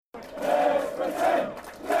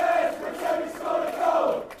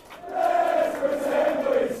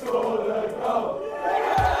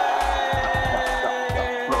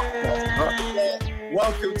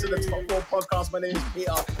My name is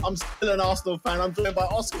Peter. I'm still an Arsenal fan. I'm joined by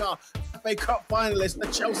Oscar, FA Cup finalist, the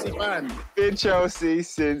Chelsea fan. Been Chelsea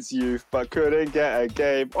since youth, but couldn't get a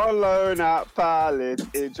game on loan at Palace.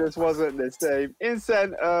 It just wasn't the same. In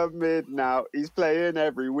centre mid now, he's playing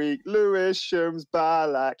every week. Lewis Shums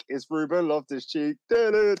Balak. It's Ruben Loftus-Cheek.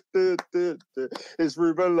 It's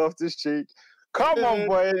Ruben Loftus-Cheek. Come on,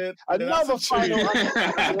 boy. Another final.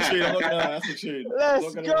 That's a tune.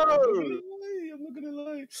 Let's go. I'm not gonna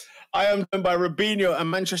lie. I am joined by Robinho, a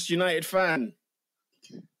Manchester United fan.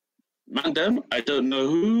 Mandem, I don't know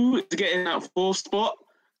who is getting that fourth spot,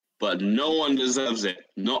 but no one deserves it.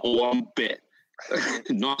 Not one bit.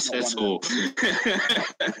 Not at all.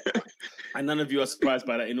 And none of you are surprised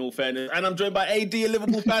by that, in all fairness. And I'm joined by AD, a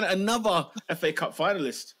Liverpool fan, another FA Cup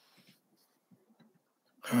finalist.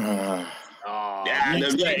 Yeah,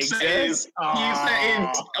 the mute settings. You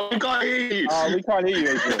settings. Oh, we can't hear you. We can't hear you,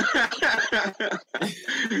 Adrian.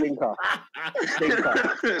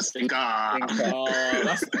 Stinker.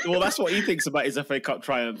 That's what he thinks about his FA Cup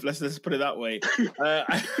triumph. Let's put it that way.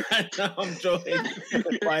 I'm joined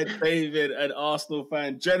by David, an Arsenal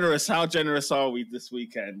fan. Generous. How generous are we this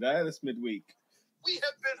weekend? This midweek. We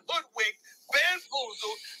have been hoodwinked,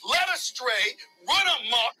 bamboozled, led astray, run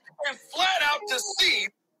amok, and flat out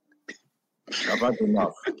deceived. I've had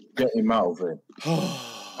enough. Get him out of it.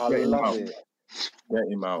 I love it. Get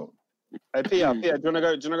him out. Hey, Peter, do you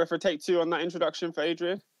wanna go for a take two on that introduction for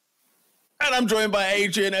Adrian? And I'm joined by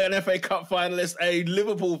Adrian, an FA Cup finalist, a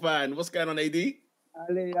Liverpool fan. What's going on, AD? Ale,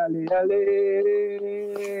 ale,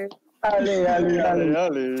 ale. Ale, ale,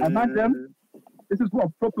 ale. Imagine, this is what a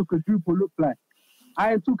proper quadruple looks like.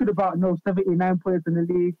 I ain't talking about no 79 points in the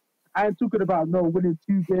league. I ain't talking about no winning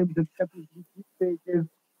 2 games in Champions League stages.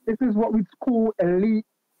 This is what we call elite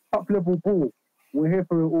top-level ball. We're here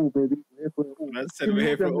for it all, baby. We're here for it all. I said we're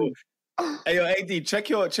here for it all. Hey, yo, AD, check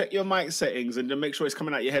your mic settings and then make sure it's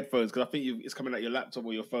coming out your headphones, because I think it's coming out your laptop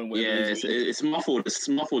or your phone. Yeah, it's muffled. It's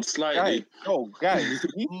muffled slightly. Guys,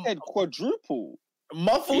 he said quadruple.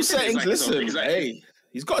 Muffled settings, listen. Exactly. Hey,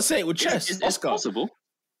 he's got to say it with chest. It's Oscar. possible.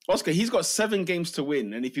 Oscar, he's got 7 games to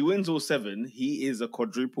win, and if he wins all 7, he is a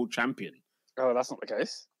quadruple champion. Oh, that's not the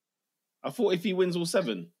case. I thought if he wins all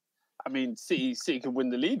 7. I mean, City could win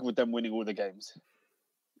the league with them winning all the games.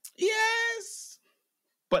 Yes,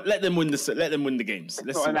 but let them win the games.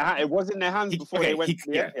 It was in their hands before they went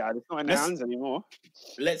to the Etihad. It's not in their hands anymore.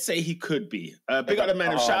 Let's say he could be. Big up the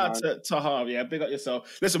man. Shout out to Taha. Yeah, big up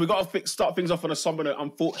yourself. Listen, we got to start things off on a somber note.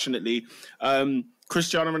 Unfortunately,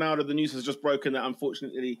 Cristiano Ronaldo. The news has just broken that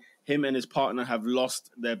unfortunately him and his partner have lost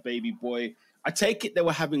their baby boy. I take it they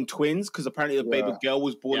were having twins because apparently the baby girl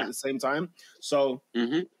was born at the same time. So,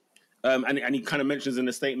 and he kind of mentions in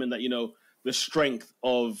the statement that, you know, the strength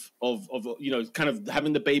of you know, kind of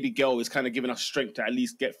having the baby girl is kind of giving us strength to at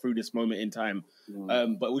least get through this moment in time.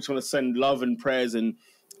 But we just want to send love and prayers and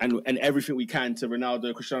everything we can to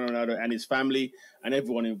Cristiano Ronaldo and his family and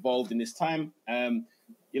everyone involved in this time.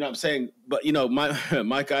 You know what I'm saying? But, you know,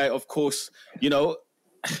 my guy, of course, you know,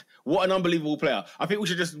 what an unbelievable player. I think we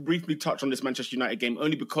should just briefly touch on this Manchester United game,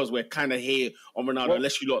 only because we're kind of here on Ronaldo,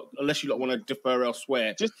 unless you lot want to defer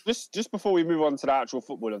elsewhere. Just before we move on to the actual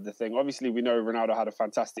football of the thing, obviously we know Ronaldo had a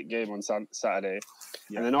fantastic game on Saturday.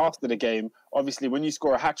 Yeah. And then after the game, obviously when you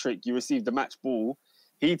score a hat-trick, you receive the match ball.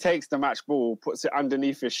 He takes the match ball, puts it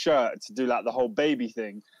underneath his shirt to do like the whole baby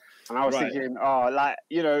thing. And I was thinking, like,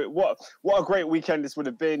 you know, what a great weekend this would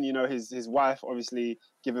have been. You know, his wife obviously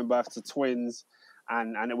giving birth to twins.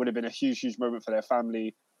 And it would have been a huge, huge moment for their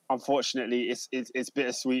family. Unfortunately, it's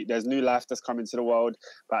bittersweet. There's new life that's come into the world,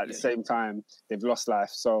 but at the same time, they've lost life.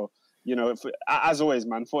 So, you know, as always,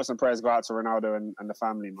 man, thoughts and prayers go out to Ronaldo and the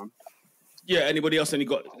family, man. Yeah. Anybody else? Any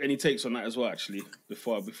takes on that as well? Actually,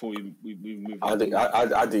 before we move on. I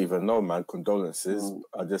didn't even know, man. Condolences.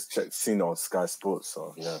 I just seen it on Sky Sports,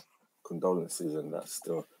 so yeah, condolences and that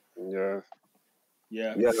still. Yeah.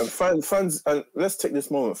 Yeah, and fans, and let's take this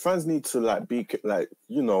moment. Fans need to be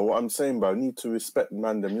you know what I'm saying, bro. Need to respect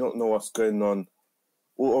man. Them, you don't know what's going on.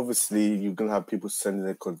 Well, obviously you're gonna have people sending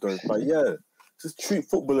their condolences, but yeah, just treat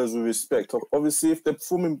footballers with respect. Obviously, if they're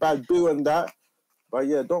performing bad, do and that. But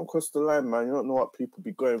yeah, don't cross the line, man. You don't know what people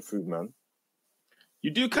be going through, man. You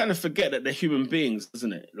do kind of forget that they're human beings,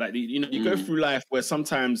 doesn't it? Like, you know, you go through life where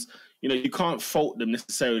sometimes, you know, you can't fault them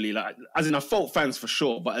necessarily. Like, as in, I fault fans for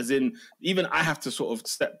sure, but as in, even I have to sort of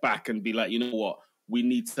step back and be like, you know what, we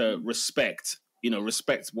need to respect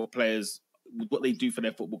what players what they do for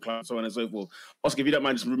their football club, so on and so forth. Oscar, if you don't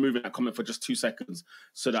mind just removing that comment for just 2 seconds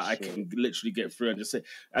so that I can literally get through and just say,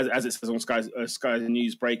 as it says on Sky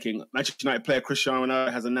News breaking, Manchester United player Cristiano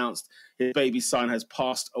Ronaldo has announced his baby son has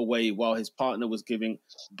passed away while his partner was giving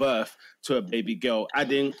birth to a baby girl,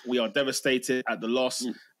 adding, "We are devastated at the loss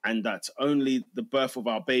and that only the birth of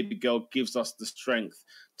our baby girl gives us the strength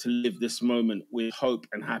to live this moment with hope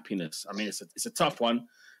and happiness." I mean, it's a tough one.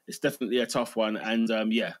 It's definitely a tough one. And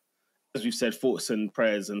as we've said, thoughts and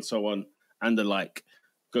prayers and so on and the like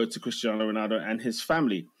go to Cristiano Ronaldo and his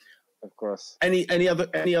family. Of course. Any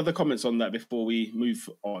other comments on that before we move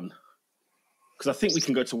on? Because I think we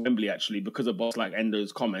can go to Wembley actually because of boss like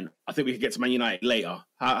Endo's comment. I think we could get to Man United later.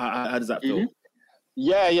 How does that feel? Mm-hmm.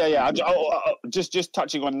 Yeah. Just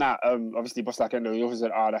touching on that. Obviously, boss like Endo, he always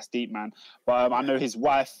said, "Oh, that's deep, man." But I know his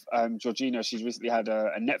wife, Georgina. She's recently had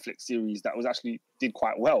a Netflix series that was actually did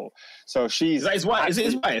quite well. So she's Is that his wife? Is it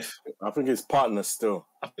his wife? I think his partner still.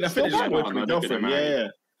 I think it's his wife, girlfriend. Yeah.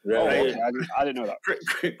 Yeah. Oh, okay. I didn't know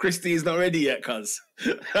that. Christy is not ready yet, cuz.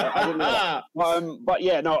 I didn't know that. But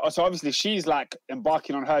yeah, no. So obviously, she's like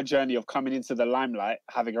embarking on her journey of coming into the limelight,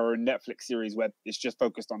 having her own Netflix series where it's just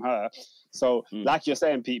focused on her. So, like you're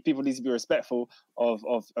saying, Pete, people need to be respectful of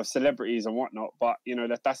celebrities and whatnot. But you know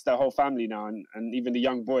that's their whole family now, and even the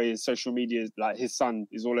young boy, his social media, like his son,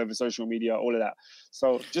 is all over social media, all of that.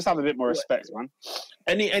 So just have a bit more respect, man.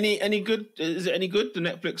 Any good? Is it any good? The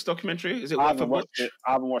Netflix documentary? Is it? I haven't watched it.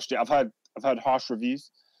 I haven't watched it. I've heard harsh reviews.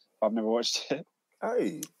 But I've never watched it.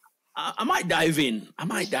 Hey, I might dive in. You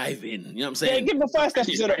know what I'm saying? Yeah, give the first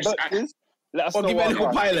episode. Let us know. Give me a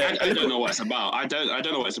little pilot. I don't know what it's about. I don't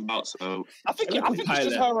know what it's about. So I think it's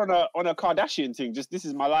just her on a Kardashian thing. Just this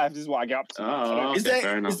is my life. This is what I get up to. Oh, Is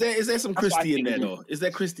there some Christy in there though? Is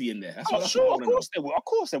there Christy in there? I'm sure. Of course there will. Of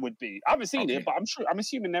course there would be. I haven't seen it, but I'm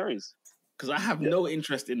assuming there is. Because I have no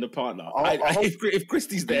interest in the partner. If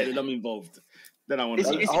Christy's there, then I'm involved. Then I want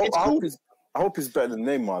to. I hope it's better than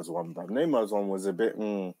Neymar's one, but Neymar's one was a bit.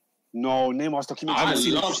 No, Neymar's documentary. I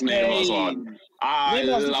love Neymar's one. I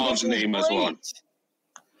love Neymar's one.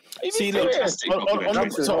 See, look,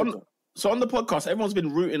 so on the podcast, everyone's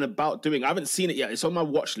been rooting about doing. I haven't seen it yet. It's on my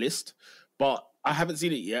watch list, but I haven't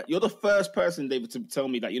seen it yet. You're the first person, David, to tell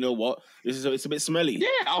me that, you know what, it's a bit smelly. Yeah,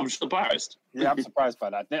 I'm surprised. Yeah, I'm surprised by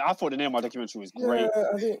that. I thought the Neymar documentary was great.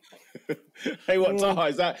 Yeah, Hey, what Taha,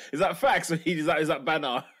 is that facts or is that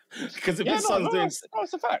banner? Because if his son's doing,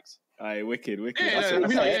 it's a fact. Aye, wicked.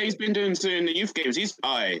 Yeah, he's been doing the youth games.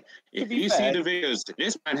 If you see the videos,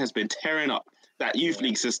 this man has been tearing up that youth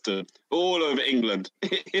league system all over England.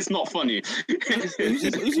 It's not funny. Who's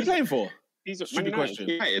he playing for? He's Stupid question.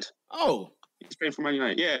 United. Oh, he's playing for Man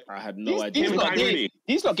United. Yeah, I had no idea.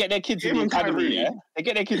 These lot get their kids in the academy. Yeah? They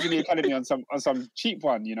get their kids in the academy on some cheap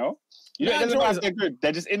one, you know. You know, it doesn't matter if they're good.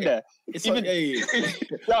 They're just in there. It's even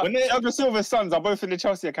when Thiago Silva's sons are both in the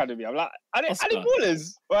Chelsea academy, I'm like, are they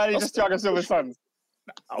ballers or are they just Thiago Silva's sons?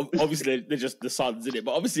 Obviously, they're just the sons in it,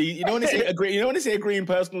 but obviously, you know when they say agree in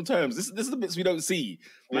personal terms. This is the bits we don't see.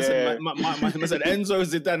 I said Enzo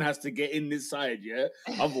Zidane has to get in this side, yeah.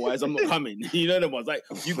 Otherwise, I'm not coming. You know the ones like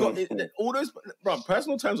you got all those. Bro,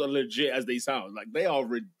 personal terms are legit as they sound. Like they are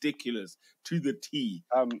ridiculous to the T.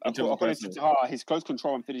 According to Taha, his close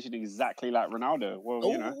control and finishing exactly like Ronaldo.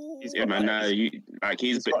 Well, you know, he's been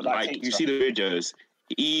like you see the videos.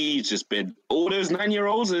 He's just been all those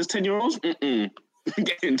 9-year-olds, those 10-year-olds.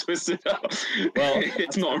 Getting twisted up. Well,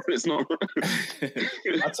 it's not.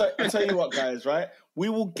 I'll tell you what, guys. Right, we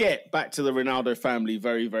will get back to the Ronaldo family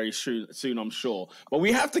very, very soon. I'm sure. But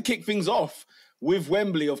we have to kick things off with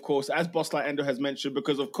Wembley, of course, as Boss Like Endo has mentioned,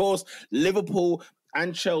 because of course Liverpool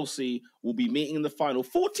and Chelsea will be meeting in the final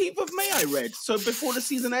 14th of May. I read so before the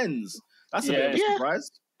season ends. That's a bit of a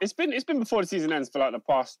surprise. It's been before the season ends for like the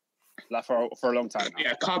past for a long time now.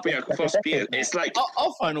 Yeah, can't be a first beer. It's like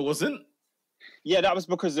our final wasn't. Yeah, that was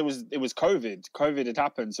because it was COVID. COVID had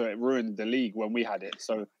happened, so it ruined the league when we had it.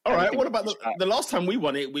 So all right, what about the last time we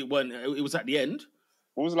won it? We won. It was at the end.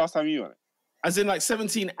 What was the last time you won it? As in like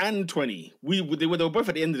 17 and 20. They were both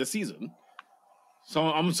at the end of the season. So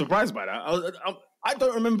I'm surprised by that. I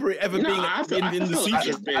don't remember it ever being at the end of the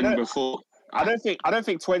season. Before. I don't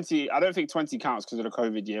think 20 counts because of the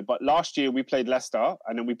COVID year. But last year we played Leicester,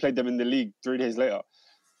 and then we played them in the league 3 days later.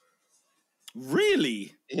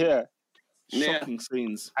 Really? Yeah. Shocking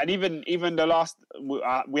scenes. And even the last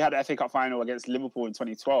we had an FA Cup final against Liverpool in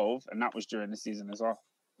 2012, and that was during the season as well.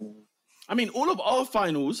 I mean, all of our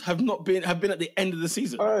finals have been at the end of the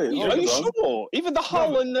season. Are you sure? Even the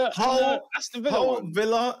Hull and the Aston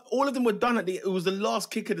Villa, all of them were done it was the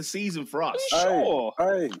last kick of the season for us. Are you sure?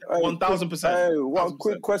 1000%. Hey, one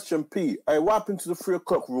quick question, Pete. Hey, what happened to the 3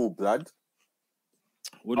 o'clock rule, blood?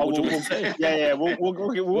 What do you want to say? Yeah.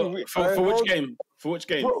 For which game? For which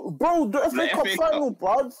game? Bro, the FA Cup final,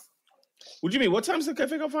 bruv. What do you mean? What time's the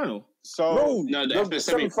FA Cup final? So the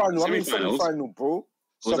semi-final. I mean semi-final, bro.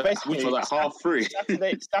 So basically, which was at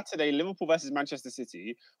 3:30. Saturday, Liverpool versus Manchester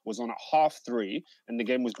City was on at 3:30, and the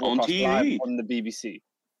game was broadcast live on the BBC.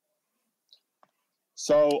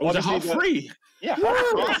 So was it 3:30? Yeah,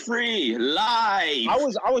 3:30 live. I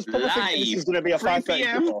was probably thinking this is going to be a 5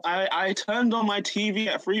 p.m. I turned on my TV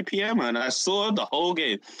at 3 p.m. and I saw the whole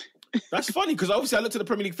game. That's funny because obviously I looked at the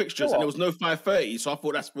Premier League fixtures and there was no 5:30, so I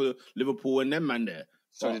thought that's for Liverpool and them man there.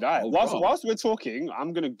 So did I. Whilst we're talking,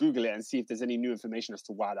 I'm going to Google it and see if there's any new information as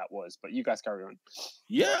to why that was. But you guys carry on.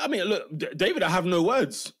 Yeah, I mean, look, David, I have no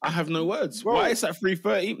words. Bro. Why is that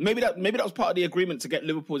 3:30? Maybe that was part of the agreement to get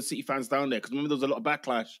Liverpool and City fans down there. Because remember, there was a lot of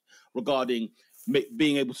backlash regarding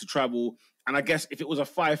being able to travel. And I guess if it was a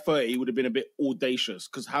 5:30, it would have been a bit audacious.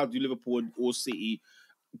 Because how do Liverpool or City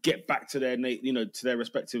get back to their to their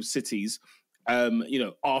respective cities?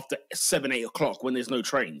 After 7-8 o'clock when there's no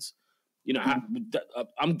trains.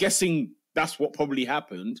 I'm guessing that's what probably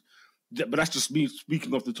happened, but that's just me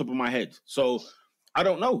speaking off the top of my head. So I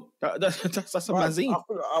don't know. That's a mazine.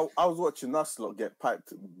 I was watching us lot get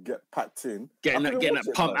packed in, getting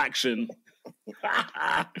that pump action.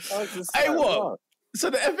 Hey, what?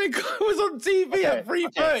 So the FA Cup was on TV at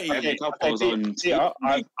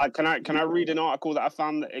 3:30. Can I read an article that I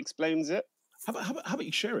found that explains it? How about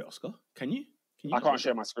you share it, Oscar? Can you? I can't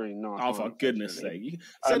share my screen. No. Oh, for goodness sake!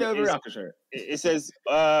 Send it over. I can share it. It says,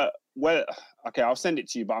 okay, I'll send it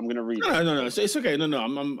to you, but I'm going to read it. No. It's okay. No.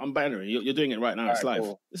 I'm bannering. You're doing it right now. It's live.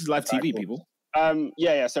 Cool. This is live TV, people.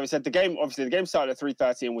 Yeah. So it said the game started at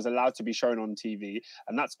 3:30 and was allowed to be shown on TV,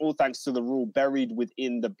 and that's all thanks to the rule buried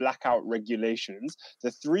within the blackout regulations. The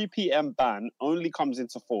 3 p.m. ban only comes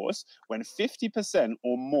into force when 50%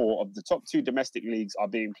 or more of the top 2 domestic leagues are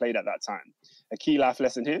being played at that time. A key life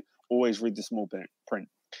lesson here: always read the small print.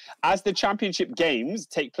 As the championship games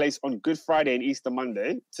take place on Good Friday and Easter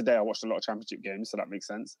Monday, today I watched a lot of championship games, so that makes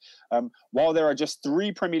sense. While there are just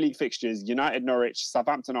 3 Premier League fixtures, United Norwich,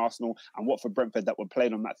 Southampton Arsenal, and Watford Brentford, that were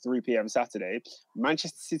played on that 3 p.m. Saturday,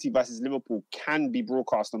 Manchester City versus Liverpool can be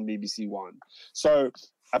broadcast on BBC One. So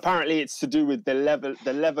apparently it's to do with the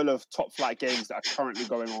level of top flight games that are currently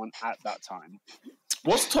going on at that time.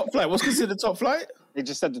 What's top flight? What's considered top flight? They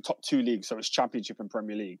just said the top 2 leagues, so it's Championship and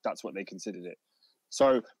Premier League. That's what they considered it.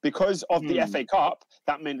 So because of the FA Cup,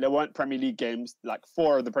 that meant there weren't Premier League games. Like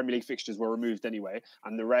 4 of the Premier League fixtures were removed anyway,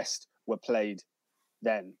 and the rest were played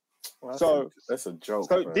then. Well, that's a joke.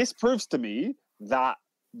 So this proves to me that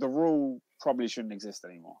the rule probably shouldn't exist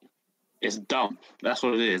anymore. It's dumb. That's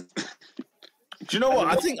what it is. Do you know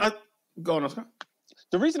what? Go on, Oscar.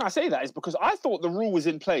 The reason I say that is because I thought the rule was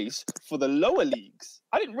in place for the lower leagues.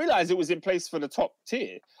 I didn't realize it was in place for the top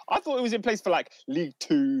tier. I thought it was in place for like League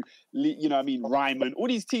 2, Ryman, all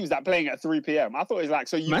these teams that are playing at 3 p.m. I thought it was like,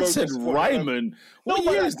 so you Man said Ryman. What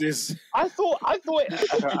year is this? I thought I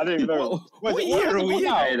don't even know. What year are we in?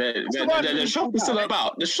 The shop is still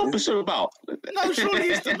about. The shop is still about. No, surely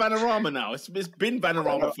it's the Vanarama now. It's been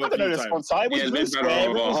Vanarama for a few times. It was Blue Square,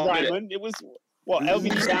 it was Ryman, it was,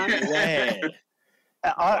 LV Stan?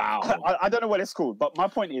 I don't know what it's called, but my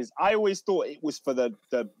point is, I always thought it was for the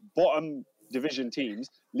bottom division teams,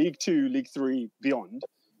 League 2, League 3, beyond,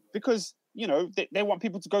 because they want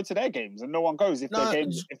people to go to their games, and no one goes if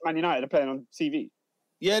Man United are playing on TV.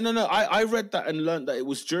 Yeah, no. I read that and learned that it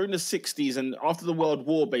was during the 60s and after the World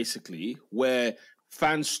War, basically, where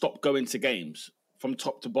fans stopped going to games from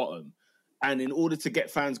top to bottom. And in order to get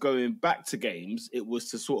fans going back to games, it was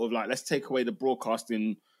to sort of like, let's take away the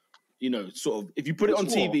broadcasting. Sort of, if you put it on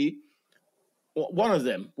TV, one of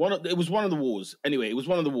them, it was one of the wars. Anyway, it was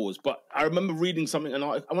one of the wars. But I remember reading something, and I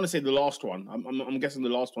want to say the last one. I'm guessing the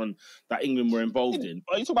last one that England were involved in.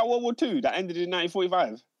 Are you talking about World War II that ended in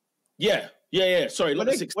 1945? Yeah. Sorry, not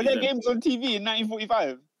the 60s. Were there games on TV in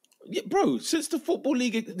 1945? Yeah, bro. Since the football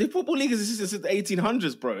league has existed since the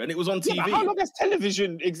 1800s, bro, and it was on TV. Yeah, how long has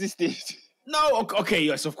television existed? No, okay,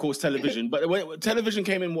 yes, of course, television. But when television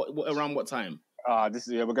came in, around what time?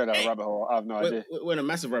 We're going down a rabbit hole. I have no idea. We're in a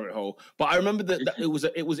massive rabbit hole. But I remember that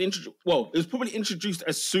it was introduced. Well, it was probably introduced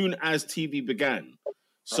as soon as TV began.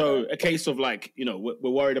 So a case of like, we're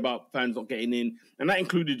worried about fans not getting in, and that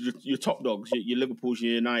included your top dogs, your Liverpools,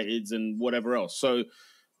 your Uniteds, and whatever else. So,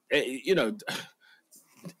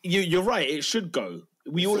 you're right. It should go.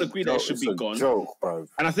 We all agree that it should be gone. Joke, bro.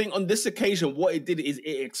 And I think on this occasion, what it did is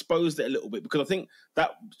it exposed it a little bit, because I think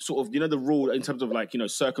that sort of, the rule in terms of like,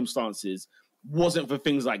 circumstances wasn't for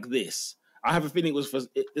things like this. I have a feeling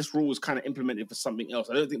this rule was kind of implemented for something else.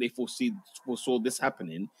 I don't think they foresaw this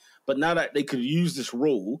happening. But now that they could use this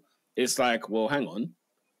rule, it's like, well, hang on,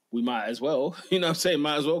 we might as well. You know what I'm saying?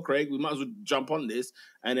 Might as well, Craig. We might as well jump on this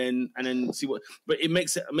and then see what. But it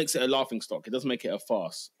makes it a laughing stock. It doesn't make it a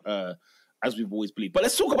farce, as we've always believed. But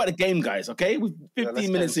let's talk about the game, guys. Okay, we're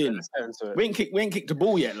 15 minutes in. We ain't kicked the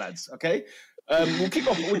ball yet, lads. Okay. We'll kick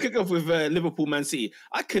off with Liverpool Man City.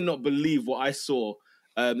 I cannot believe what I saw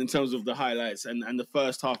in terms of the highlights and the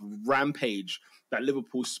first half rampage that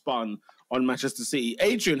Liverpool spun on Manchester City.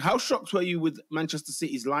 Adrian, how shocked were you with Manchester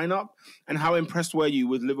City's lineup, and how impressed were you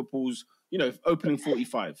with Liverpool's, opening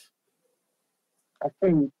 45? I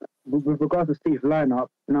think with regards to City's lineup,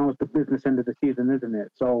 now it's the business end of the season, isn't it?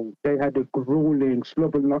 So they had a grueling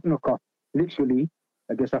slobber knocker, literally,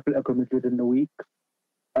 against Atletico Madrid in the week.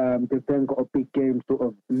 They've then got a big game sort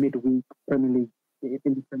of midweek in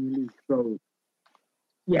the Premier League. So,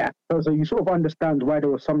 yeah. So you sort of understand why there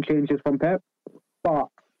were some changes from Pep. But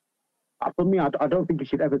for me, I don't think you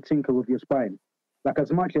should ever tinker with your spine. Like,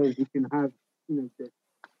 as much as you can have, the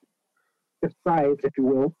sides, if you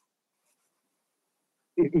will,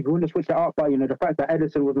 if you want to switch it up, but, the fact that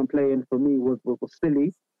Ederson wasn't playing, for me, was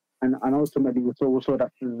silly. And ultimately, we saw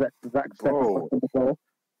that Zach Steffen the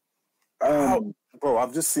goal. Bro,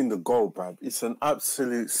 I've just seen the goal, bruv. It's an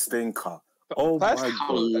absolute stinker. Oh my God!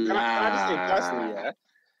 Can I just say personally, yeah?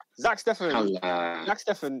 Zach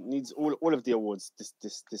Steffen needs all of the awards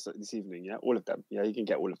this evening. Yeah, all of them. Yeah, you can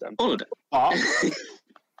get all of them. All of them. But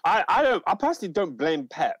I personally don't blame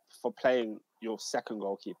Pep for playing your second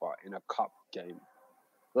goalkeeper in a cup game.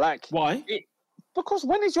 Like, why? Because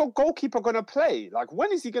when is your goalkeeper gonna play? Like,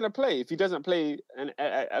 when is he gonna play if he doesn't play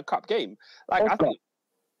a cup game? Like,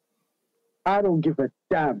 I don't give a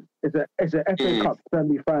damn. It's a FA Cup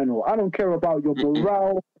semi-final. I don't care about your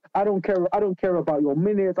morale. I don't care about your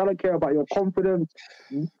minutes. I don't care about your confidence.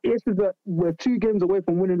 We're 2 games away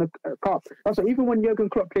from winning a cup. Also, even when Jurgen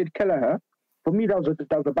Klopp played Kelleher, for me that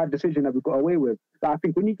was a bad decision that we got away with. But I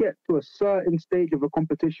think when you get to a certain stage of a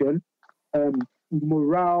competition,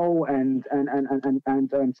 morale and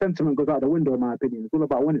sentiment goes out the window. In my opinion, it's all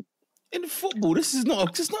about winning. In football, this is not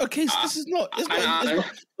a case.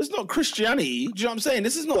 It's not Christianity. Do you know what I'm saying?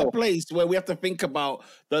 This is not a place where we have to think about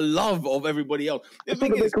the love of everybody else. It's not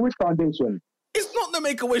the Make-A-Wish Foundation. It's not the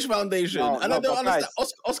Make-A-Wish Foundation. I don't understand.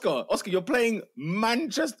 Oscar, you're playing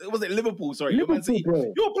Manchester. Was it Liverpool? Sorry, you're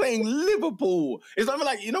playing Liverpool. It's not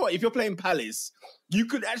like, you know what? If you're playing Palace, you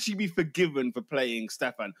could actually be forgiven for playing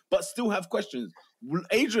Stefan, but still have questions.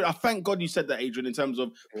 Adrian, I thank God you said that, Adrian, in terms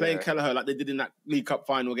of playing Kelleher like they did in that League Cup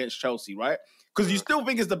final against Chelsea, right? Because you still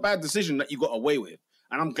think it's the bad decision that you got away with.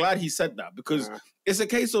 And I'm glad he said that, because it's a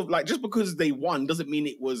case of, like, just because they won doesn't mean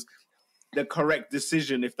it was the correct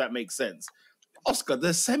decision, if that makes sense. Oscar,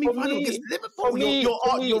 the semi-final against Liverpool,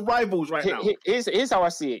 your rivals right now. Here's how I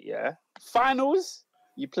see it, yeah? Finals,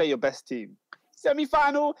 you play your best team.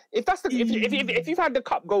 Semi-final, if you've had the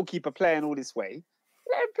cup goalkeeper playing all this way,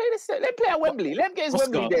 let him play at Wembley. Let him get his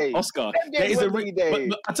Wembley day. Oscar,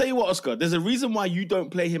 but I tell you what, Oscar, there's a reason why you don't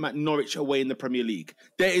play him at Norwich away in the Premier League.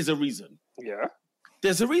 There is a reason. Yeah.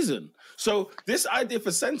 There's a reason. So this idea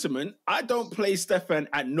for sentiment, I don't play Stefan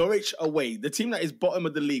at Norwich away, the team that is bottom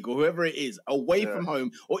of the league or whoever it is, away from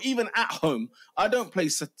home or even at home. I don't play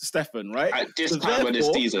Stefan, right? At this time of the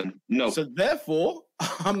season, no. So therefore,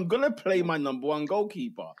 I'm going to play my number one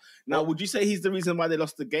goalkeeper. Now, would you say he's the reason why they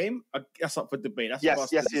lost the game? That's up for debate. That's yes,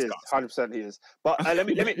 he is. 100% he is. But let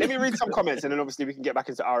me read some comments, and then obviously we can get back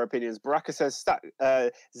into our opinions. Baraka says,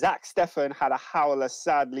 Zach Steffen had a howler,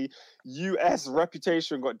 sadly. US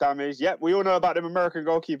reputation got damaged. Yep, we all know about them American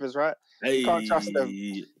goalkeepers, right? You can't trust them.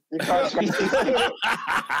 You can't trust them.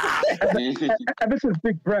 Ever since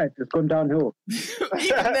Big Brad has gone downhill.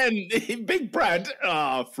 Even then, Big Brad,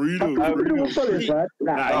 Freedom. Freedom was solid,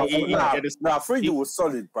 right? Freedom was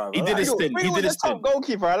solid, bro. He did his stint. He did his stint. Top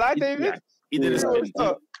goalkeeper, I like David. He did his stint.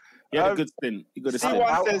 He had a good stint. He got a stint.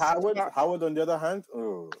 Howard, on the other hand,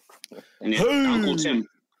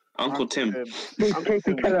 Uncle Tim.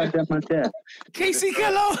 Casey Keller, Casey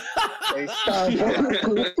Keller.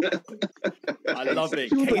 I love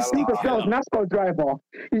it. Casey Keller, NASCAR driver.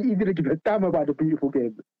 He didn't give a damn about the beautiful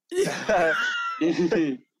game. I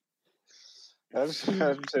just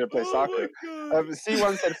to play soccer.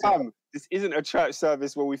 C1 said, "Fam, this isn't a church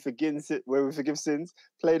service where we forgive sins.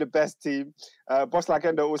 Play the best team." Boss Like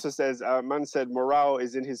Endo also says, "Man said morale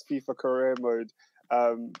is in his FIFA career mode."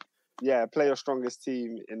 Yeah, play your strongest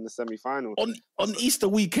team in the semi-final on Easter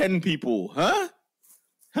weekend, people. Huh?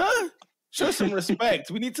 Show some respect.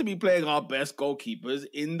 We need to be playing our best goalkeepers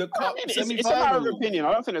in the cup semi-final. It's a matter of opinion.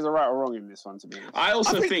 I don't think there's a right or wrong in this one, to be honest. I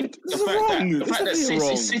also think the fact that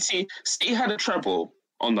City had a treble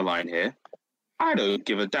on the line here, I don't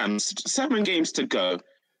give a damn. 7 games to go.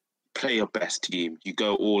 Play your best team. You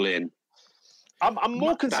go all in. I'm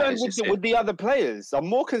more concerned with the other players. I'm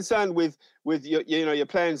more concerned with your, you're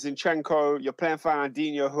playing Zinchenko, you're playing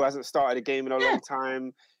Fernandinho, who hasn't started a game in a long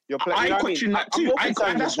time. You're playing. I question that too.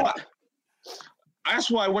 That's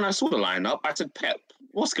why when I saw the lineup, I said, Pep,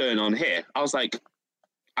 what's going on here? I was like,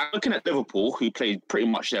 I'm looking at Liverpool, who played pretty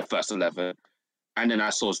much their first 11, and then I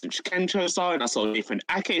saw Zinchenko starting. I saw Nathan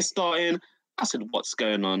Ake starting. I said, what's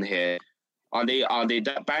going on here? Are they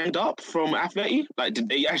that banged up from Atleti? Like, did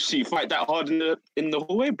they actually fight that hard in the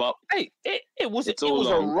hallway? But hey, it was a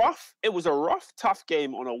rough, tough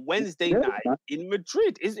game on a Wednesday night in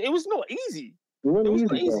Madrid. It was not easy. It was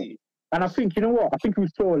not easy. And I think, you know what? I think we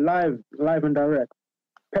saw live and direct.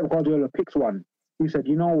 Pep Guardiola picks one. He said,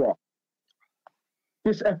 you know what?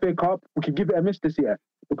 This FA Cup, we could give it a miss this year.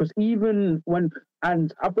 Because even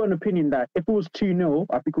and I've got an opinion that if it was 2-0,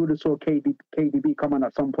 I think we would have saw KDB come on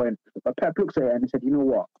at some point. But Pep looks at it and he said, you know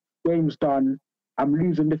what? Game's done. I'm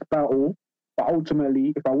losing this battle. But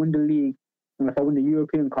ultimately, if I win the league and if I win the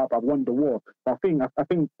European Cup, I've won the war. So I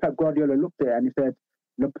think Pep Guardiola looked at it and he said,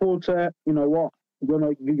 Laporta, you know what?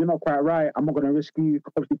 You're not quite right. I'm not going to risk you.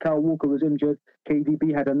 Obviously, Kyle Walker was injured.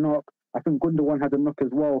 KDB had a knock. I think Gundogan had a knock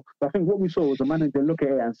as well. So I think what we saw was the manager look at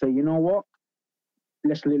it and say, you know what?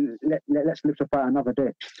 Let's live to fight another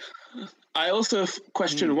day. I also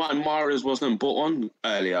question why Mahrez wasn't brought on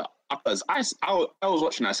earlier. Because I was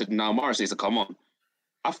watching, I said, no, Mahrez needs to come on.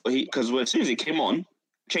 I thought because as soon as he came on,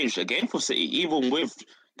 changed the game for City, even with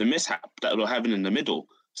the mishap that they were having in the middle.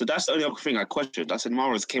 So that's the only other thing I questioned. I said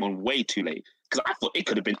Mahrez came on way too late. Because I thought it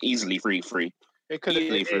could have been easily 3-3. It could have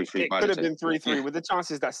been 3-3 with the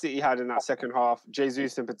chances that City had in that second half.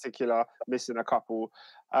 Jesus in particular missing a couple.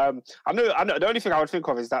 I know. The only thing I would think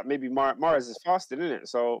of is that maybe Mahrez is fasting, isn't it?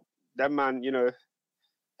 So that man,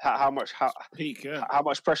 how much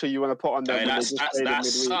pressure you want to put on them? That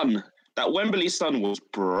sun. That Wembley sun was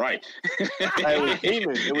bright. It was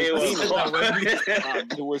beaming. It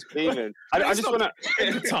was beaming. I just want to.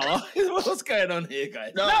 What's going on here,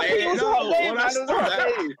 guys?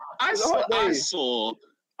 I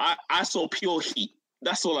saw pure heat.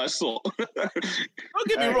 That's all I saw. Don't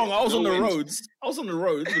get me wrong. I was on the roads.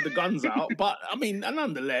 With the guns out. But I mean,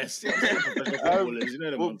 nonetheless,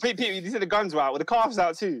 Pete, you said the guns were out. Were the calves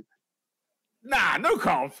out too? Nah, no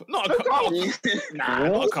calf. Not a calf. Nah,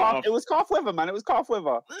 not a calf. It was calf weather, man. It was calf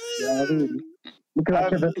weather. Yeah, look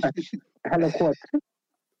at that. Hello, quad.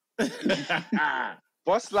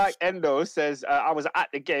 Boss like Endo says, I was at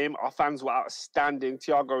the game. Our fans were outstanding.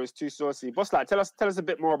 Thiago is too saucy. Boss like, tell us a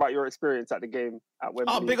bit more about your experience at the game at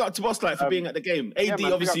Wembley. Oh, big up to Boss like for being at the game. AD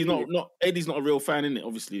obviously not. AD's not a real fan, innit?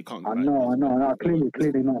 Obviously, you can't. I know.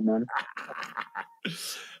 Clearly not, man.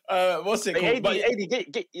 What's it called? AD,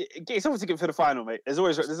 get yourself a ticket for the final, mate. There's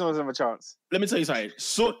always a chance. Let me tell you something.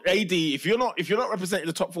 So, AD, if you're not representing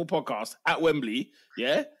the top 4 podcast at Wembley,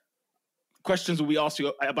 yeah, questions will be asked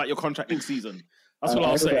you about your contract next season. That's what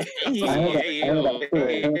I'll say. Big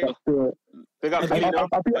up Melina.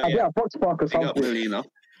 I'll be at Fox Park or something.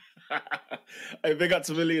 Hey, big up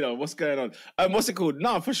to Melina. What's going on? What's it called?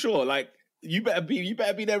 No, for sure. Like you better be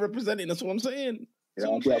there representing. That's what I'm saying. Yeah,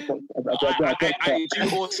 I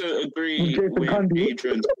do also agree with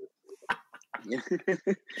Adrian.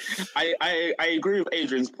 I agree with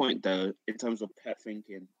Adrian's point though, in terms of Pep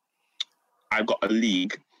thinking, I've got a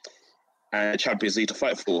league and a Champions League to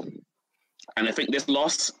fight for. And I think this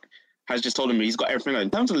loss has just told him he's got everything. In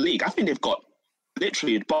terms of the league, I think they've got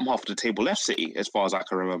literally the bottom half of the table left City, as far as I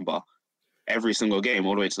can remember. Every single game,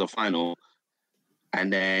 all the way to the final.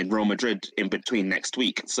 And then Real Madrid in between next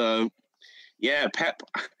week. So, yeah, Pep,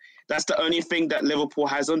 that's the only thing that Liverpool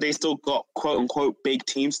has on. They still got, quote-unquote, big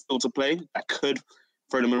teams still to play that could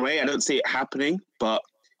throw them away. I don't see it happening, but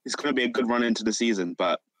it's going to be a good run into the season.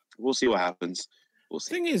 But we'll see what happens. We'll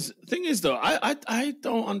see. Thing is though, I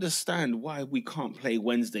don't understand why we can't play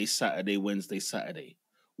Wednesday, Saturday.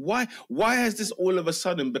 Why has this all of a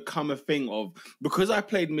sudden become a thing of, because I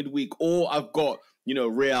played midweek or I've got,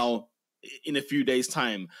 Real in a few days'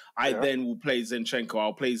 time, I then will play Zinchenko,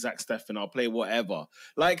 I'll play Zach Steffen, I'll play whatever.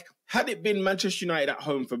 Like, had it been Manchester United at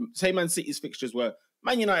home, say Man City's fixtures were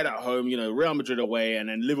Man United at home, Real Madrid away, and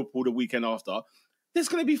then Liverpool the weekend after, there's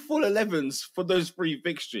going to be full 11s for those 3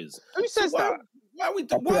 fixtures. Who says that? Why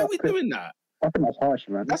are we doing that? I think that's harsh,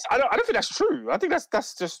 man. I don't think that's true. I think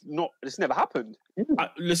that's just not. It's never happened.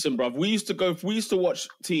 Listen, bruv, we used to watch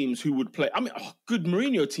teams who would play. I mean, good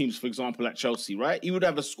Mourinho teams, for example, at Chelsea, right? He would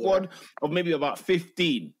have a squad of maybe about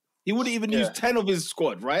 15. He wouldn't even use 10 of his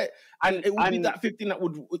squad, right? And it would be that 15 that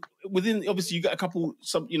would within. Obviously, you get a couple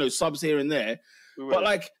subs here and there, but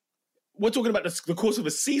like we're talking about the course of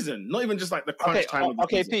a season, not even just like the crunch time. Of the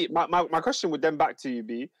season. Pete. My question would then back to you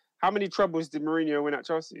be: how many trebles did Mourinho win at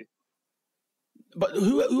Chelsea? But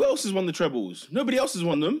who else has won the trebles? Nobody else has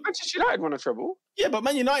won them. Manchester United won a treble. Yeah, but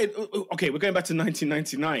Man United. Okay, we're going back to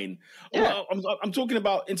 1999. Yeah. I'm talking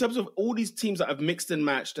about in terms of all these teams that have mixed and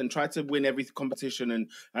matched and tried to win every competition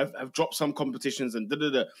and have dropped some competitions and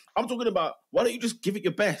da. I'm talking about why don't you just give it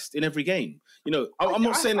your best in every game? I'm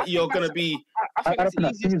not saying that you're going to be. I think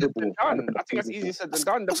that's easier said than done. I think that's easier said than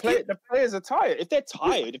done. The players are tired. If they're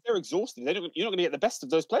tired, if they're exhausted, you're not going to get the best of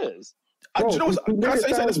those players. Do you know what? Can I say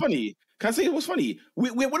something that's funny? Can I say what's funny?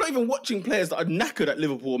 We're not even watching players that are knackered at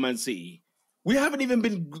Liverpool or Man City. We haven't even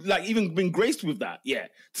been graced with that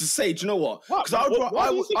yet to say, do you know what? Because I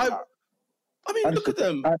mean, look at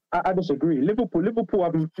them. I disagree. Liverpool. There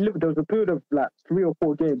was a period of like 3 or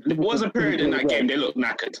 4 games. There was a period in that game they looked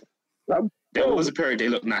knackered. There was a period they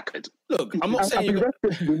looked knackered. Look, I'm not saying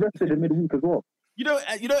we rested in midweek as well. You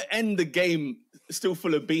don't end the game still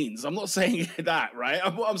full of beans. I'm not saying that, right?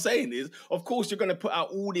 What I'm saying is, of course, you're going to put out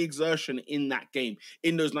all the exertion in that game,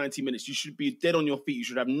 in those 90 minutes. You should be dead on your feet. You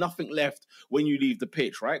should have nothing left when you leave the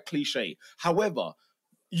pitch, right? Cliche. However,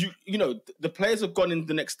 the players have gone in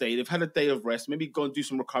the next day. They've had a day of rest, maybe go and do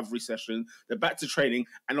some recovery session. They're back to training,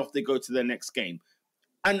 and off they go to their next game.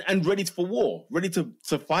 And ready for war, ready to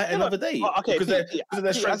fight another day. Okay, because of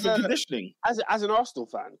their strength and conditioning. As an Arsenal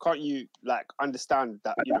fan, can't you understand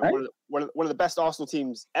that one of the best Arsenal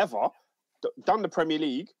teams ever done the Premier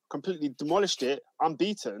League, completely demolished it,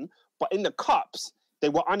 unbeaten, but in the cups they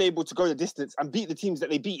were unable to go the distance and beat the teams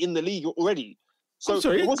that they beat in the league already. So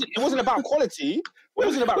it wasn't about quality. It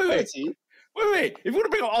wasn't about quality. Wait. If you want to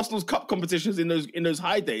bring up Arsenal's cup competitions in those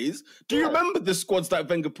high days, do you remember the squads that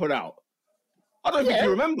Wenger put out? I don't think you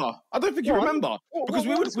remember. Because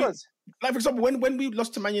we would, like for example, when we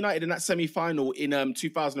lost to Man United in that semi-final in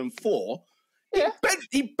 2004,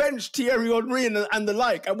 he benched Thierry Henry and the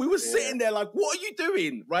like, and we were sitting there like, what are you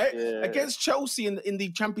doing, right? Yeah. Against Chelsea in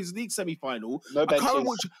the Champions League semi-final. No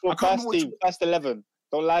benches. First 11.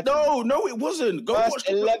 Don't lie to me. No, it wasn't. Go First watch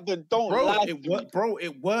 11. Don't lie to me. Bro,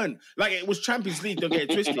 it weren't. Like, it was Champions League. Don't get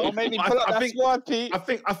it twisted. Don't make me pull up that squad, Pete.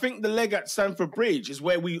 I think the leg at Stamford Bridge is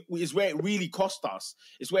where it really cost us.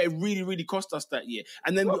 It's where it really, really cost us that year.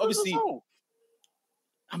 And then obviously,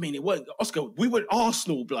 I mean, it weren't Oscar. We were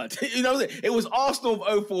Arsenal, blood. You know, it was Arsenal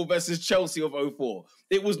of 04 versus Chelsea of 04.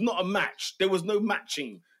 It was not a match. There was no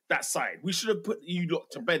matching that side. We should have put you lot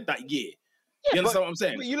to bed that year. Yeah, you understand what I'm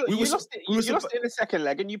saying? You lost it in the second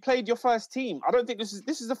leg, and you played your first team. I don't think this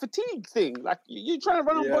is a fatigue thing. Like you're trying to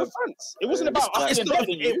run on both fronts. It wasn't about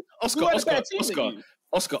Oscar.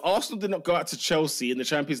 Arsenal did not go out to Chelsea in the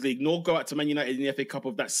Champions League, nor go out to Man United in the FA Cup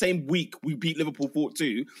of that same week. We beat Liverpool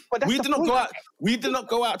 4-2. We did not go out. We did not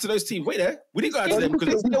go out to those teams. Wait there. We didn't go out to them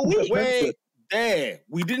because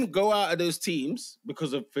we didn't go out of those teams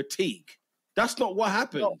because of fatigue. That's not what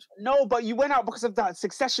happened. No, but you went out because of that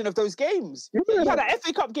succession of those games. You had an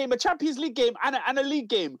FA Cup game, a Champions League game, and a league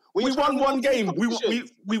game. We won one game.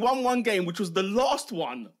 We won one game, which was the last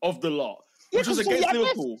one of the lot, which was against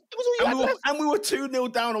Liverpool. And we were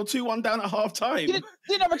 2-0 down or 2-1 down at half time. You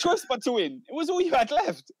didn't have a choice but to win. It was all you had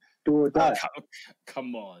left.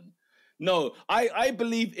 Come on. No, I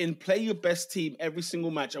believe in play your best team every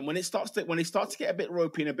single match, and when they start to get a bit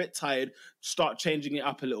ropey and a bit tired, start changing it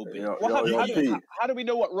up a little bit. How do we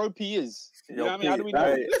know what ropey is? You know what I mean? How do we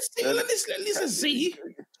know? Let's see.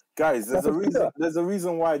 Guys, there's a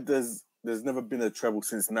reason why there's never been a treble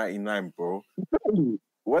since '99, bro.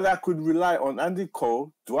 Well, I could rely on Andy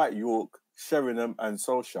Cole, Dwight York, Sheringham, and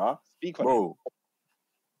Solskjaer, bro.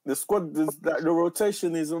 The squad, the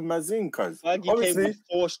rotation is amazing, cuz. Obviously, came with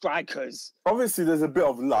 4 strikers. Obviously, there's a bit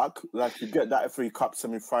of luck. Like, you get that FA Cup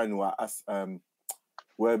semi-final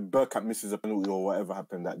where Bergkamp misses a penalty or whatever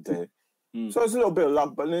happened that day. So it's a little bit of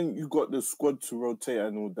luck, but then you got the squad to rotate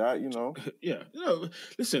and all that, you know. Yeah.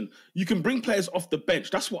 Listen, you can bring players off the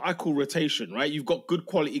bench. That's what I call rotation, right? You've got good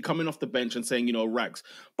quality coming off the bench and saying, rags.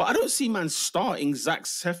 But I don't see man starting Zach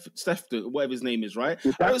Stefter, whatever his name is, right?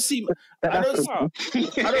 I don't see the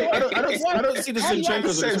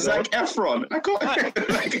Zinchenko's. Said Zac Efron.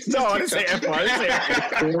 No, I didn't say Efron.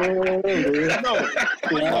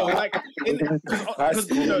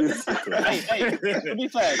 To be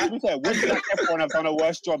fair, Zac Efron have done a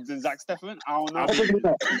worse job than Zach Steffen? I don't know. Probably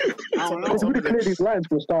not. I don't know. It's really clear these lines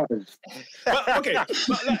for starters. But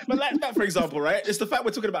like that, for example, right? It's the fact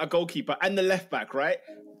we're talking about a goalkeeper and the left back, right?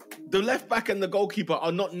 The left back and the goalkeeper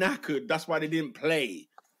are not knackered. That's why they didn't play.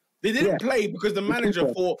 They didn't play because the manager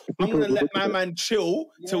thought, I'm going to let my man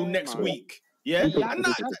chill till next week. Yeah, and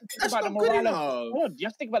that's not good enough. You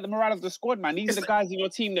have to think about the morale of the squad, man. These are the guys in your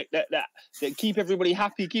team that keep everybody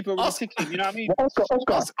happy, keep everybody ticking. You know what I mean? Ask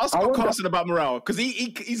Scott Carson about morale because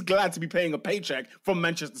he's glad to be paying a paycheck from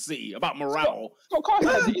Manchester City about morale. Scott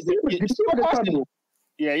Carson, he was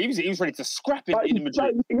ready to scrap it in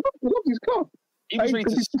Madrid. He loves his club. He was ready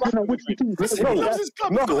to scrap it.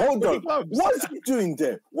 No, hold on. What is he doing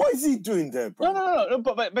there? What is he doing there, bro? No.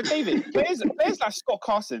 But David, players like Scott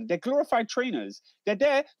Carson, they're glorified trainers. They're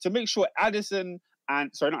there to make sure Edison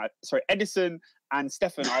and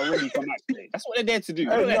Steffen are ready for match day. That's what they're there to do.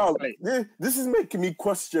 This is making me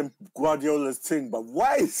question Guardiola's thing, but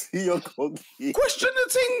why is he your goalkeeper? Question the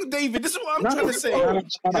thing, David. This is what I'm trying to say.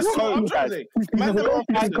 This is what I'm trying to say.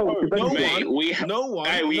 We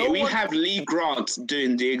have Lee Grant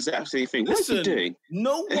doing the exact same thing. What's he doing?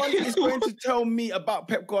 No one is going to tell me about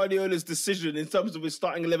Pep Guardiola's decision in terms of his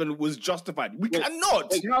starting 11 was justified. We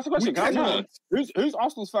cannot. Wait, can I ask a question? Who's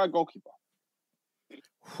Arsenal's third goalkeeper?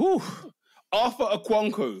 Whew. Arthur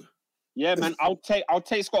Akwanko. Yeah, man, I'll take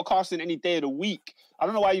Scott Carson any day of the week. I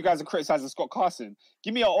don't know why you guys are criticizing Scott Carson.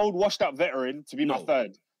 Give me an old, washed-up veteran to be my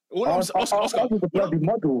third. Oscar, he's a bloody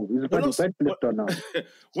model. He's a bloody bedlifter now.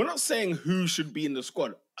 We're not saying who should be in the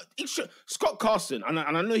squad. Scott Carson, and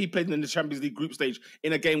I know he played in the Champions League group stage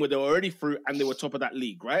in a game where they were already through and they were top of that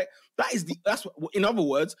league, right? In other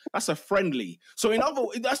words, that's a friendly. So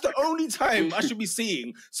that's the only time I should be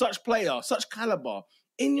seeing such player, such caliber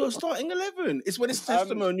in your starting 11. It's when it's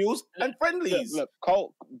testimonials and friendlies. Look,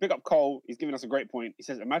 Cole, big up Cole. He's giving us a great point. He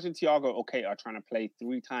says, imagine Thiago or Keita trying to play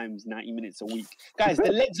 3 times 90 minutes a week. Guys,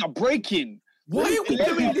 the legs are breaking. Why are we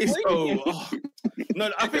doing this, though?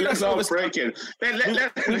 No, I think that's not breaking. Legs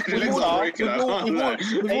are breaking.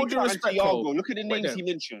 With all due respect, Cole, look at the names he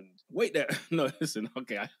mentioned. Wait there. No, listen.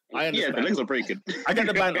 Okay, I understand. Yeah, the legs are breaking. I get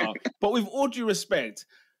the banter. But with all due respect,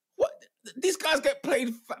 what... These guys get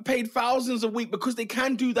paid thousands a week because they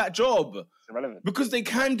can do that job. It's irrelevant. Because they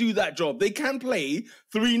can do that job. They can play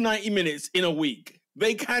 390 minutes in a week.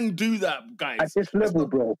 They can do that, guys. At this level,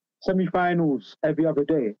 bro, semi-finals every other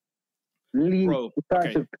day. League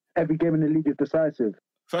decisive. Okay. Every game in the league is decisive.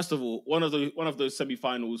 First of all, one of those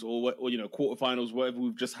semi-finals or quarterfinals, whatever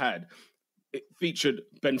we've just had, it featured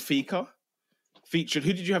Benfica. Who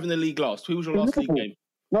did you have in the league last? Who was your last league game?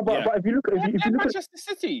 No, but if you look at Manchester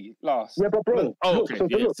City last. Yeah, but bro. Look,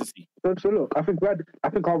 I think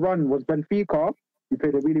our run was Benfica. We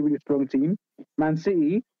played a really, really strong team. Man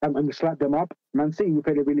City, and we slapped them up. Man City, we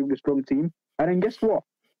played a really, really strong team. And then guess what?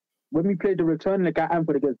 When we played the return leg at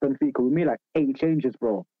Anfield against Benfica, we made like 8 changes,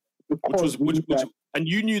 bro. And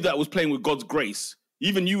you knew that was playing with God's grace.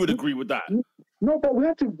 Even you would agree with that. No, but we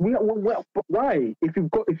had to. Why? If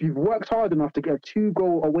you've worked hard enough to get a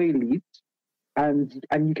 2-goal away lead. And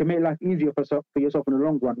you can make life easier for yourself in the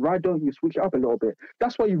long run. Why don't you switch it up a little bit?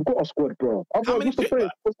 That's why you've got a squad, bro. How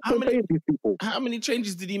many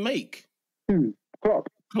changes did he make? Klopp.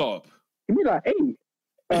 You mean like 8?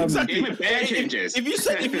 Exactly. Changes.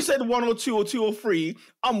 If you said 1 or 2 or 2 or 3,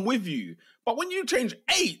 I'm with you. But when you change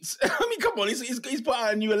 8, I mean, come on, he's put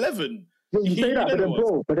out a new 11. You say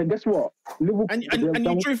that, but then guess what? Liverpool and you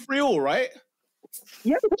drew 3-3, right?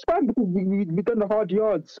 Yeah, that's fine because we done the hard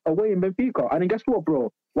yards away in Benfica. And then guess what,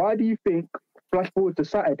 bro? Why do you think, flash forward to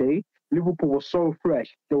Saturday, Liverpool was so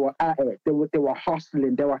fresh? They were at it. They were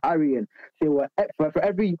hustling. They were harrying. They were for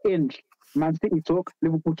every inch Man City took,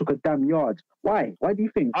 Liverpool took a damn yard. Why? Why do you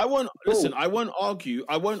think? I won't argue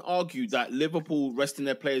that Liverpool resting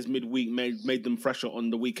their players midweek made them fresher on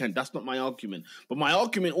the weekend. That's not my argument. But my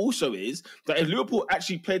argument also is that if Liverpool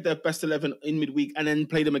actually played their best 11 in midweek and then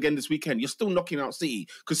played them again this weekend, you're still knocking out City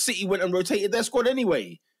because City went and rotated their squad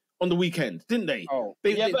anyway on the weekend, didn't they? Oh,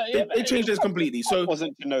 they changed theirs completely. Klopp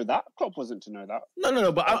wasn't to know that.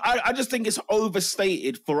 No. But I just think it's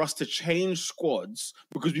overstated for us to change squads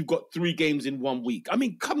because we've got 3 games in 1 week. I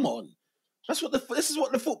mean, come on. This is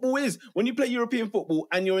what the football is. When you play European football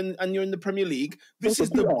and you're in the Premier League, this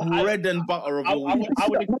is the bread and butter of the week. I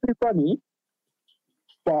would be funny,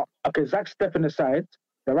 but okay, Zach Steffen aside,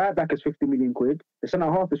 the right back is 50 million quid. The centre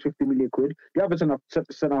half is 50 million quid. The other centre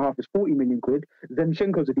half is 40 million quid.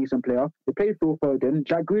 Zinchenko's a decent player. They played Phil Foden.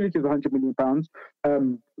 Jack Grealish is £100 million.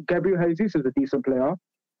 Gabriel Jesus is a decent player.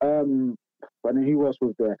 But then who else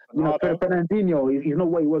was there? You know, Fernandinho, he's not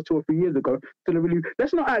what he was 2 or 3 years ago. Still really.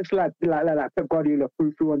 Let's not act like Pep Guardiola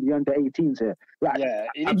threw on the under 18s here. Like, yeah,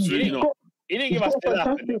 absolutely not. He didn't give us that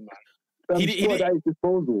happening, man. He did at his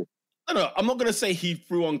disposal. No, I'm not gonna say he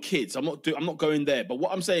threw on kids. I'm not going there. But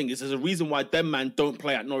what I'm saying is, there's a reason why them man don't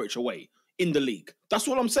play at Norwich away in the league. That's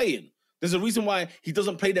all I'm saying. There's a reason why he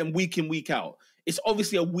doesn't play them week in, week out. It's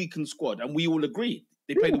obviously a weakened squad, and we all agree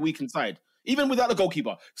they play the weakened side. Even without the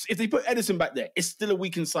goalkeeper, if they put Edison back there, it's still a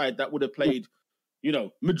weakened side that would have played, you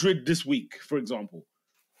know, Madrid this week, for example,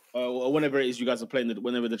 or whenever it is you guys are playing.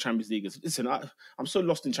 Whenever the Champions League is. Listen, I'm so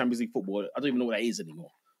lost in Champions League football. I don't even know what that is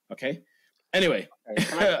anymore. Okay. Anyway,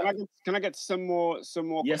 can I get some more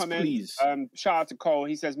yes, comments? Please. Shout out to Cole.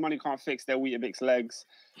 He says money can't fix their Weetabix legs.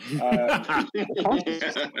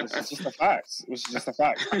 It's just a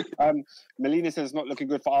fact. Melina says not looking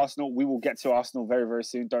good for Arsenal. We will get to Arsenal very, very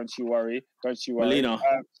soon. Don't you worry.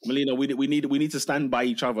 Melina, we need to stand by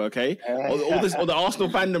each other. Okay. All the Arsenal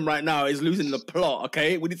fandom right now is losing the plot.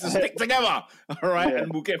 Okay. We need to stick together. All right,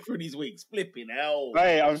 and we'll get through these weeks. Flipping hell.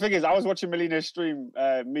 Hey, I was watching Melina's stream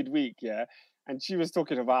midweek. Yeah. And she was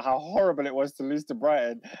talking about how horrible it was to lose to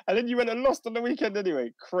Brighton. And then you went and lost on the weekend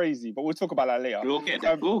anyway. Crazy. But we'll talk about that later. We'll get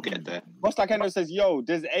there. Boss Like Endo says, yo,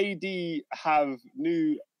 does AD have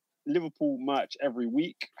new Liverpool merch every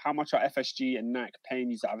week? How much are FSG and Nike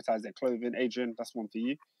paying you to advertise their clothing? Adrian, that's one for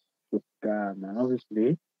you. Yeah, man,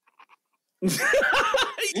 obviously.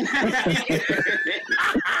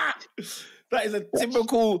 That is a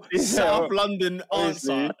typical South London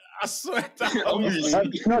answer. I swear to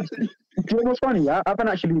Do you know what's funny? I haven't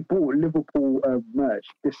actually bought Liverpool merch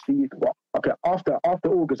this season. Well, okay, after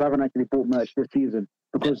August, I haven't actually bought merch this season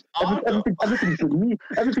because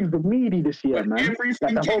everything's been meaty this year, man.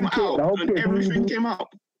 Everything came out.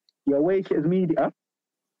 Your away kit is meaty, huh?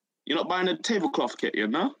 You're not buying a tablecloth kit, you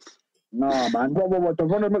know? Nah, man. What? The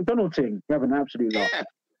Ronald McDonald thing? You have an absolute lot. Yeah.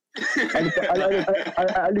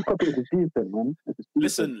 I look up at the season, man.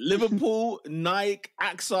 Listen, Liverpool, Nike,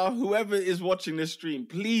 AXA, whoever is watching this stream,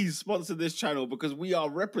 please sponsor this channel because we are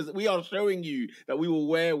showing you that we will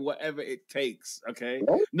wear whatever it takes. Okay?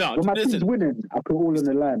 Well, no, when my team's winning, I put all in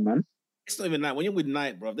the line, man. It's not even that. When you're with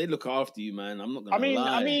Nike, bro, they look after you, man. I'm not gonna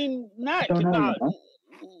lie. I mean,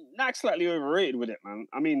 Nike's slightly overrated with it, man.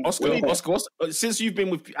 I mean, Oscar, since you've been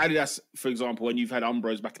with Adidas, for example, and you've had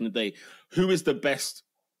Umbros back in the day, who is the best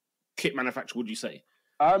kit manufacturer, would you say?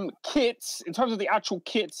 Kits, in terms of the actual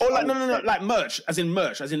kits. Oh, like, no, like merch, as in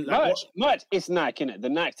like merch. It's Nike, innit? The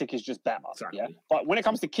Nike tick is just better, exactly. Yeah. But when it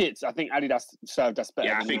comes to kits, I think Adidas served us better.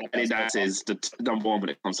 Yeah, I think Adidas is the number one when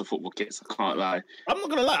it comes to football kits. I can't lie. I'm not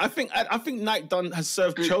gonna lie. I think Nike has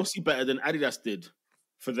served Chelsea better than Adidas did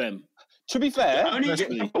for them. To be fair, you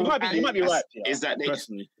might be right. Is that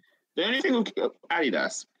the only thing with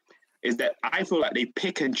Adidas is that I feel like they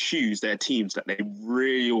pick and choose their teams that they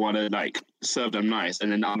really want to like serve them nice,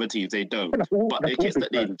 and then other teams they don't. But the kits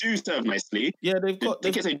that they do serve nicely, the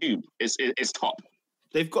kits they do is top.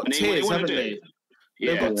 They've got tiers, haven't they?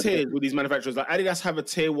 They've got tiers with these manufacturers. Like Adidas have a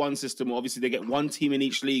tier 1 system where obviously they get one team in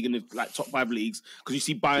each league in the like top 5 leagues. Because you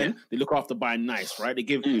see Bayern, they look after Bayern nice, right? They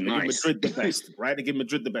give Madrid the best, right? They give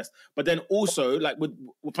Madrid the best. But then also, like the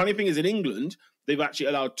funny thing is in England, they've actually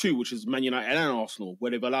allowed 2, which is Man United and Arsenal, where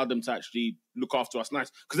they've allowed them to actually look after us nice.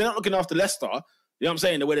 Because they're not looking after Leicester, you know what I'm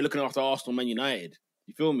saying? The way they're looking after Arsenal, Man United.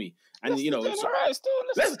 You feel me? And you know, Leicester's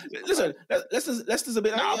a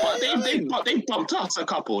bit. But they've bumped us a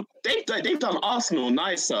couple. They've done Arsenal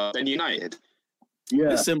nicer than United. Yeah.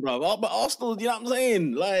 Listen, bro, but Arsenal, you know what I'm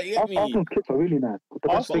saying? Like, Arsenal's kits are really nice.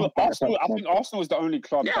 I think Arsenal is the only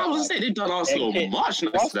club. Yeah, I was saying they've done Arsenal much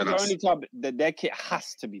nicer than us. The only club that their kit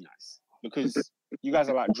has to be nice because you guys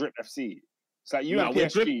are like Drip FC. It's like you and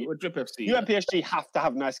PSG. We're Drip FC. You and PSG have to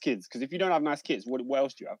have nice kids because if you don't have nice kids, what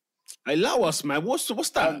else do you have? Allow us, man. What's that?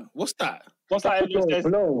 What's that? What's that?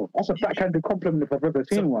 That's a backhanded compliment if I've ever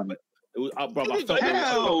seen one.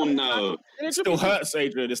 Hell no. It still hurts,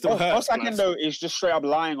 Adrian. It still hurts. What's that though is just straight up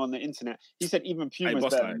lying on the internet. He said even Puma's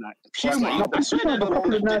better than that. Puma, I swear they're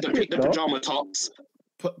the pajama tops.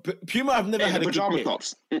 Puma, I've never had a pajama good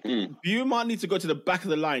tops. Puma need to go to the back of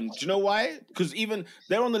the line. Do you know why? Because even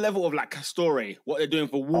they're on the level of like Castore, what they're doing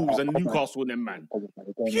for Wolves and Newcastle and them, man.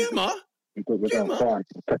 Puma?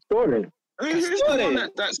 Story. Who's the one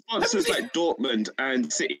that sponsors like Dortmund and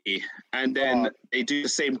City, and then they do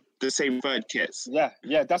the same third kits? Yeah,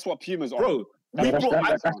 that's what Puma's on. Bro, that's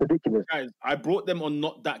ridiculous. Guys, I brought them on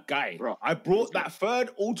Not That Guy. Bro, I brought that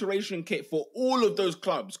third alteration kit for all of those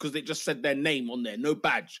clubs because they just said their name on there, no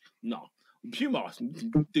badge. No, Puma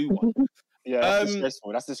do one. Yeah,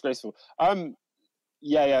 that's disgraceful.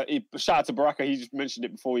 Yeah. Shout out to Baraka. He just mentioned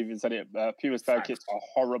it before we even said it. Puma's third kits are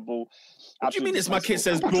horrible. What do you mean? It's my kit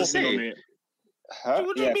says Dortmund on it. Huh?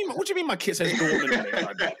 What do you mean? What do you mean? My kit says Dortmund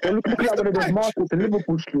on it? They're looking at one of those markets in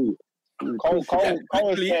Liverpool Street. Cole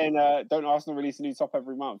was saying, don't Arsenal release a new top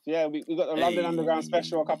every month? Yeah, we got the London Underground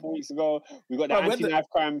special a couple of weeks ago. We got the anti-knife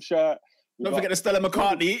crime shirt. Don't forget the Stella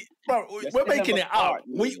McCartney. Bro, we're making it up.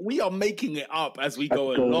 We are making it up as we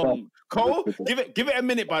go along. Cole, give it a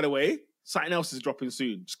minute, by the way. Something else is dropping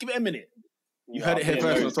soon. Just give it a minute. You heard it here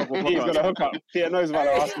first on top of He's got a hookup. Peter knows about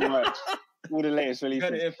the Arsenal merch. All the latest releases. You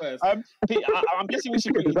heard it here first. I'm guessing we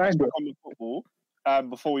should quickly touch back on the football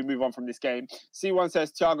before we move on from this game. C1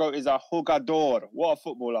 says Thiago is a jugador. What a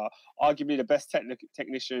footballer. Arguably the best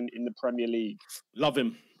technician in the Premier League. Love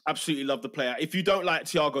him. Absolutely love the player. If you don't like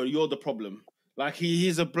Thiago, you're the problem. Like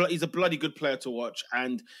he's a bloody good player to watch.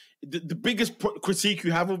 And the biggest critique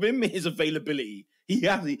you have of him is availability. He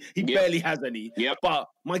barely has any. Yep. But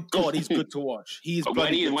my God, he's good to watch. He's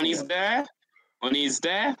when he's there,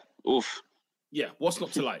 oof. Yeah. What's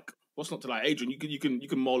not to like? Adrian, you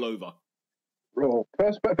can mull over. Bro,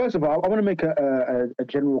 first of all, I want to make a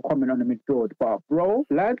general comment on the midfield. But bro,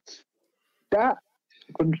 lads, that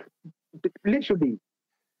literally,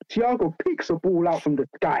 Thiago picks a ball out from the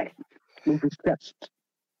sky with his chest,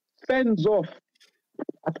 fends off.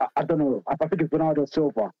 I don't know. I think it's Bernardo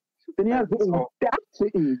Silva. Then he has the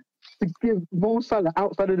audacity to give Mo Salah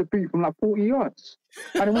outside of the boot from like 40 yards,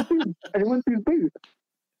 and it went through his boot.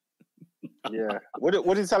 Yeah.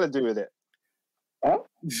 What did Salah do with it? Huh?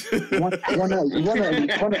 He won a corner,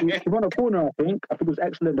 I think. I think it was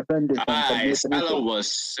excellent defending. Salah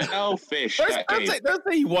was selfish. Don't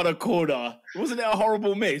say he won a corner. Wasn't it a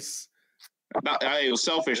horrible miss? It was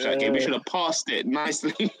selfish that game. He should have passed it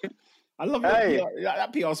nicely. I love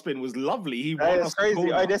that PR spin was lovely. He won it's crazy.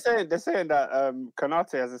 They're saying that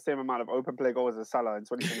Konate has the same amount of open play goals as Salah in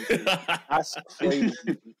 2022. That's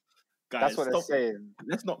crazy. Guys, that's what they're saying.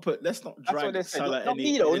 Let's not drag Salah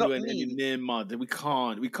any near mud. We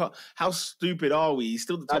can't. How stupid are we? He's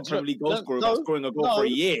still the top Premier League goal scorer, scoring a goal for a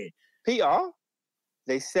year. Peter,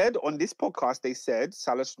 they said on this podcast,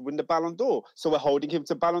 Salah should win the Ballon d'Or. So we're holding him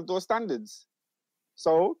to Ballon d'Or standards.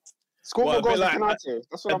 So score more goals than Konate.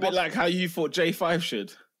 That's what I'm bit like how you thought J5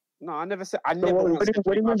 should. No, I never said. When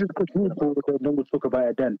he wins his quadruple, then we'll talk about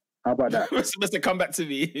it then. How about that? Mr. Come back to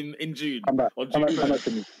me in June. Come back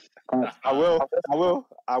to me. I will.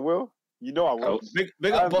 You know I will.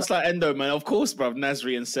 Big up boss like Endo, man. Of course, bruv.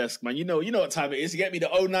 Nasri and Cesc, man. You know what time it is. You get me the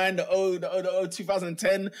 09, the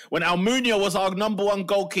 2010, when Almunia was our number one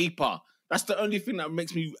goalkeeper. That's the only thing that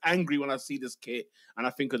makes me angry when I see this kit and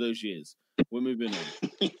I think of those years. We're moving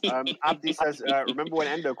on. Abdi says, remember when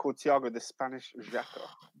Endo called Thiago the Spanish Xhaka?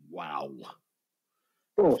 Wow.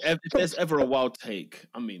 If there's ever a wild take,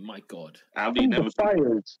 I mean, my God. Some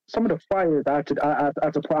of the fires I had to put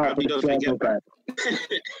out for the Thiago guy.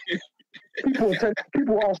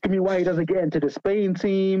 People asking me why he doesn't get into the Spain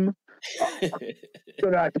team. He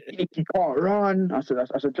can't run. I said,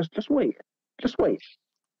 just wait.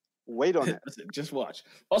 Wait on it. Just watch.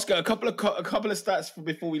 Oscar, a couple of stats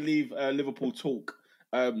before we leave Liverpool talk.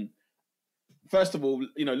 First of all,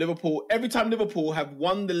 Liverpool. Every time Liverpool have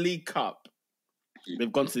won the League Cup,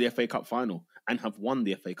 they've gone to the FA Cup final and have won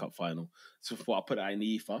the FA Cup final. So before I put that in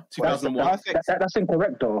the EFA, 2001. That's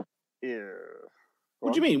incorrect, though. Yeah.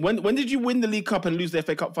 What do you mean? When did you win the League Cup and lose the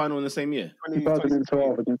FA Cup final in the same year?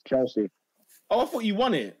 2012 against Chelsea. Oh, I thought you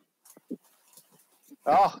won it.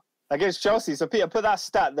 Against Chelsea. So Peter, put that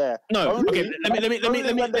stat there. No. Okay. Let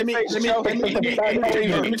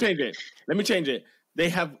me change it. They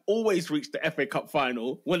have always reached the FA Cup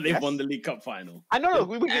final when they've won the League Cup final. I know.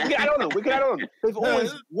 We can add on. They've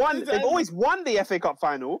always won the FA Cup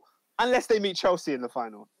final unless they meet Chelsea in the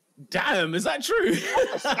final. Damn, is that true?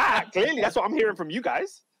 Clearly, that's what I'm hearing from you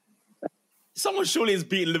guys. Someone surely has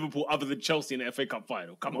beaten Liverpool other than Chelsea in the FA Cup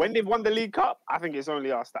final. Come on. When they've won the League Cup, I think it's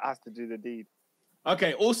only us that has to do the deed.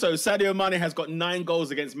 Okay, also, Sadio Mane has got 9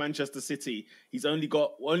 goals against Manchester City. He's only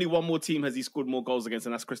one more team has he scored more goals against,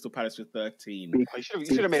 and that's Crystal Palace with 13. You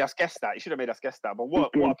should have made us guess that. But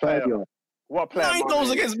what a player. What a player. 9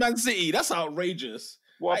 goals against Man City. That's outrageous.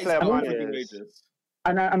 What a player Mane is.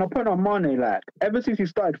 And I put on Mane, like, ever since he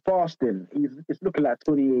started fasting, it's looking like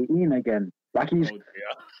 2018 again. Like he's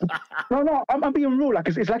no, I'm being real. Like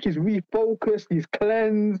it's like he's refocused, he's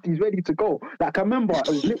cleansed, he's ready to go. Like I remember it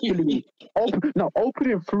was literally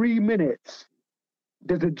opening 3 minutes.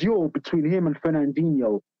 There's a duel between him and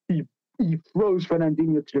Fernandinho. He throws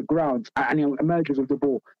Fernandinho to the ground and he emerges with the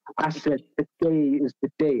ball. I said, today is the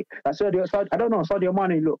day. I don't know. Sadio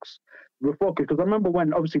Mane looks refocus. Because I remember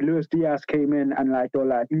when obviously Luis Diaz came in and like they were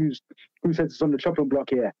like, who said it's on the chopping block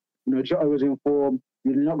here? You know, Jota was informed.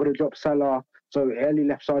 You're not going to drop Salah, so early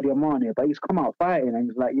left Sadio Mane, but he's come out fighting and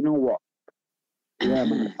he's like, you know what? Yeah,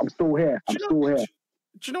 man, I'm still here. I'm still here.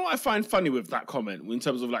 Do you know what I find funny with that comment in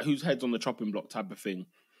terms of like whose head's on the chopping block type of thing?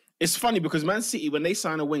 It's funny because Man City, when they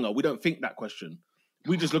sign a winger, we don't think that question.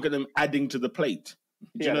 We just look at them adding to the plate.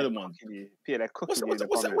 Do you know the one? Peter,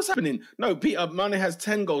 What's happening? No, Peter, Mane has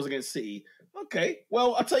 10 goals against City. Okay,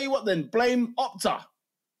 well, I'll tell you what then. Blame Opta.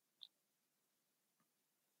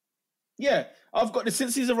 Yeah, I've got this.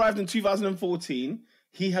 Since he's arrived in 2014,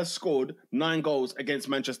 he has scored 9 goals against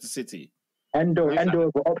Manchester City. Endo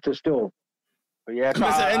over Opta still. Yeah,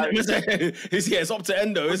 it's up to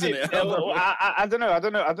Endo, isn't it? I don't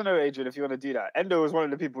know, Adrian, if you want to do that. Endo was one of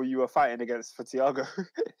the people you were fighting against for Thiago.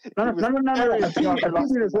 No. I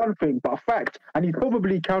think there's one thing, but a fact, and he's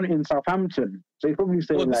probably counting Southampton. So he's probably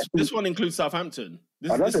saying this one includes Southampton.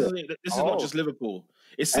 This is not just Liverpool.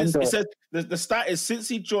 It says the stat is since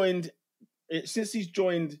he's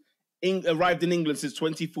arrived in England since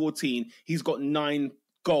 2014, he's got 9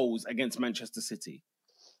 goals against Manchester City.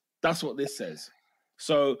 That's what this says.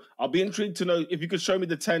 So I'll be intrigued to know if you could show me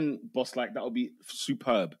the 10, boss. Like that would be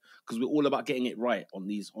superb because we're all about getting it right on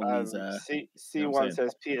these. C1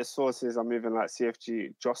 says Peter's sources are moving like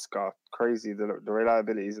CFG Joska. Crazy, the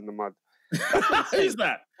reliability is in the mud. Who's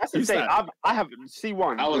that? That's insane. I have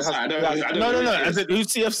C1. Who's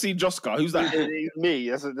CFC Joska? Who's that? It's me.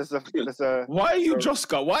 That's a. Why are you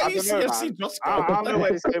Joska? Why are you CFC Joska? I don't know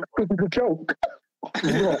where this came from. It's a joke.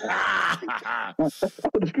 That's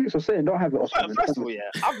what the streets are saying. Don't have it. First of all,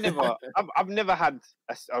 yeah, I've never had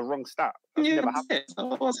a wrong stat.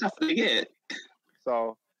 What's happening here?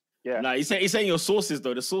 So, yeah. No, he's saying your sources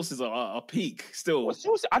though. The sources are peak still. What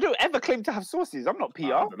sources? I don't ever claim to have sources. I'm not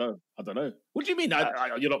PR. I don't know. What do you mean?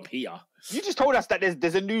 You're not PR? You just told us that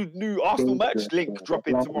there's a new Arsenal merch link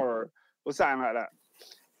dropping tomorrow or something like that.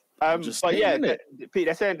 But yeah, Pete,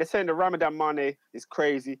 they're saying the Ramadan Mane is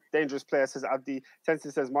crazy, dangerous player, says Abdi.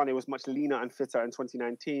 Tenson says Mane was much leaner and fitter in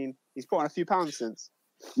 2019. He's put on a few pounds since.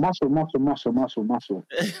 Muscle.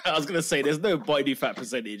 I was gonna say there's no body fat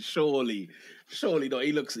percentage. Surely not.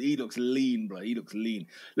 He looks lean, bro. He looks lean.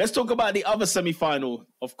 Let's talk about the other semi-final.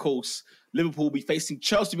 Of course, Liverpool will be facing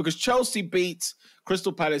Chelsea because Chelsea beat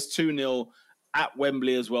Crystal Palace 2-0 at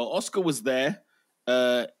Wembley as well. Oscar was there.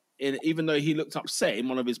 Even though he looked upset in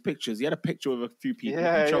one of his pictures, he had a picture of a few people.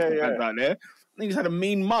 Chelsea fans out there. I think he's had a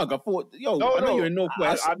mean mug. I thought, I know you're in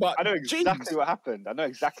Northwest, but I know exactly what happened.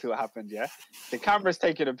 Yeah, the camera's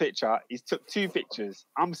taking a picture. He's took 2 pictures.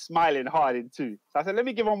 I'm smiling hard in 2. So I said, let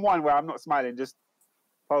me give him one where I'm not smiling, just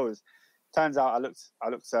pose. Turns out I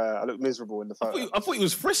looked miserable in the photo. I thought he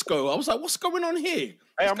was Frisco. I was like, what's going on here?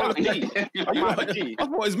 Hey, I'm at G. I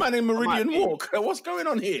thought his man in Meridian Walk. What's going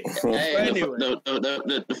on here? Anyway.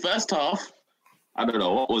 The first half, I don't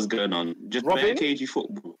know what was going on. Just bare cagey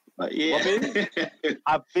football. Like, yeah. Robin,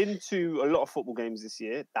 I've been to a lot of football games this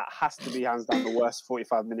year. That has to be hands down the worst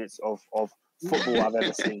 45 minutes of football I've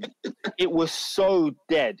ever seen. It was so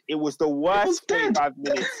dead. It was the worst 45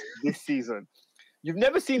 minutes this season. You've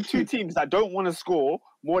never seen 2 teams that don't want to score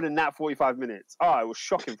more than that 45 minutes. Oh, it was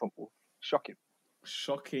shocking football.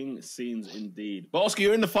 Shocking scenes indeed. But Oscar,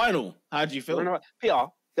 you're in the final. How do you feel? Peter,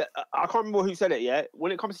 I can't remember who said it yet.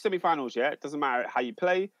 When it comes to semi-finals, it doesn't matter how you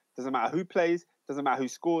play, doesn't matter who plays, doesn't matter who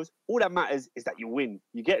scores. All that matters is that you win.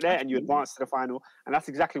 You get there and you advance to the final. And that's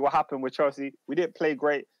exactly what happened with Chelsea. We didn't play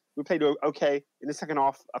great. We played okay in the second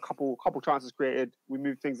half. A couple chances created. We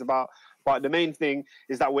moved things about. But the main thing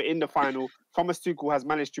is that we're in the final. Thomas Tuchel has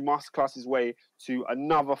managed to masterclass his way to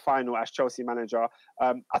another final as Chelsea manager.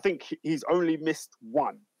 I think he's only missed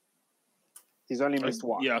one.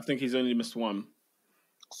 Yeah, I think he's only missed one.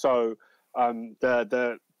 So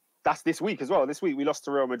that's this week as well. This week we lost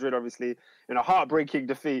to Real Madrid, obviously, in a heartbreaking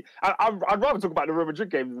defeat. I'd rather talk about the Real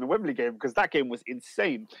Madrid game than the Wembley game because that game was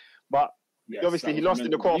insane. But yes, obviously, he lost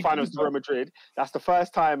in the quarterfinals to Real Madrid. That's the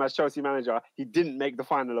first time as Chelsea manager he didn't make the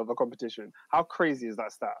final of a competition. How crazy is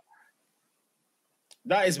that stat?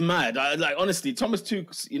 That is mad. Honestly, Thomas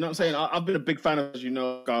Tuchel, you know what I'm saying? I've been a big fan of, as you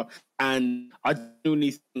know, and I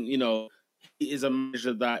genuinely think, he is a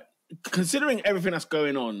manager that, considering everything that's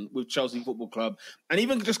going on with Chelsea Football Club, and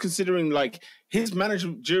even just considering like his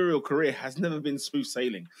managerial career has never been smooth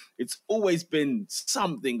sailing. It's always been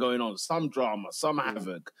something going on, some drama, some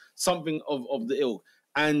havoc, something of the ilk.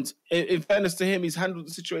 And in fairness to him, he's handled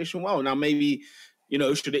the situation well. Now, maybe,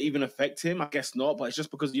 should it even affect him? I guess not, but it's just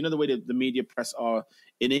because, the way the media press are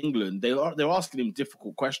in England, they're asking him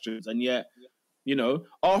difficult questions. And yet,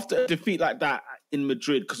 after a defeat like that, in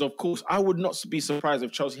Madrid, because of course I would not be surprised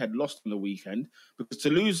if Chelsea had lost on the weekend, because to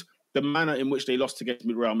lose the manner in which they lost against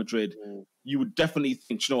Real Madrid, you would definitely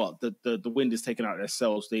think, you know what, the wind is taken out of their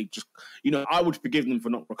sails. They just, I would forgive them for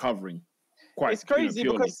not recovering. It's crazy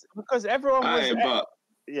because everyone was.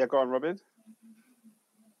 Yeah, go on, Robin.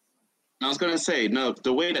 I was going to say, no,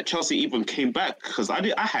 the way that Chelsea even came back, because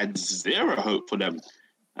I had zero hope for them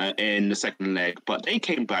in the second leg, but they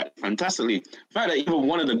came back fantastically. The fact that even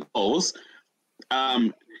one of the goals,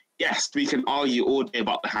 yes, we can argue all day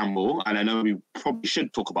about the handball, and I know we probably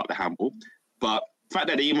should talk about the handball, but the fact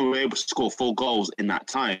that they even were able to score 4 goals in that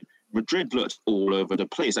time, Madrid looked all over the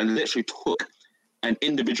place and literally took an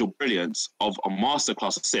individual brilliance of a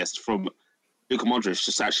masterclass assist from Luka Modric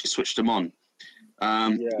to actually switch them on.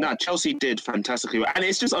 Now, Chelsea did fantastically well. And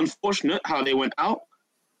it's just unfortunate how they went out.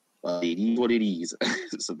 But it is what it is.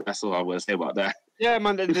 So that's all I want to say about that. Yeah,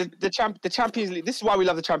 man, the Champions League, this is why we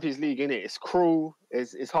love the Champions League, innit? It's cruel,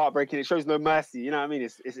 it's heartbreaking, it shows no mercy, you know what I mean?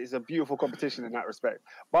 It's a beautiful competition in that respect.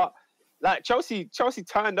 But, like, Chelsea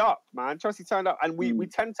turned up, man. Chelsea turned up. And we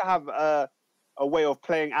tend to have a way of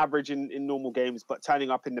playing average in normal games, but turning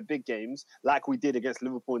up in the big games, like we did against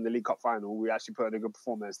Liverpool in the League Cup final. We actually put in a good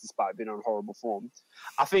performance despite being on horrible form.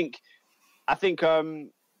 I think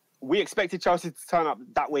we expected Chelsea to turn up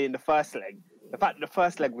that way in the first leg. The fact that the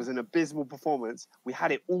first leg was an abysmal performance, we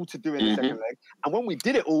had it all to do in the second leg. And when we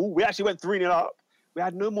did it all, we actually went 3-0 up. We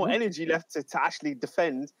had no more energy left to actually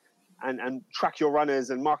defend and track your runners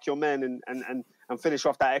and mark your men and finish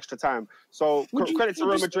off that extra time. So credit to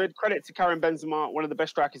Real Madrid, credit to Karim Benzema, one of the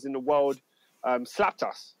best strikers in the world, slapped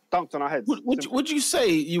us, dunked on our heads. Would you say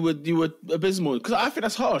you were abysmal? Because I think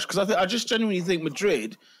that's harsh. Because I just genuinely think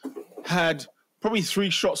Madrid had probably 3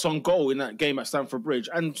 shots on goal in that game at Stamford Bridge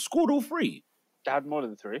and scored all 3. They had more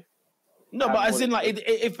than 3. No, but as in, like,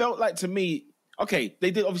 it felt like to me, okay, they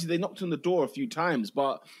did, obviously they knocked on the door a few times,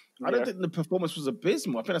 but I don't think the performance was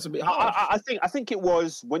abysmal. I think that's a bit harsh. I think it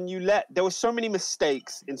was when there were so many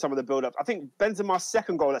mistakes in some of the build-up. I think Benzema's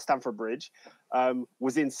second goal at Stamford Bridge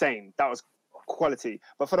was insane. That was quality.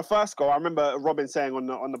 But for the first goal, I remember Robin saying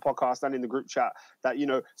on the podcast and in the group chat that,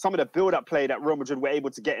 some of the build-up play that Real Madrid were able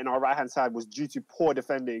to get in our right-hand side was due to poor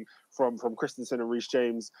defending from Christensen and Reece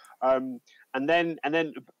James. And then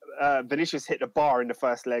Vinicius hit the bar in the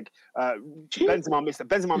first leg. Benzema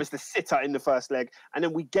missed the sitter in the first leg, and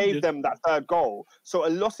then we gave them that third goal. So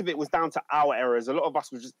a lot of it was down to our errors. A lot of us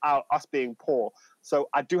was just us being poor. So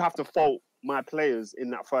I do have to fault my players in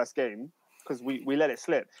that first game because we let it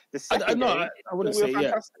slip. The second game, I wouldn't say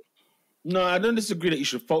fantastic. No, I don't disagree that you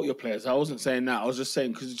should fault your players. I wasn't saying that. I was just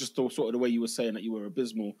saying because it's just sort of the way you were saying that you were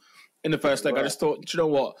abysmal in the first leg. Right. I just thought, you know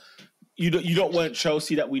what, you weren't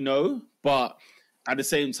Chelsea that we know, but at the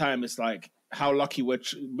same time, it's like how lucky were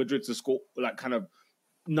Madrid to score like kind of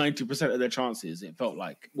 90% of their chances. It felt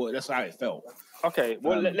like, well, that's how it felt. Okay,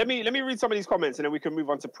 well, let me read some of these comments and then we can move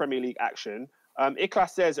on to Premier League action.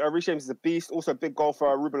 Iklas says, Reece James is a beast, also a big goal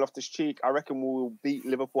for Ruben Loftus-Cheek. I reckon we'll beat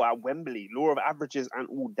Liverpool at Wembley. Law of averages and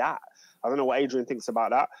all that. I don't know what Adrian thinks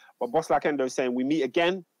about that, but Boss Like Endo is saying, we meet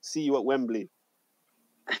again, see you at Wembley.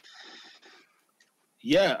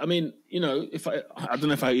 Yeah, I mean, I don't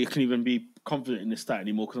know if I can even be confident in this stat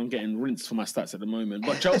anymore because I'm getting rinsed for my stats at the moment.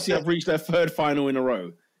 But Chelsea have reached their 3rd final in a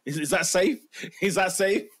row. Is that safe? Is that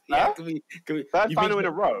safe? Yeah, can we third final in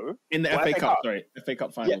a row in the FA Cup? Sorry, FA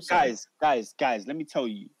Cup final. Yeah, guys, let me tell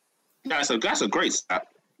you. That's a great stat.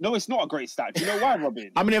 No, it's not a great stat. Do you know why, Robin?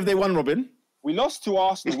 How many have they won, Robin? We lost to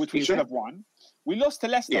Arsenal, which we should have won. We lost to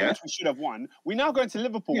Leicester, which we should have won. We're now going to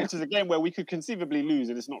Liverpool, which is a game where we could conceively lose,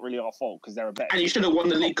 and it's not really our fault because they're a better. And you should have won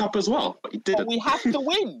the League Cup as well, but you didn't. But we have to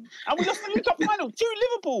win, and we lost the League Cup final to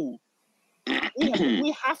Liverpool.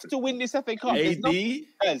 We have to win this FA Cup. AD,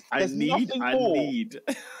 there's nothing more.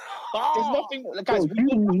 There's nothing, guys.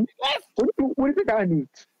 What is it that I need?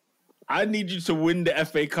 I need you to win the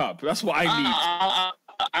FA Cup. That's what I need.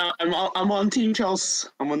 I'm on Team Chelsea.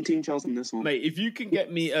 I'm on Team Chelsea in this one, mate. If you can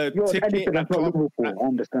get me a ticket at Club, I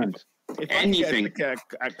understand. Anything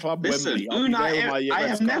at Club Listen, Wembley, I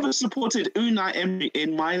have never supported Unai Emery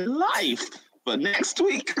in my life, but next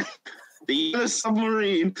week the Yellow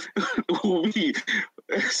Submarine will be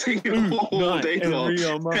singing all day long.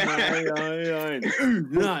 Hey,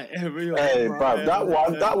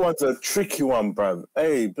 bruv, that one's a tricky one, bruv.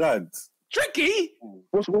 Hey, blood. Tricky?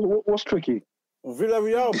 What's tricky?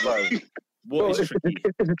 Villarreal, bruv. What is tricky?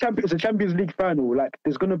 It's a Champions League final. Like,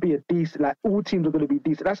 there's going to be a decent. Like, all teams are going to be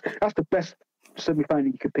decent. That's the best semi-final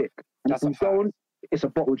you could pick. And that's a fact. It's a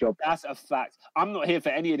bottle job. That's a fact. I'm not here for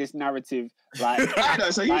any of this narrative. Like,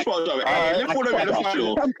 no, so you bottle job. Liverpool don't make the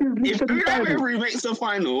final. If Unai Emery makes the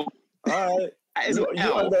final, That is an You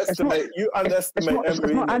L. underestimate It's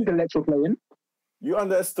not Emery. Anderlecht we're playing. You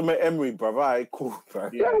underestimate Emery, bro. Alright, cool, bro.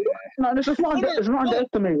 No, it's not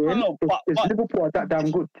underestimating. No, but Liverpool are that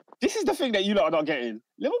damn good. this is the thing that you lot are not getting.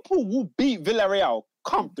 Liverpool will beat Villarreal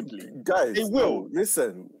comfortably. Guys, They will. no,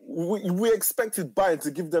 listen, we expected Bayern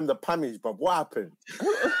to give them the pamage, but what happened?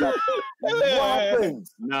 What happened?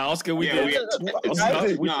 Nah, Oscar, we Yeah, did.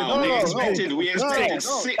 we expected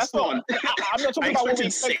 6-1. I'm not talking about what we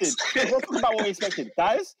expected. I'm not talking about what we expected.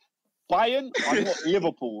 Guys, Bayern are not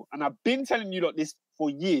Liverpool. And I've been telling you lot this for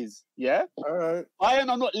years. Yeah? All right. Bayern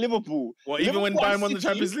are not Liverpool. Well, even when Liverpool and Bayern won the City-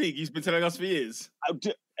 Champions League, he's been telling us for years.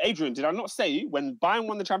 Adrian, did I not say when Bayern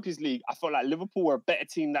won the Champions League, I felt like Liverpool were a better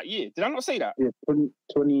team that year? Did I not say that? Yeah,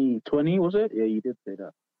 2020 was it? Yeah, you did say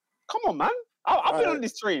that. Come on, man. I've been Alright. on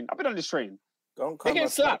this train. Don't They come get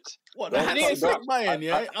back. slapped. What? Don't- They don't- ain't slapped Bayern,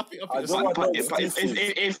 yeah? I think I it's don't like want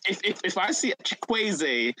If I see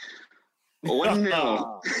Chikwueze 1-0. Don't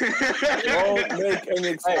make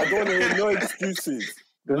any. I don't want to hear no excuses.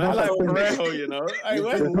 There's I no like such thing. Parejo, you know. Hey,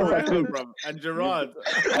 where's There's no such Parejo, thing. bro? And Gerard.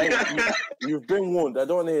 You've been warned. I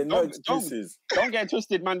don't want to hear no Don't- excuses. Don't get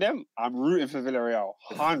twisted, man. Them. I'm rooting for Villarreal.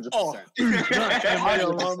 100%. Oh.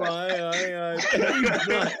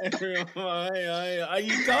 Are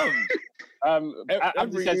you dumb?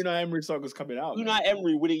 Abdi says, Unai Emery song is coming out. Unai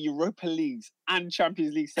Emery winning Europa Leagues and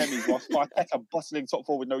Champions League semis whilst Arteta bustling top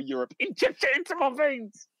four with no Europe. Inject it into my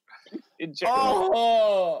veins. Inject it.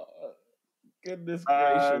 Oh, goodness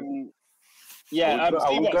gracious. Yeah, Are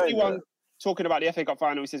we going Steve1 there? talking about the FA Cup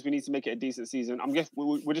final. He says we need to make it a decent season. I'm guess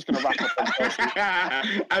we're just going to wrap up.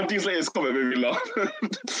 Abdi's latest comment made me laugh.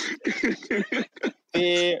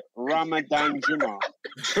 Dear Ramadan Juma.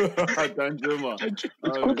 Danjuma.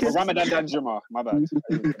 Ramadan Danjuma. My bad.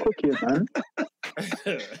 He's cooking, man.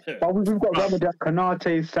 But we've got Ramadan,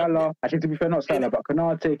 Kanate, Salah. Actually, to be fair, not Salah, but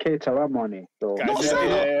Kanate, Keita, Ramani. So. Guys,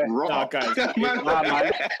 Raw. guys. Man. Nah,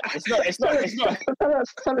 man. It's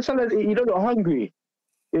not. Salah, you don't look hungry.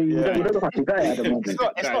 You don't look like a guy at the moment.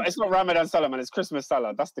 It's not Ramadan Salah, man. It's Christmas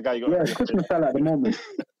Salah. That's the guy you got. Yeah, it's Christmas Salah at the moment.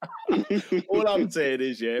 All I'm saying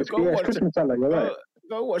is, It's Christmas Salah, you're right.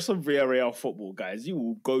 Go watch some Villarreal football, guys. You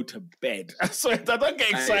will go to bed. So don't get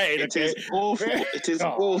excited. It is awful. It is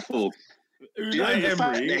awful. Do you know the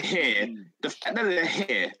fact that they're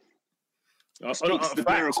here speaks the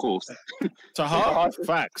miracles. To heart,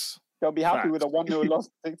 facts. They'll be happy Fact. with a 1-0 loss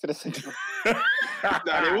to the second.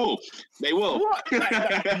 No, they will. They will. What?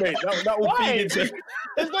 That will Why? feed into.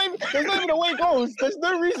 There's not even away goals. There's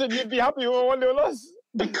no reason you'd be happy with a 1-0 loss.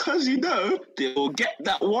 Because you know they will get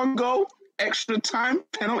that one goal, extra time,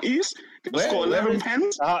 penalties. They'll score 11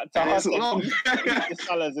 pens. And it's long.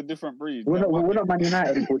 Salah's a different breed. We're not Man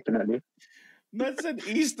United, unfortunately. Man said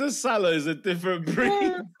Easter Salah is a different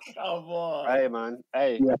breed. Come on. Hey, man.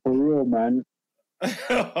 Hey. Yeah, for real, man.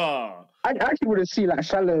 I actually want to see like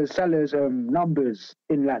Salah's numbers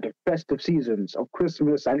in like the festive seasons of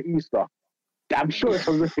Christmas and Easter. I'm sure it's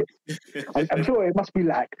horrific. I'm sure it must be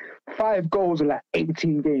like 5 goals in like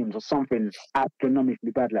 18 games or something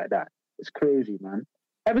astronomically bad like that. It's crazy, man.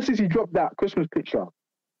 Ever since he dropped that Christmas picture.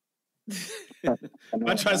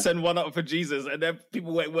 I try to send one up for Jesus, and then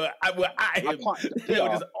people were at him.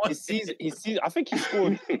 His season, I think he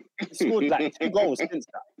scored like 2 goals since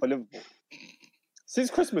that for Liverpool. Since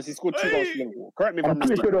Christmas, he scored 2 goals for Liverpool. Correct me if I'm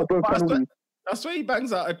wrong. I swear he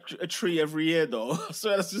bangs out a tree every year, though. I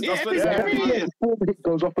swear that's just every year. It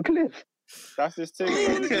goes off a cliff. That's his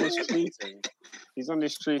thing. He's on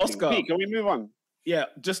this tree. Oscar, Pete, can we move on? Yeah,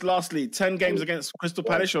 just lastly, 10 games against Crystal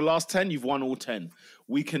Palace. Your last 10, you've won all 10.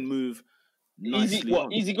 We can move nicely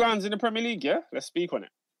on. Easy grounds in the Premier League, yeah? Let's speak on it.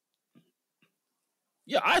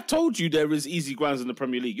 Yeah, I told you there is easy grounds in the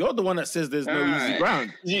Premier League. You're the one that says there's no easy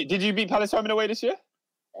ground. Did you beat Palace home and away this year?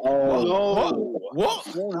 Oh, no. What?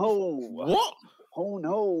 Oh, no. What? Oh,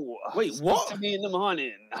 no. Wait, what? Speak to me in the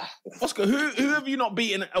morning. Oscar, who have you not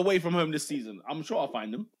beaten away from home this season? I'm sure I'll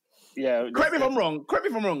find them. Yeah. Correct me if I'm wrong.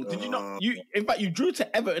 Did you not? In fact, you drew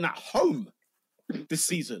to Everton at home this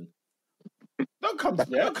season. Don't come.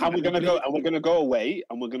 Yeah, and we're gonna go away,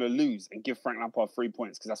 and we're gonna lose, and give Frank Lampard 3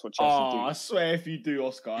 points because that's what Chelsea do. I swear if you do,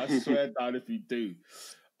 Oscar. I swear down if you do.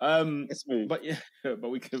 Let's move. But yeah, but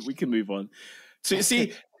we can move on. So you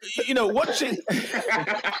see, watching.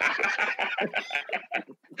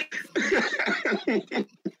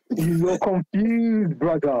 You're confused,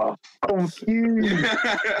 brother. Confused.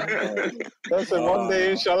 Listen, one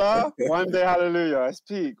day, inshallah, one day, hallelujah. It's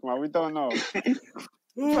peak, man. We don't know.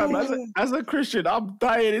 Fam, as a Christian, I'm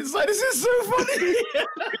dying inside. This is so funny.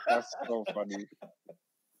 That's so funny.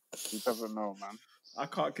 He doesn't know, man. I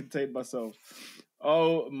can't contain myself.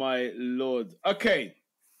 Oh my Lord. Okay.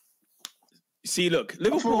 See, look,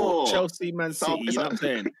 Liverpool, Chelsea, Man City. You know what I'm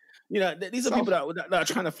saying? You know, these are people that are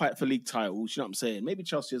trying to fight for league titles. You know what I'm saying? Maybe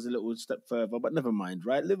Chelsea is a little step further, but never mind,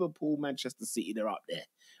 right? Liverpool, Manchester City, they're up there,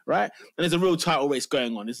 right? And there's a real title race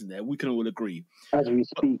going on, isn't there? We can all agree. As we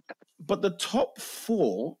speak. But the top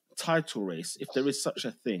 4 title race, if there is such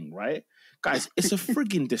a thing, right? Guys, it's a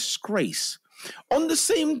frigging disgrace. On the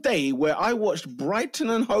same day where I watched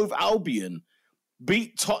Brighton and Hove Albion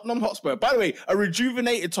beat Tottenham Hotspur. By the way, a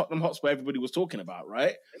rejuvenated Tottenham Hotspur everybody was talking about,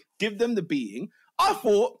 right? Give them the beating. I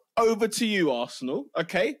thought, over to you, Arsenal.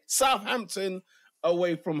 Okay? Southampton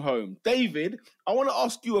away from home. David, I want to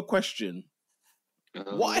ask you a question.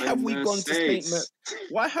 Why have we gone to St. Mary's?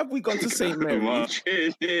 Why have we gone to St. Mary's?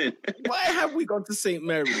 Why have we gone to St.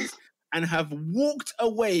 Mary's and have walked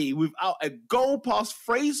away without a goal past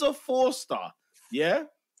Fraser Forster? Yeah?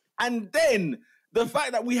 And then the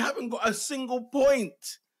fact that we haven't got a single point.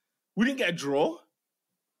 We didn't get a draw.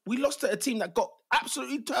 We lost to a team that got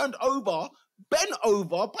absolutely turned over, bent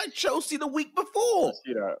over by Chelsea the week before.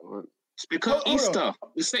 It's because Easter.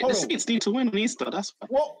 The Saints need to win on Easter. That's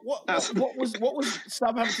what was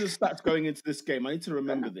Southampton's stats going into this game? I need to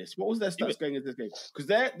remember this. What was their stats going into this game?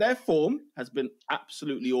 Because their form has been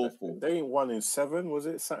absolutely awful. They ain't 1 in 7, was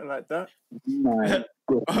it? Something like that.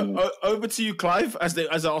 Over to you, Clive, as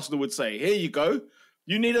Arsenal would say. Here you go.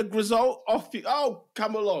 You need a result off you. Oh,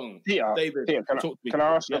 come along, David. Peter, can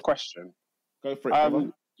I ask you a question? Go for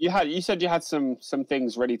it. You said you had some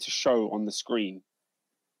things ready to show on the screen.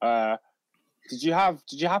 Did you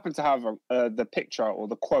happen to have the picture or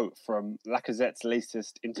the quote from Lacazette's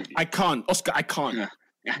latest interview? I can't, Oscar. I can't.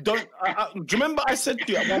 Do you remember I said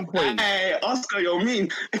to you at one point? Hey, Oscar, you're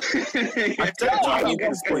mean. I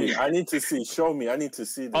need to see. Show me. I need to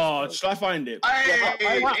see this. Oh, shall I find it?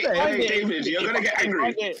 Hey, David, you're gonna get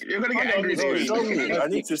angry. You're gonna get angry. Show me. I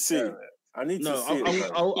need to see.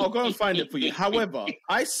 I'll go and find it for you. However,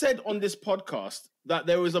 I said on this podcast that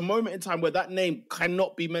there was a moment in time where that name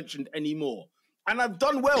cannot be mentioned anymore. And I've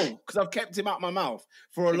done well because I've kept him out my mouth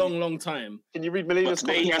for a long, long time. Can you read Melina's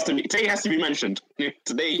Today he has to be mentioned.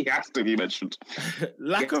 Today he has to be mentioned.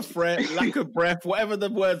 Lack of breath, whatever the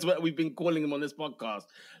words that we've been calling him on this podcast.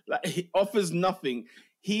 Like, he offers nothing.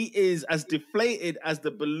 He is as deflated as the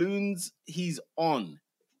balloons he's on.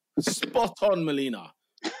 Spot on, Melina.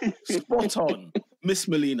 Spot on. Miss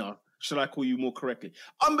Melina. Should I call you more correctly?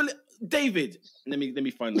 David, let me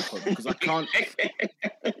find the quote because I can't.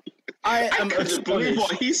 I am astonished. Believe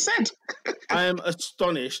what he said. I am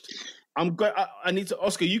astonished. I need to,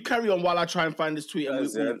 Oscar, you carry on while I try and find this tweet and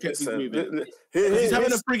we'll keep moving. He's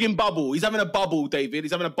having a frigging bubble. He's having a bubble, David.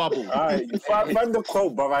 He's having a bubble. All right, find the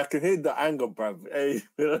quote, bruv. I can hear the anger, bruv. Hey.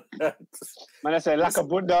 Man, I say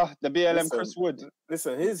Lakabunda, the BLM Chris Wood.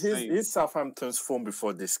 Listen, here's Southampton's form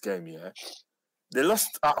before this game, yeah? They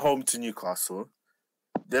lost at home to Newcastle.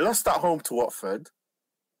 They lost at home to Watford.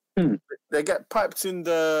 They get piped in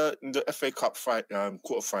the FA Cup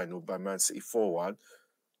quarterfinal by Man City 4-1.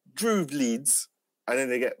 Drew Leeds, and then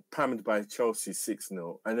they get pammed by Chelsea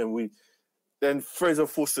 6-0. And then Fraser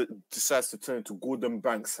Forster decides to turn to Gordon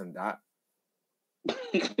Banks and that.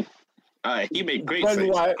 He made great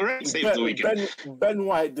saves. Ben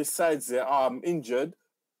White decides that I'm injured,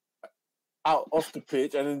 out off the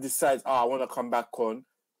pitch, and then decides, I want to come back on.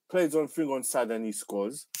 Plays on thing on side and he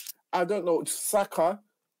scores. I don't know. Saka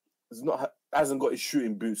hasn't got his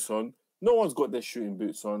shooting boots on. No one's got their shooting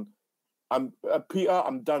boots on. Peter,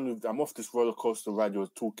 I'm done with. I'm off this roller coaster ride you were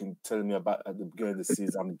telling me about at the beginning of the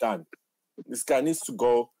season. I'm done. This guy needs to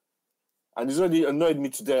go, and he's already annoyed me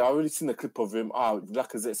today. I already seen a clip of him.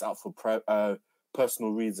 Lacazette's out for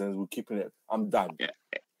personal reasons. We're keeping it. I'm done. Yeah.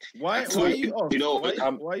 Why are you off?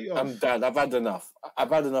 Why are you off? I'm done. I've had enough. I've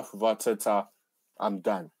had enough of Arteta. I'm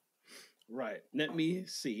done. Right. Let me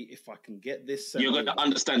see if I can get this. You're going to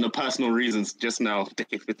understand the personal reasons just now,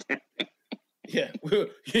 David. Yeah. You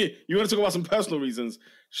want to talk about some personal reasons?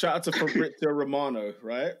 Shout out to Fabrizio Romano,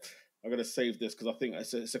 right? I'm going to save this because I think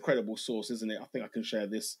it's a credible source, isn't it? I think I can share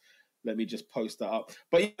this. Let me just post that up.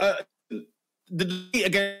 But the defeat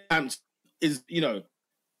against is,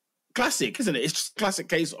 classic, isn't it? It's just a classic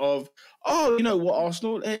case of, you know what,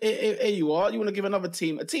 Arsenal, here you are. You want to give another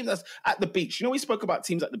team, a team that's at the beach. We spoke about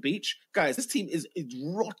teams at the beach. Guys, this team is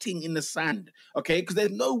rotting in the sand, okay? Because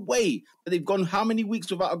there's no way that they've gone how many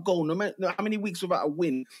weeks without a goal, no matter how many weeks without a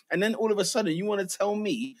win. And then all of a sudden, you want to tell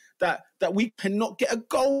me that we cannot get a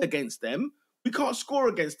goal against them? We can't score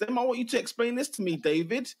against them? I want you to explain this to me,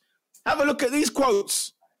 David. Have a look at these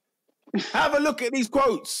quotes. Have a look at these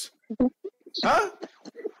quotes. Huh?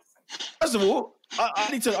 First of all, I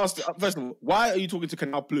need to ask. First of all, why are you talking to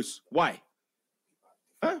Canal Plus? Why?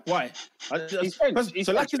 Huh? Why? So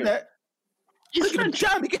Lacazette. He's Damn, French.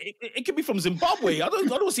 it could be from Zimbabwe. I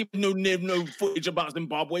don't see no footage about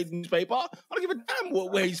Zimbabwe's newspaper. I don't give a damn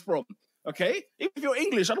where he's from. Okay, if you're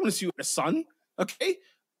English, I don't want to see you with the sun. Okay,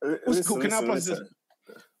 what's cool? Can I pass this?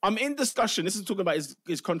 I'm in discussion. This is talking about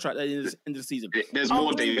his contract in the season. There's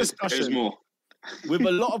more, David. There's more. With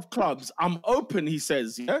a lot of clubs, I'm open. He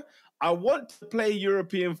says, "Yeah, I want to play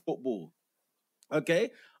European football."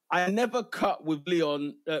 Okay. I never cut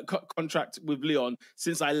contract with Leon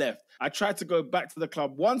since I left. I tried to go back to the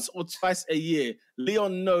club once or twice a year.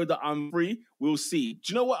 Leon know that I'm free. We'll see. Do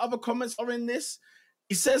you know what other comments are in this?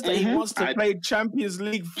 He says that he wants to play Champions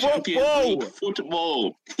League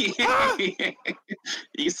football. He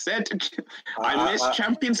said, I miss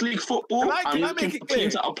Champions League football. I'm looking for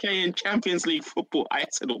teams that are playing Champions League football. I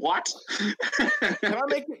said, what? Can I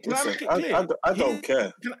make it clear? I don't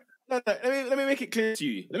care. No, let me make it clear to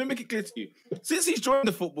you. Since he's joined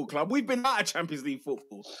the football club, we've been out of Champions League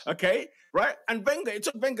football, okay? Right? And it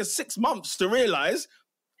took Wenger 6 months to realise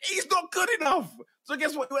he's not good enough. So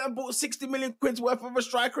guess what? He went and bought 60 million quid's worth of a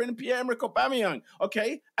striker in Pierre-Emerick Aubameyang,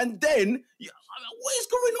 okay? And then, what is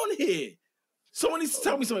going on here? Someone needs to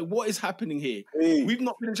tell me something. What is happening here? Hey. We've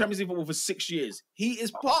not been in Champions League football for 6 years. He is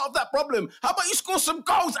part of that problem. How about you score some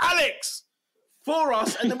goals, Alex, for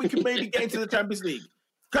us, and then we can maybe get into the Champions League?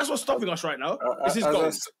 That's what's stopping us right now. This is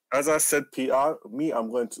goals. As I said, PR, I'm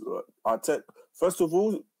going to Arteta. First of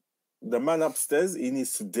all, the man upstairs, he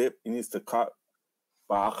needs to dip, he needs to cut.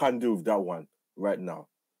 But I can't deal with that one right now.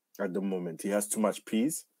 At the moment, he has too much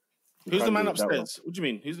peas. Who's the man upstairs? What do you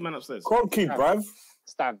mean? Who's the man upstairs? Conky, bruv.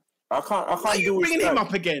 Stan. I can't. Why are you bringing him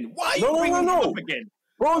up again? Why are you bringing him up again?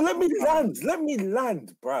 Bro, let me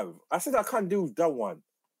land, bruv. I said I can't deal with that one.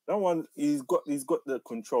 That one, he's got the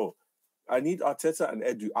control. I need Arteta and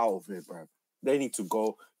Edu out of here, bruv. They need to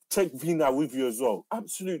go. Take Vina with you as well.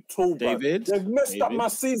 Absolute toll, bruv. David. They've messed up my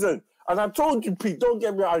season. And I told you, Pete, don't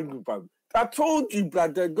get me angry, bruv. I told you,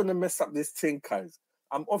 bruv, they're going to mess up this thing, guys.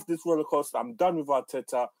 I'm off this roller coaster. I'm done with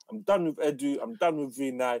Arteta. I'm done with Edu. I'm done with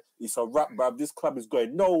Vina. It's a wrap, bruv. This club is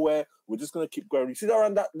going nowhere. We're just going to keep going. You see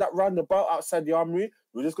that roundabout outside the armory?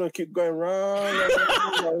 We're just going to keep going round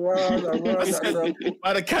and round.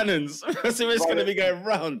 By the cannons. That's it's going to be going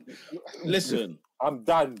round. Listen. I'm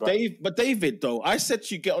done, bro. But David, though, I said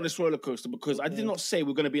to you get on this roller coaster because I did not say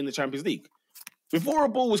we're going to be in the Champions League. Before a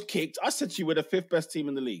ball was kicked, I said to you we're the 5th best team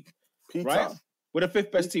in the league. Peter. Right? We're the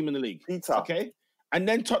 5th best team in the league. Peter. Okay? And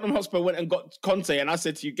then Tottenham Hotspur went and got Conte, and I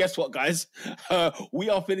said to you, guess what, guys? We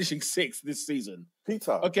are finishing 6th this season.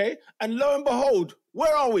 Peter. Okay? And lo and behold,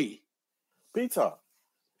 where are we? Peter.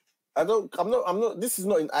 I'm not, this is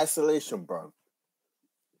not in isolation, bro.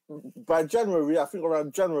 By January, I think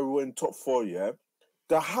around January, we're in top 4, yeah?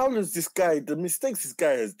 The mistakes this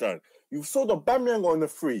guy has done. You sold Aubameyang on a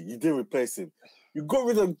free, you didn't replace him. You got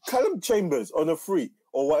rid of Callum Chambers on a free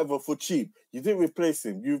or whatever for cheap. You didn't replace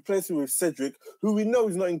him. You replaced him with Cedric, who we know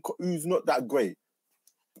who's not that great.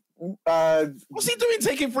 What's he doing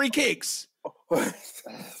taking free kicks?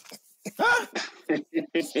 Huh?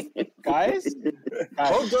 Guys?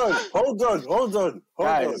 Hold on.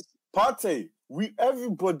 Guys. Partey,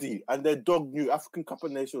 everybody and their dog knew African Cup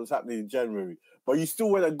of Nations was happening in January, but you still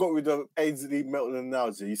went and got rid of Ainsley, Melton and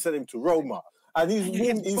Nalja. You sent him to Roma. And he's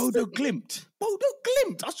Bodo Glimt. Bodo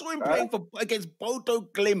Glimt. I saw him playing against Bodo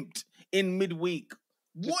Glimt in midweek.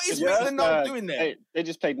 What is Maitland doing there? They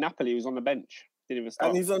just played Napoli. He was on the bench. Didn't even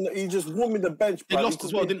start. And he just warming the bench. They lost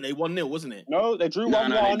as well, didn't they? 1-0, wasn't it? No, they drew 1-1.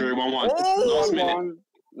 No, they drew 1-1.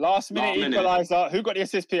 Last minute equaliser. Who got the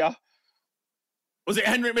assist, Pierre? Was it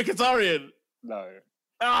Henrik Mkhitaryan? No.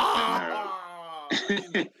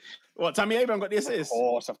 What, Tammy Abraham got the assist?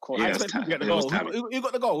 Of course. Yes, Who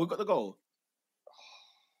got the goal?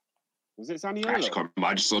 Was it Zaniolo? I can't remember.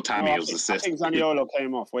 I just saw Tammy. It was assist. I think Zaniolo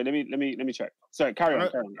came off. Wait, let me check. Sorry, carry on.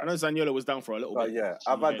 I know Zaniolo was down for a little bit. Yeah,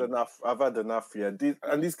 I've had enough. Yeah,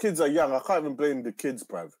 these kids are young. I can't even blame the kids,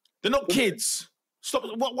 bruv. They're not kids. Stop.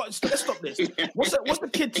 Let's stop this. What's the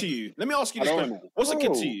kid to you? Let me ask you this question. What's a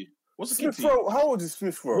kid to you? What's a kid to you? How old is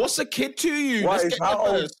Smith Rowe? What's a kid to you? Why Let's is get that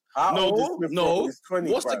first. No. He's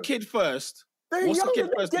 20, what's bruv. the kid first? They're What's the young kid in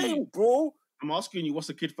the first to game, you? bro. I'm asking you, what's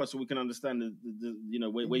the kid first, so we can understand the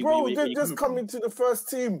where Bro, where they're you're just coming coming to the first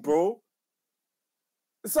team, bro.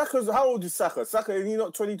 Saka's, how old is Saka? Saka, is he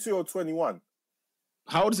not 22 or 21?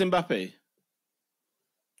 How old is Mbappe?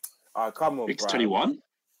 Come on, It's bro. 21.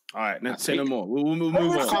 All right, now say no more. We'll move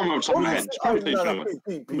on. I can't remember top of my head.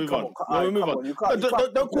 Pete, Move come on. No, we move on. You can't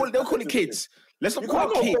Don't call it kids. Let's not You call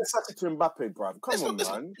can't it compare kids. Saka to Mbappe, bruv. Come on,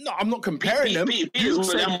 man. No, I'm not comparing them. He's one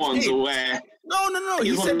of them ones where No.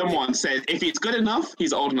 he's He one said of them ones said if he's good enough,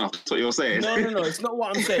 he's old enough. That's what you're saying. no. It's not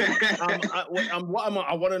what I'm saying.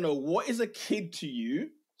 I want to know what is a kid to you,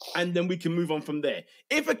 and then we can move on from there.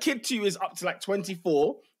 If a kid to you is up to like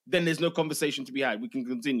 24, then there's no conversation to be had. We can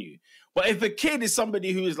continue. But if a kid is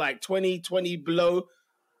somebody who is like 20 below,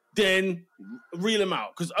 then reel him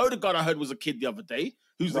out. Because Odegaard, I heard, was a kid the other day,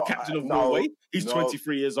 who's the captain of Norway. He's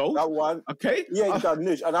 23 years old. That one. Okay? Yeah, that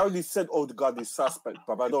niche. And I already said Odegaard is suspect,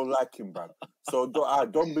 but I don't like him, bruv. So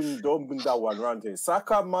don't bring that one around here.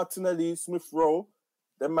 Saka, Martinelli, Smith Rowe,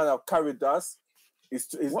 them man have carried us. Do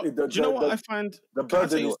you know what I find? The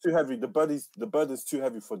burden is too heavy. The burden is too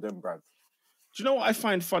heavy for them, bruv. Do you know what I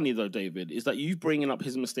find funny though, David, is that you bringing up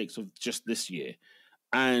his mistakes of just this year.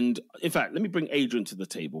 And in fact, let me bring Adrian to the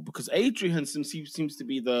table because Adrian seems to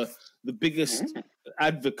be the biggest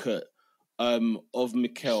advocate of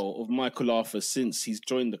Michael Arthur since he's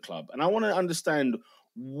joined the club. And I want to understand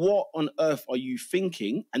what on earth are you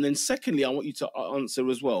thinking? And then secondly, I want you to answer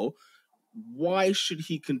as well, why should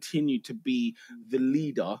he continue to be the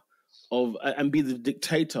leader of and be the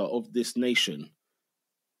dictator of this nation?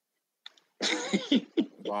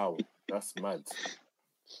 Wow, that's mad.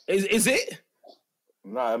 Is it?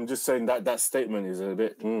 No, I'm just saying that statement is a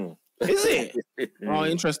bit. Is it? Oh,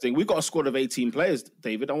 interesting. We've got a squad of 18 players,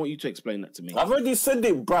 David. I want you to explain that to me. I've already said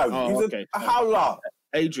it, bro. Oh, He's okay. a howler.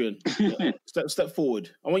 Adrian, step forward.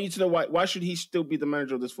 I want you to know why should he still be the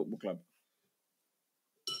manager of this football club?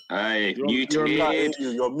 Hey, You're muted, bro.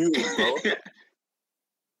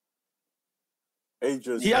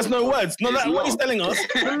 Adrian, he has no words. No, that's what he's telling us.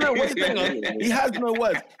 No, what he's telling us. He has no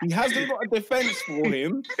words. He hasn't got a defense for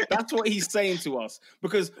him. That's what he's saying to us.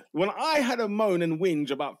 Because when I had a moan and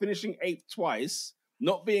whinge about finishing 8th twice,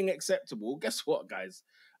 not being acceptable, guess what, guys?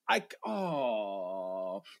 The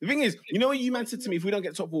thing is, you know what you man said to me, if we don't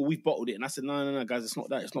get top 4, we've bottled it. And I said, no, guys, it's not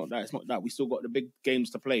that. We still got the big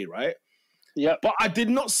games to play, right? Yeah. But I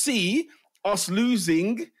did not see us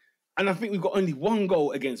losing, and I think we've got only one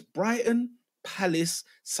goal against Brighton, Palace,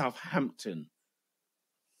 Southampton.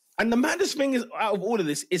 And the maddest thing is, out of all of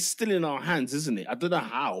this, it's still in our hands, isn't it? I don't know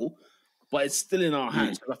how, but it's still in our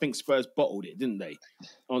hands. I think Spurs bottled it, didn't they,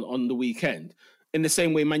 on the weekend? In the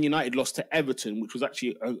same way, Man United lost to Everton, which was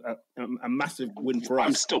actually a massive win for us.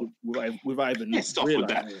 I'm still without even stop with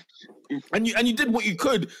that. And you did what you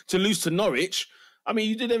could to lose to Norwich. I mean,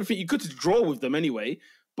 you did everything you could to draw with them anyway.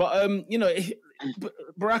 But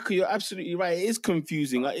Baraka, you're absolutely right. It is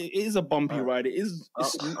confusing. Like, it is a bumpy ride. It's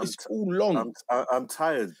all long. I'm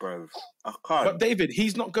tired, bro. I can't. But David,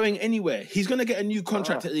 he's not going anywhere. He's going to get a new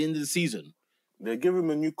contract at the end of the season. They give him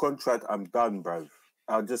a new contract. I'm done, bro.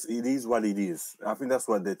 It is what it is. I think that's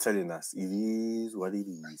what they're telling us. It is what it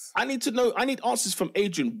is. I need to know. I need answers from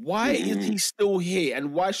Adrian. Why is he still here,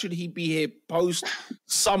 and why should he be here post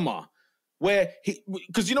summer?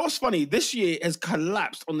 Because you know what's funny? This year has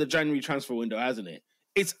collapsed on the January transfer window, hasn't it?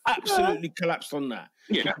 It's absolutely collapsed on that.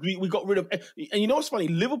 Yeah. We got rid of, and you know what's funny?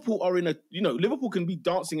 Liverpool can be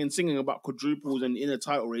dancing and singing about quadruples and in a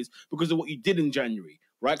title race because of what you did in January,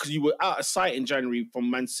 right? Because you were out of sight in January from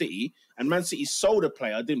Man City, and Man City sold a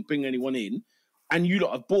player, didn't bring anyone in, and you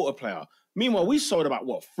lot have bought a player. Meanwhile, we sold about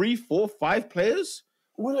 3, 4, 5 players.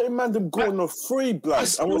 We let them go on a free, blood.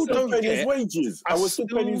 I was still paying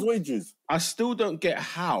his wages. I still don't get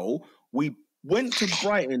how we went to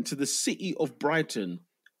Brighton, to the city of Brighton,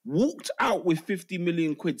 walked out with 50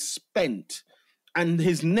 million quid spent, and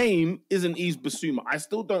his name isn't Yves Bissouma. I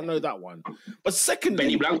still don't know that one. But secondly,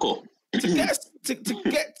 Benny Blanco. to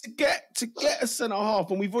get a centre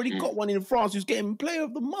half, and we've already got one in France who's getting Player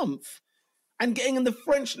of the Month and getting in the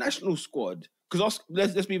French national squad. Because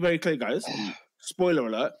let's be very clear, guys. Spoiler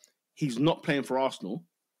alert: he's not playing for Arsenal.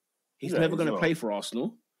 He's never going to play for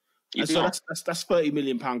Arsenal. And so that's £30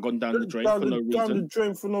 million gone down the drain for no reason. Down the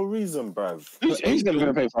drain for no reason, bruv. Who's never going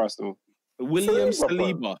to play for Arsenal? William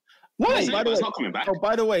Saliba. Why? Saliba's not coming back. Oh,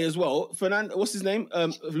 by the way, as well, what's his name?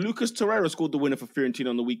 Lucas Torreira scored the winner for Fiorentina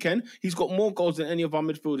on the weekend. He's got more goals than any of our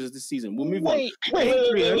midfielders this season. We'll move on.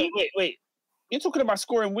 Wait. You're talking about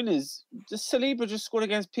scoring winners. Saliba just scored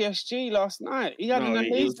against PSG last night. He had an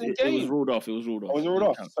amazing game. It was ruled off. Oh, was it ruled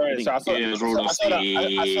off? Sorry. So I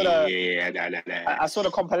saw the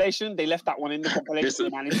compilation. They left that one in the compilation.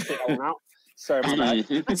 And I need to take that one out. Sorry, my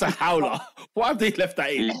bad. That's a howler. Why have they left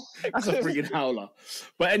that in? That's a friggin' howler.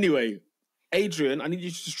 But anyway, Adrian, I need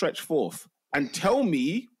you to stretch forth and tell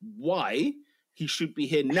me why he should be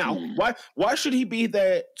here now. Why should he be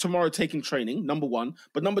there tomorrow taking training? Number one.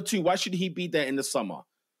 But number two, why should he be there in the summer?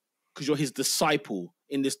 Because you're his disciple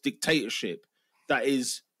in this dictatorship that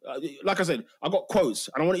is Like I said, I got quotes,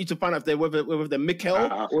 and I want you to find out if whether they're Mikel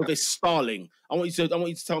or if they're Starling. I want you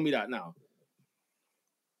to tell me that now.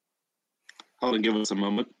 Hold on, give us a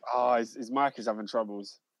moment. Oh, his mic is having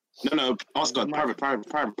troubles. No, Oscar, private.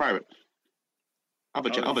 Have a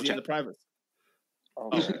check. The private. Oh,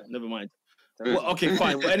 Never mind. Well, okay,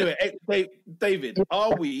 fine. Well, anyway, David,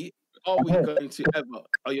 are we going to ever?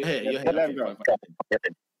 Oh, you're here. Okay,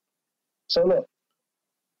 fine. So look,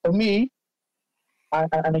 for me,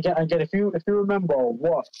 and again, if you remember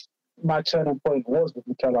what my turning point was with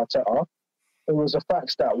Mikel Arteta, it was the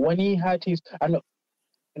fact that when he had his, and look,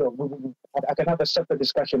 I can have a separate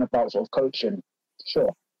discussion about sort of coaching,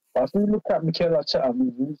 sure. But if you look at Mikel Arteta,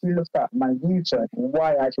 if you look at my U-turn,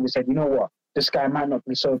 why I actually said, you know what, this guy might not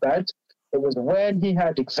be so bad. It was when he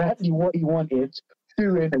had exactly what he wanted,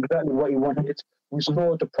 doing exactly what he wanted. We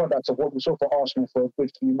saw the products of what we saw for Arsenal for a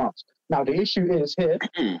good few months. Now the issue is here,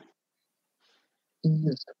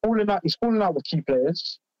 he's falling out with key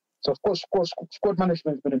players. So of course, squad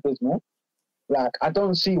management's been abysmal. Like, I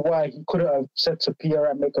don't see why he couldn't have said to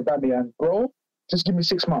Pierre-Emerick Aubameyang, bro, just give me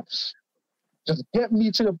 6 months. Just get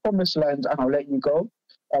me to the promised land and I'll let you go.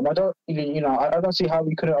 I don't see how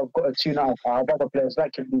we couldn't have got a tune out of other players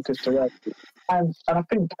like Lucas Torreira. And I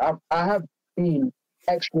think I have been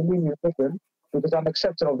extra lenient with him because I'm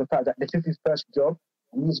accepting of the fact that this is his first job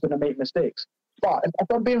and he's going to make mistakes. But if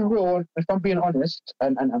I'm being real, if I'm being honest,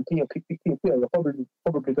 and Peter, you're probably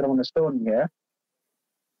going to want to stone me here.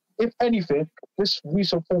 If anything, this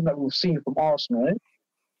recent form that we've seen from Arsenal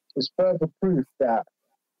is further proof that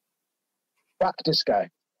back this guy.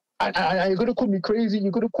 And you're going to call me crazy,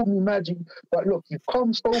 you're going to call me magic, but look, you've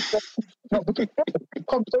come so far. You've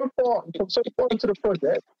come so far into the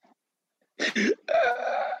project.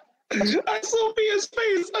 I saw Peter's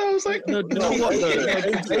face. I was like,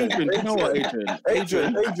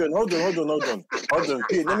 Adrian, hold on.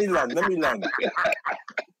 Pete, let me land.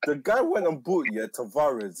 The guy went and bought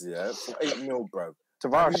Tavares, for 8 mil, bro.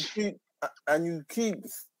 Tavares. And you keep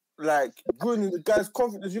like ruining the guy's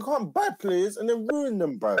confidence. You can't buy players and then ruin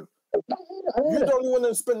them, bro. You don't want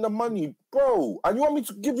to spend the money, bro. And you want me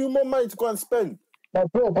to give you more money to go and spend? No,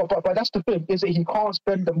 bro, but that's the thing, is that he can't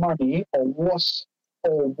spend the money or what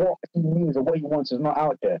he needs or what he wants is not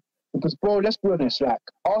out there. Because, bro, let's be honest, like,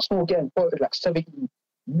 Arsenal getting quoted like £70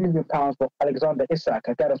 million for Alexander Isak,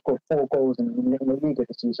 a guy that's got 4 goals in the league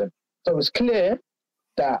this season. So it's clear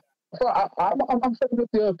that, I'm setting up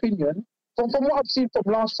the opinion, from what I've seen from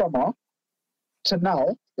last summer to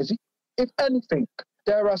now, is if anything,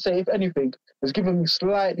 dare I say, if anything, it's given me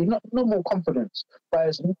slightly, not more confidence,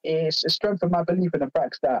 but it's strengthened my belief in the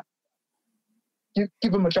fact that you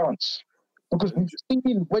give him a chance. Because we've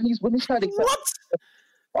seen when he's had it. What?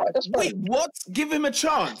 Right, wait, what? Give him a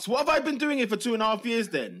chance. What have I been doing it for 2.5 years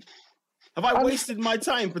then? Have I wasted my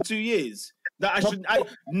time for 2 years? That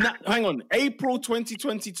hang on, April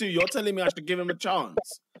 2022, you're telling me I should give him a chance?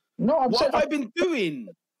 No, what have I been doing?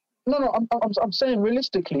 No, I'm saying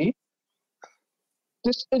realistically,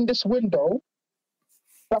 in this window,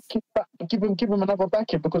 give him another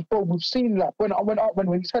backing because, bro, we've seen like when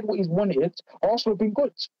he's had what he's wanted, Arsenal have been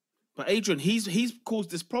good. But Adrian, he's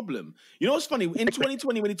caused this problem. You know what's funny? In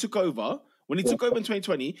 2020, when he took over in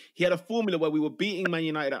 2020, he had a formula where we were beating Man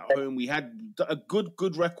United at home. We had a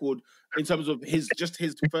good record in terms of his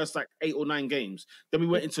first like 8 or 9 games. Then we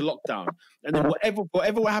went into lockdown, and then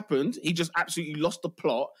whatever happened, he just absolutely lost the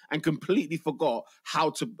plot and completely forgot how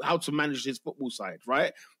to manage his football side.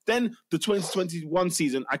 Right? Then the 2021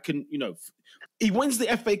 season, he wins the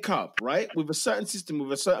FA Cup, right? With a certain system,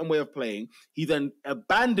 with a certain way of playing. He then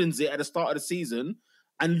abandons it at the start of the season,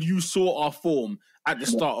 and you saw our form at the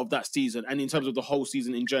start of that season and in terms of the whole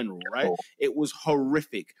season in general, right? It was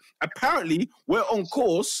horrific. Apparently, we're on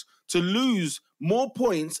course to lose more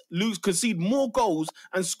points, concede more goals,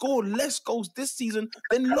 and score less goals this season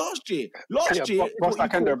than last year. Last year, Boss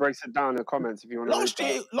Akendo breaks it down in the comments if you want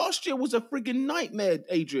to. Last year was a frigging nightmare,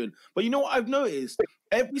 Adrian. But you know what I've noticed?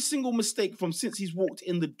 Every single mistake from since he's walked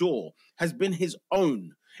in the door has been his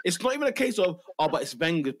own. It's not even a case of, but it's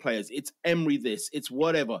Wenger players, it's Emery this, it's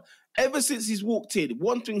whatever. Ever since he's walked in,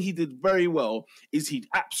 one thing he did very well is he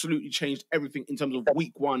absolutely changed everything in terms of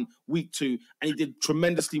week 1, week 2, and he did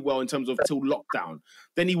tremendously well in terms of till lockdown.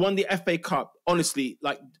 Then he won the FA Cup. Honestly,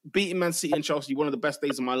 like beating Man City and Chelsea, one of the best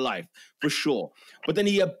days of my life, for sure. But then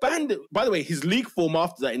he abandoned, by the way, his league form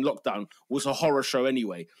after that in lockdown was a horror show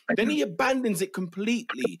anyway. Then he abandons it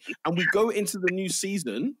completely, and we go into the new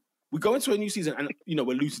season. We go into a new season and,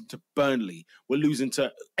 we're losing to Burnley. We're losing to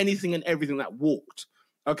anything and everything that walked.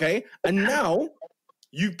 Okay? And now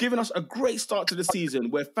You've given us a great start to the season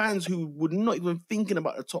where fans who were not even thinking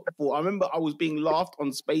about the top 4. I remember I was being laughed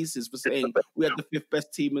on Spaces for saying we had the 5th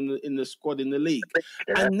best team in the squad in the league.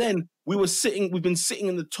 And then we've been sitting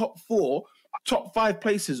in the top 4, top 5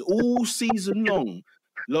 places all season long.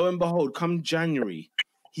 Lo and behold, come January,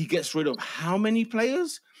 he gets rid of how many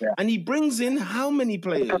players? Yeah. And he brings in how many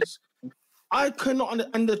players? I cannot,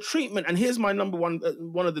 and the treatment, and here's my number one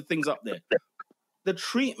of the things up there. The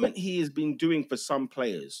treatment he has been doing for some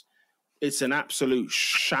players, it's an absolute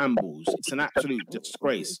shambles. It's an absolute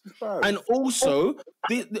disgrace. And also,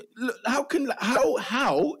 how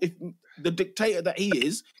if the dictator that he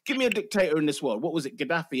is, give me a dictator in this world. What was it,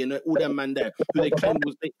 Gaddafi and all them man there who they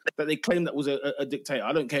claimed was a dictator?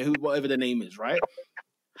 I don't care whatever their name is, right?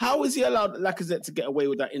 How is he allowed Lacazette to get away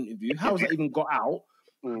with that interview? How has that even got out?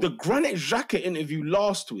 The Granit Xhaka interview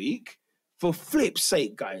last week, for flip's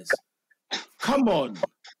sake, guys. Come on.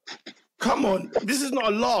 This is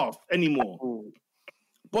not a laugh anymore.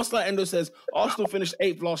 Boss Like Endo says, Arsenal finished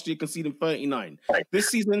 8th last year, conceding 39. This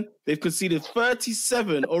season, they've conceded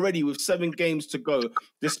 37 already with 7 games to go,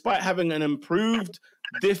 despite having an improved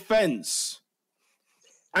defense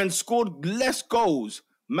and scored less goals.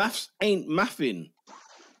 Maths ain't mathing.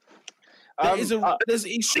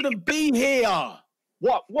 He shouldn't be here.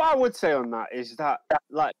 What I would say on that is that,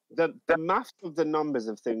 like, the math of the numbers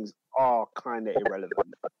of things are kind of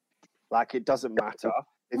irrelevant. Like, it doesn't matter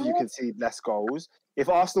if you concede less goals. If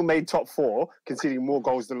Arsenal made top 4, conceding more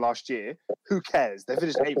goals than last year, who cares? They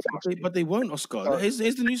finished 8th last year. But they won't, Oscar. Here's the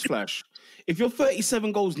newsflash. If you're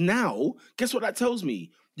 37 goals now, guess what that tells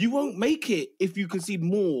me? You won't make it if you concede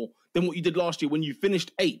more than what you did last year when you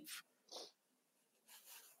finished 8th.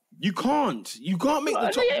 You can't. You can't make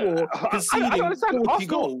the top 4 conceding 40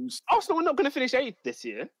 goals. Arsenal are not going to finish 8th this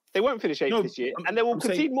year. They won't finish 8th this year. And they will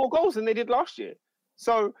concede more goals than they did last year.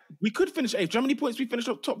 So we could finish 8th. Do you know how many points we finished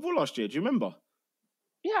up top 4 last year? Do you remember?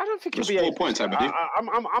 Yeah, I don't think it'll be 8 points, I believe.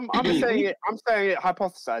 I'm saying it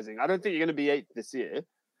hypothesizing. I don't think you're going to be 8th this year.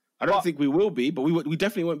 I don't think we will be, but we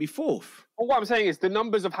definitely won't be 4th. Well, what I'm saying is the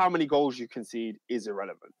numbers of how many goals you concede is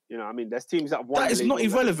irrelevant. You know, I mean, there's teams that won. That is not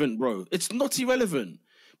irrelevant, bro. It's not irrelevant.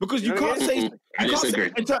 Because you can't say,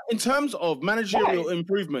 in terms of managerial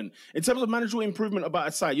improvement, about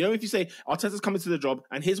a side, you know, if you say Arteta's coming to the job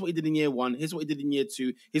and here's what he did in year 1, here's what he did in year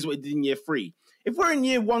 2, here's what he did in year 3. If we're in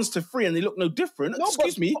year 1s to 3 and they look no different,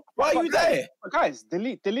 why are you there? Guys, the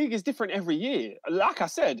league is different every year. Like I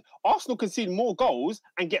said, Arsenal concede more goals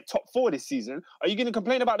and get top 4 this season. Are you going to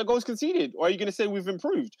complain about the goals conceded, or are you going to say we've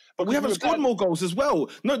improved? But we haven't scored more goals as well.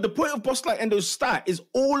 No, the point of Boss Like Endo's stat is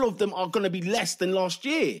all of them are going to be less than last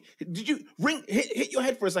year. Did you hit your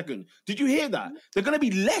head for a second? Did you hear that? They're going to be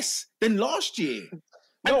less than last year.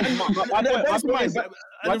 No, the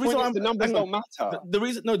numbers don't matter.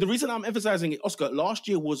 The reason I'm emphasizing it, Oscar, last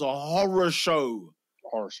year was a horror show.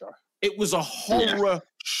 It was a horror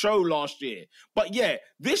show last year. But yeah,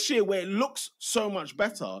 this year where it looks so much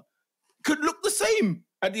better, could look the same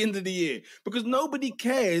at the end of the year, because nobody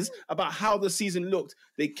cares about how the season looked.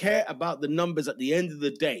 They care about the numbers at the end of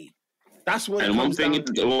the day. That's what. And one thing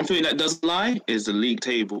that does lie is the league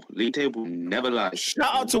table. League table never lies.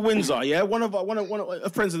 Shout out to Windsor, yeah, one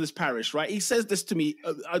of friends of this parish, right? He says this to me.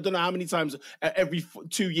 I don't know how many times every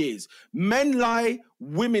 2 years. Men lie,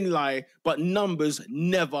 women lie, but numbers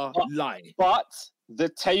never lie. But the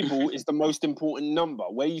table is the most important number.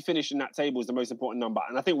 Where you finish in that table is the most important number.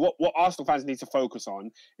 And I think what Arsenal fans need to focus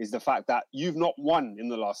on is the fact that you've not won in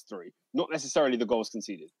the last 3, not necessarily the goals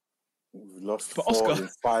conceded. We've lost but 4 Oscar, in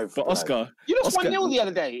 5. But Oscar, you lost 1-0 the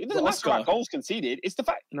other day. It doesn't matter about goals conceded. It's the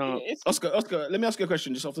fact. No, Oscar. Let me ask you a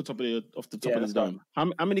question, just off the top of the dome.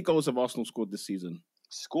 How many goals have Arsenal scored this season?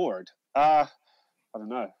 Scored? I don't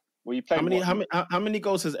know. Well, you playing how many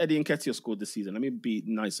goals has Eddie Nketiah scored this season? Let me be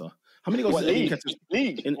nicer. How many goals has Eddie Nketiah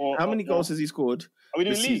league? How many goals has he scored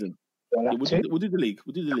this season? We'll do the league.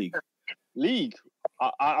 League.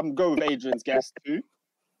 I'm going with Adrian's guess too.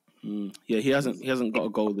 Yeah, he hasn't got a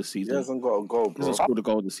goal this season. He hasn't got a goal, bro. He hasn't scored a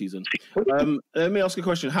goal this season. Let me ask you a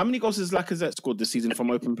question. How many goals has Lacazette scored this season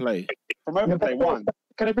from open play? From open play, 1.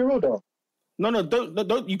 Can it be real though? No,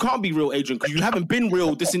 don't. You can't be real, Adrian, because you haven't been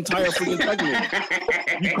real this entire freaking segment.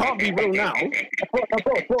 You can't be real now.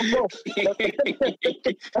 Bro.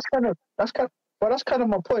 That's kind of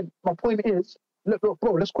my point. My point is, look,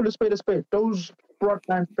 bro, let's call a spade a spade. Those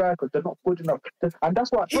frontline strikers, they're not good enough. And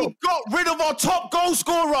that's why... He got rid of our top goal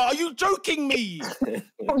scorer. Are you joking me?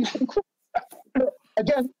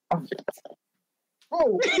 Again...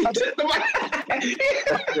 Bro, he's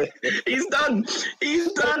done.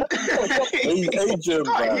 Adrian, Adrian,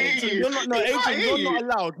 you're not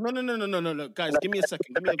allowed. No, guys, give me a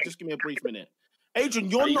second. Just give me a brief minute. Adrian,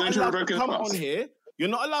 you're not allowed to come on here. You're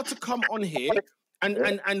not allowed to come on here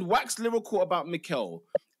and wax lyrical about Mikel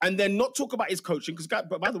and then not talk about his coaching. Because,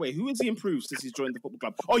 but by the way, who has he improved since he's joined the football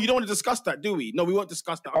club? Oh, you don't want to discuss that, do we? No, we won't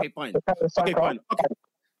discuss that. Okay, fine. Okay, fine. Okay.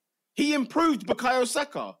 He improved Bukayo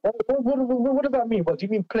Saka. What does that mean? What do you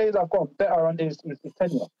mean players have got better under his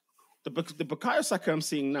tenure? The Bukayo Saka I'm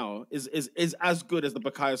seeing now is as good as the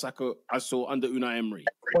Bukayo Saka I saw under Unai Emery.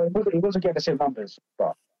 Well, he wasn't getting the same numbers,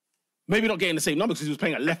 but maybe not getting the same numbers because he was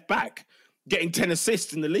playing at left back, getting 10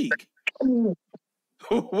 assists in the league.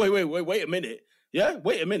 Wait a minute. Yeah,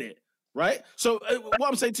 wait a minute. Right? So what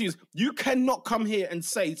I'm saying to you is you cannot come here and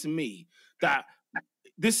say to me that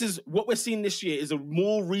this is what we're seeing this year is a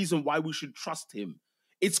more reason why we should trust him.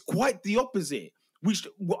 It's quite the opposite.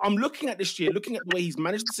 I'm looking at this year, looking at the way he's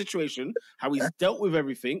managed the situation, how he's dealt with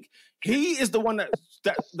everything. He is the one that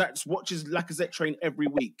watches Lacazette train every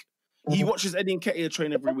week. He watches Eddie Nketiah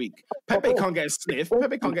train every week. Pepe can't get a sniff.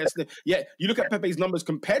 Yeah, you look at Pepe's numbers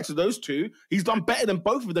compared to those two, he's done better than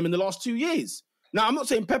both of them in the last 2 years. Now, I'm not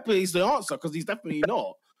saying Pepe is the answer because he's definitely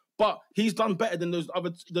not, but he's done better than those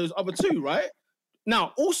other two, right?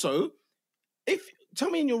 Now, also,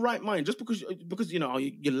 tell me in your right mind, just because you know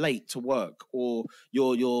you're late to work or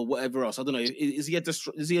you're whatever else. I don't know. Is he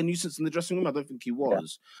a nuisance in the dressing room? I don't think he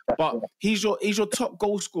was. But he's your top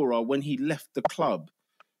goal scorer when he left the club,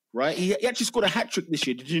 right? He actually scored a hat-trick this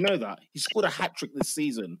year. Did you know that? He scored a hat-trick this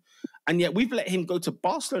season. And yet we've let him go to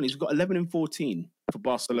Barcelona. He's got 11 and 14 for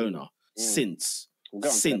Barcelona since.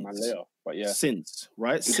 But yeah, since,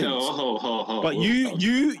 right? Since. But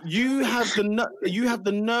you have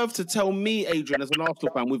the nerve to tell me, Adrian, as an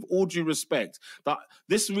Arsenal fan, with all due respect, that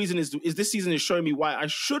this season is showing me why I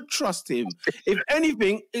should trust him. If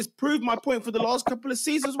anything, it's proved my point for the last couple of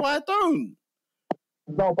seasons why I don't.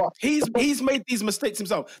 No, but he's made these mistakes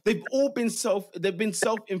himself. They've been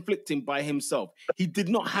self-inflicting by himself. He did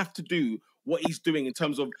not have to do what he's doing in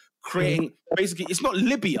terms of creating. Basically, it's not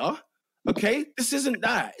Libya. Okay, this isn't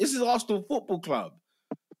that. This is Arsenal Football Club.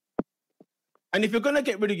 And if you're going to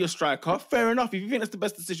get rid of your striker, fair enough. If you think that's the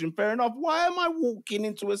best decision, fair enough. Why am I walking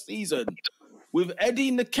into a season with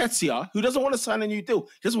Eddie Nketiah, who doesn't want to sign a new deal? He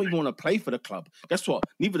doesn't even want to play for the club. Guess what?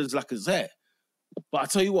 Neither does Lacazette. But I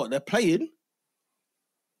tell you what, they're playing.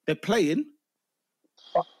 I think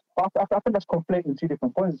that's conflating two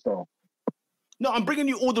different points, though. No, I'm bringing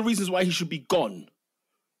you all the reasons why he should be gone.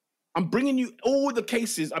 I'm bringing you all the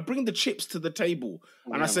cases. I bring the chips to the table,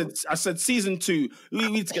 and I said, season 2, we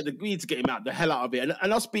need to get him out the hell out of it.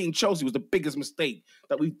 And us beating Chelsea was the biggest mistake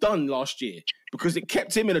that we've done last year because it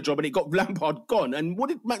kept him in a job and it got Lampard gone. And what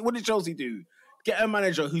did Chelsea do? Get a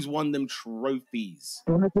manager who's won them trophies.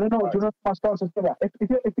 Do you know my stance is for that? If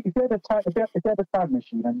you had a time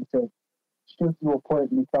machine and you said, should you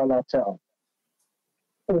appoint Mikel Arteta,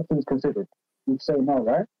 all things considered, you'd say no,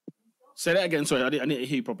 right? Say that again. Sorry, I didn't hear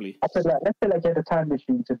you properly. I said, let's say you had a time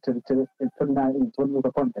machine to 2019 when you were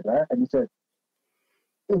appointed, right? And you said,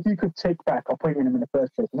 if you could take back appointing him in the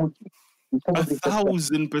first place, would you?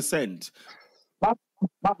 1,000%. My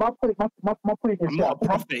point is, I'm not a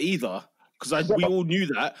prophet either. Because we all knew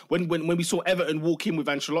that when we saw Everton walk in with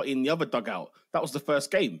Ancelotti in the other dugout, that was the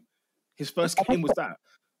first game. His first game was that.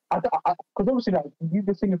 Because obviously, like, you've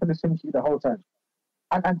been singing from the same sheet the whole time.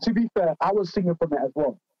 And to be fair, I was singing from it as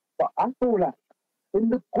well. But I feel like in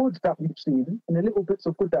the good that we've seen, in the little bits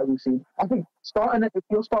of good that we've seen, I think if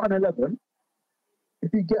you're starting 11,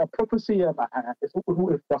 if you get a proper CM, it's all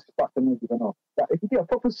if that's the movie or not. But if you get a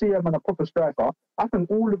proper CM and a proper striker, I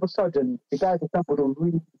think all of a sudden the guys assembled a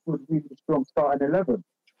really good, really strong starting 11.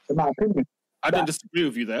 In my opinion, I don't disagree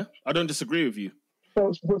with you there. I don't disagree with you.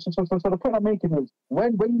 So the point I'm making is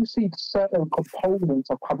when you see certain components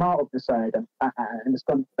have come out of the side and it's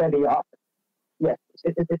gone belly up, yes,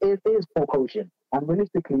 it is poor coaching. And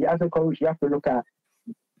realistically, as a coach, you have to look at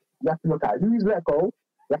who's let go.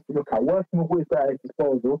 You have to look at working with what is at his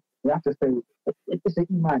disposal. You have to say it's an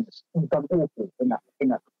E-. He's done awful in that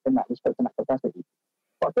respect, in that capacity.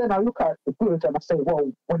 But then I look at the good and I say, well,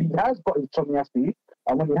 when he has got his Tomiyasu,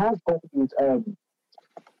 and when he has got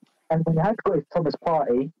his Thomas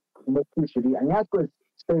Partey, more crucially, and he has got his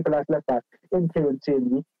stabilised left back in Kieran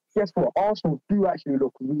Tierney, guess what? Arsenal do actually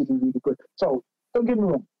look really, really good. So don't get me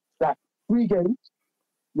wrong, that 3 games,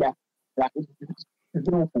 it's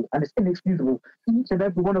awful and it's inexcusable. Each and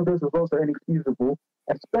every one of those results are inexcusable,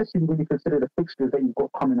 especially when you consider the fixtures that you've got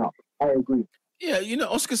coming up. I agree. Yeah,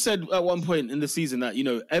 Oscar said at one point in the season that,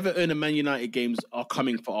 Everton and Man United games are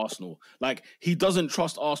coming for Arsenal. Like, he doesn't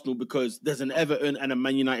trust Arsenal because there's an Everton and a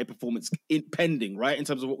Man United performance pending, right? In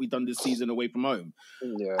terms of what we've done this season away from home.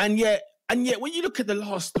 Yeah. And And yet, when you look at the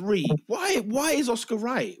last three, why is Oscar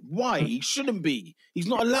right? Why? He shouldn't be. He's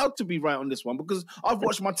not allowed to be right on this one because I've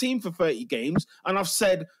watched my team for 30 games and I've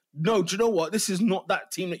said, no, do you know what? This is not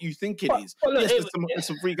that team that you think it is. Look, yes, there's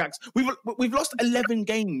some free gags. We've lost 11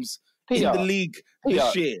 games Peter, in the league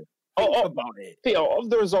this year. Think about it. Peter, of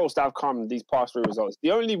the results that have come, these past three results,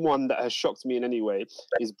 the only one that has shocked me in any way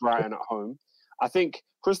is Brighton at home. I think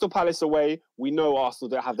Crystal Palace away, we know Arsenal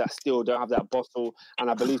don't have that steel, don't have that bottle, and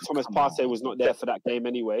I believe Thomas Partey was not there for that game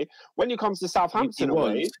anyway. When it comes to Southampton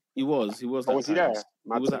away... He was. Oh, was he there?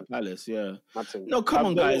 He was at Palace, yeah. Martin. No, come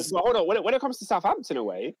on, guys. But hold on. When it comes to Southampton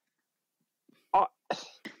away,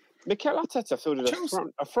 Mikel Arteta fielded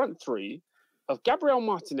a front three of Gabriel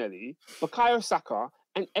Martinelli, Bukayo Saka,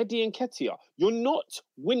 and Eddie Nketiah. You're not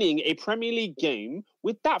winning a Premier League game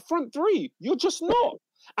with that front three. You're just not.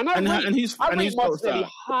 And I rate Martinelli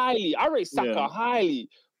highly. I rate Saka highly.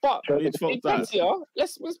 But Nketiah,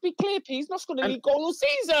 let's be clear, he's not scored any goal all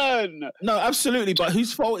season. No, absolutely. But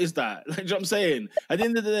whose fault is that? Like, you know what I'm saying? At the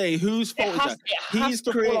end of the day, whose fault is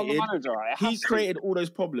that? He created all those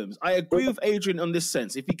problems. I agree with Adrian on this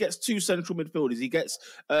sense. If he gets two central midfielders, he gets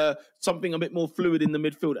something a bit more fluid in the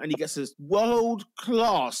midfield, and he gets a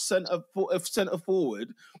world-class centre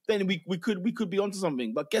forward, then we could be onto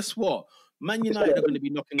something. But guess what? Man United are going to be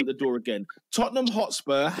knocking at the door again. Tottenham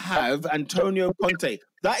Hotspur have Antonio Conte.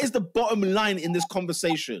 That is the bottom line in this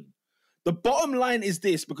conversation. The bottom line is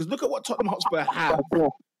this, because look at what Tottenham Hotspur have.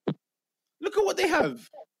 Look at what they have,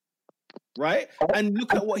 right? And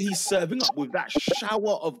look at what he's serving up with that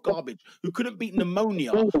shower of garbage who couldn't beat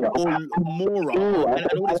Pneumonia or Mora and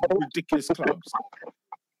all these ridiculous clubs,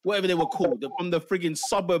 whatever they were called, from the friggin'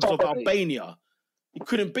 suburbs of Albania. He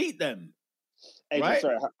couldn't beat them. Hey, right?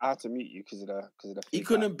 Sorry, I had to mute you because of the feedback. He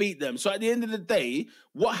couldn't beat them. So at the end of the day,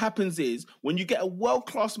 what happens is when you get a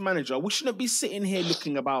world-class manager, we shouldn't be sitting here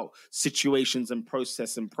looking about situations and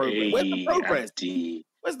process and progress. Where's the progress? Abdi.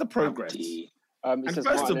 Where's the progress? And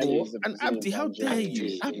first of all, Abdi, how dare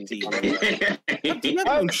you? Abdi, you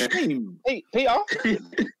have no shame. Hey, Peter,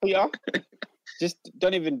 just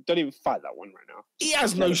don't even fight that one right now. He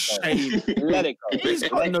has no shame. Let it go. He's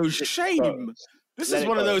got no shame. This is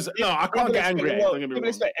one of those. No, I can't get angry. People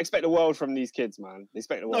expect the world from these kids, man. They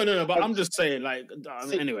expect the world. No. But I'm just saying, like,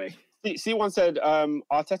 anyway. C1 said,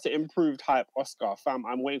 Arteta improved hype. Oscar, fam,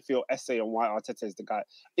 I'm waiting for your essay on why Arteta is the guy.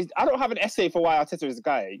 I don't have an essay for why Arteta is the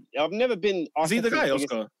guy. I've never been. Is he the guy,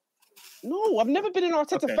 Oscar? No, I've never been an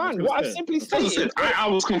Arteta fan. What I've simply said, I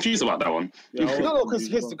was confused about that one. No,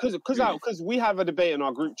 because we have a debate in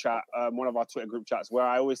our group chat, one of our Twitter group chats, where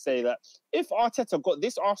I always say that if Arteta got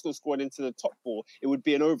this Arsenal squad into the top four, it would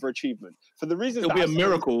be an overachievement. For the reason it'll be a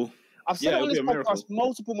miracle. I've said it on this podcast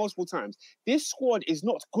multiple times. This squad is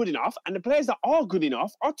not good enough, and the players that are good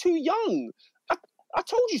enough are too young. I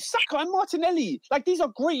told you, Saka and Martinelli, like these are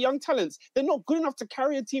great young talents. They're not good enough to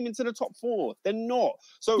carry a team into the top four. They're not.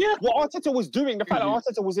 So what Arteta was doing, the fact that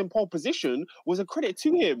Arteta was in pole position, was a credit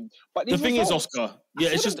to him. But the thing is, Oscar,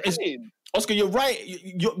 Oscar, you're right.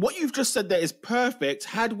 What you've just said there is perfect.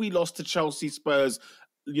 Had we lost to Chelsea, Spurs,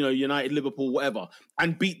 United, Liverpool, whatever,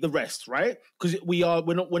 and beat the rest, right? Because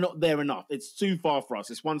we're not there enough. It's too far for us.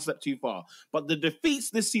 It's one step too far. But the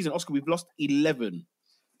defeats this season, Oscar, we've lost 11.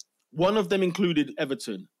 One of them included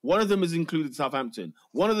Everton. One of them has included Southampton.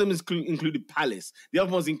 One of them has included Palace. The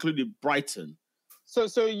other one's included Brighton. So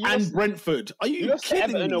you and Brentford. Are you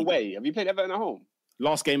kidding Everton me? Away? Have you played Everton at home?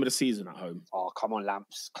 Last game of the season at home. Oh, come on,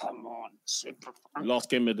 Lamps. Come on. Super fun. Last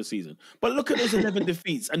game of the season. But look at those 11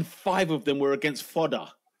 defeats, and 5 of them were against fodder.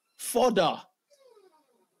 Fodder.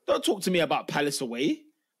 Don't talk to me about Palace away.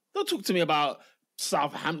 Don't talk to me about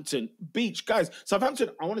Southampton beach, guys. Southampton,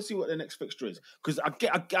 I want to see what their next fixture is, because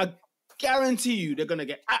I guarantee you they're going to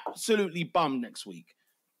get absolutely bummed next week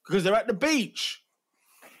because they're at the beach.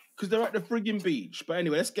 Because they're at the frigging beach. But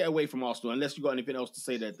anyway, let's get away from Arsenal unless you got anything else to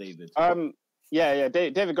say there, David. Yeah.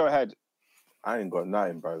 David, go ahead. I ain't got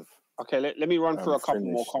nothing, bruv. Okay, let me run through a couple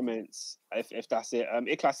more comments if that's it.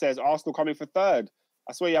 Iklas says Arsenal coming for third.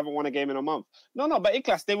 I swear you haven't won a game in a month. No, but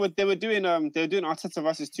Iklas, they were doing Arteta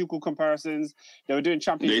versus Tuchel comparisons. They were doing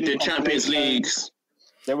Champions League. They did Champions Leagues.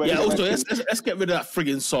 Also, let's get rid of that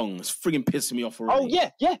frigging song. It's frigging pissing me off already. Oh, yeah.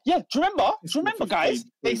 Do you remember, guys?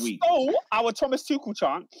 They stole our Thomas Tuchel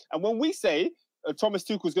chant. And when we say Thomas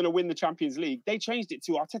Tuchel's going to win the Champions League, they changed it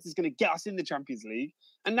to Arteta's going to get us in the Champions League.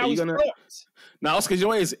 And now he's blocked. Now, Oscar, you know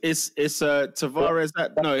what it is? It's Tavares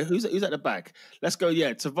who's at the back? Let's go,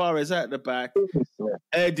 Tavares at the back.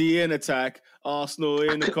 Eddie in attack. Arsenal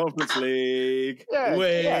in the Conference League.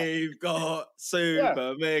 We've got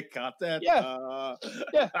Super Mikateta.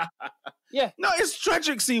 Yeah. No, it's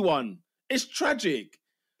tragic, C1. It's tragic.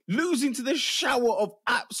 Losing to this shower of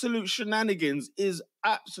absolute shenanigans is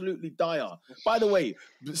absolutely dire. By the way,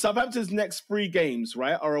 Southampton's next 3 games,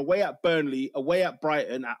 right, are away at Burnley, away at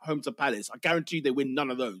Brighton, at home to Palace. I guarantee you they win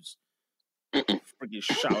none of those. Friggin'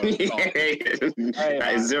 shower.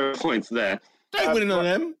 That is 0 points there. They ain't winning none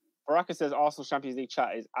of them. Baraka says Arsenal Champions League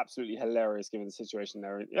chat is absolutely hilarious given the situation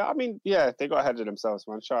they're in. Yeah, I mean, yeah, they got ahead of themselves,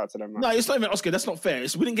 man. Shout out to them, man. No, it's not even Oscar. That's not fair. We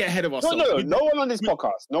didn't get ahead of ourselves. No one on this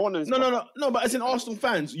podcast. No one on this podcast. No. But as in Arsenal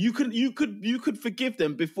fans, you could forgive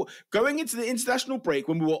them before going into the international break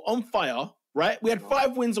when we were on fire. Right, we had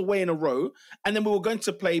 5 wins away in a row, and then we were going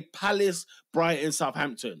to play Palace, Brighton,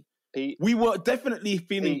 Southampton. Pete, we were definitely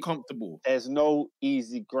feeling comfortable. There's no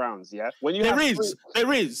easy grounds, yeah. When you there is.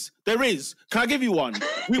 Can I give you one?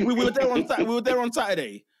 We were there on we were there on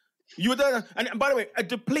Saturday. You were there, and by the way, a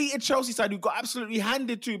depleted Chelsea side who got absolutely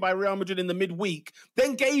handed to by Real Madrid in the midweek,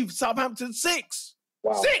 then gave Southampton 6.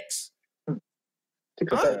 Wow. 6.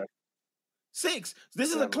 Huh? 6.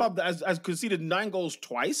 This is a club that has conceded 9 goals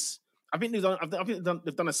twice. I think they've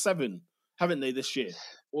done a 7, haven't they, this year,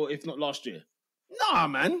 or if not last year? Nah,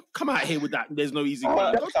 man, come out here with that. There's no easy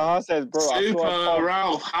one. Says, bro, Super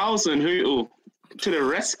Ralph Hausen Hootle to the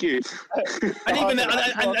rescue. And even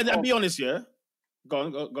and be honest, yeah. Go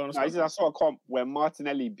on. No, I saw a comp where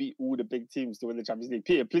Martinelli beat all the big teams to win the Champions League.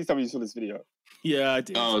 Peter, please tell me you saw this video. Yeah, I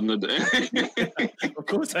did. Oh no, of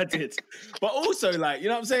course I did. But also, like, you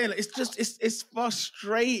know what I'm saying? Like, it's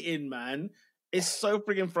frustrating, man. It's so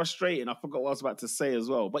freaking frustrating. I forgot what I was about to say as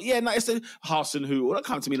well. But yeah, no, it's a Hasenhüttl. Don't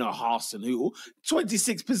come to me now, Hasenhüttl.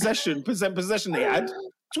 26% possession they had.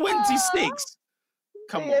 26.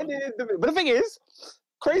 Come on. But the thing is,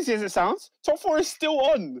 crazy as it sounds, top 4 is still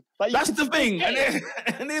on. Like, that's the thing. And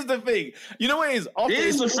here's the thing. You know what it is?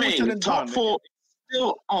 Here's the thing. Top 4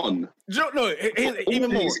 still on. No,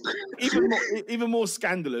 even more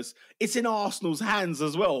scandalous. It's in Arsenal's hands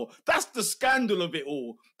as well. That's the scandal of it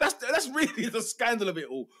all. That's really the scandal of it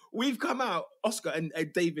all. We've come out, Oscar and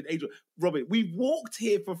David, Adrian, Robert. We've walked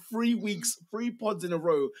here for 3 weeks, 3 pods in a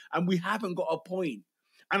row, and we haven't got a point.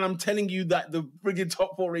 And I'm telling you that the friggin'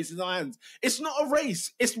 top 4 race is in our hands. It's not a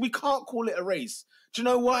race. We can't call it a race. Do you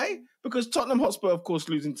know why? Because Tottenham Hotspur, of course,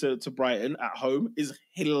 losing to Brighton at home is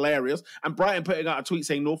hilarious. And Brighton putting out a tweet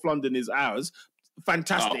saying North London is ours.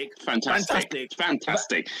 Fantastic. Oh,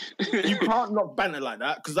 fantastic. You can't not banter like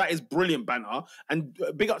that because that is brilliant banter. And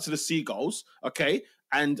big up to the Seagulls, okay?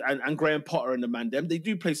 And Graham Potter and the Mandem. They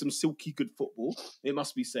do play some silky good football, it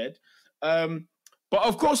must be said. But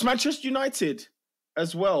of course, Manchester United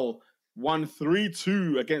as well won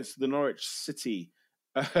 3-2 against the Norwich City.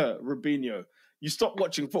 Rubinho. You stopped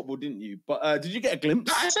watching football, didn't you? But did you get a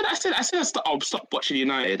glimpse? I said I'll stop watching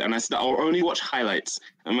United, and I said I'll only watch highlights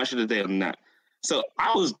and match of the day on that. So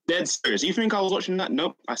I was dead serious. You think I was watching that?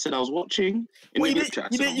 Nope. I said I was watching. You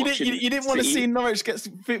didn't want to see Norwich get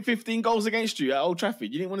 15 goals against you at Old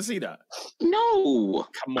Trafford. You didn't want to see that? No.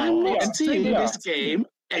 Come on. I'm not seeing this game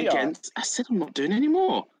against. I said I'm not doing any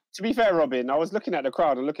more. To be fair, Robin, I was looking at the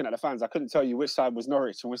crowd and looking at the fans. I couldn't tell you which side was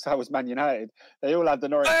Norwich and which side was Man United. They all had the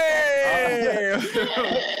Norwich. Hey!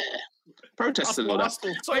 Protesting all that.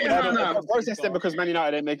 Protesting because Man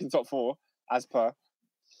United ain't making top 4, as per.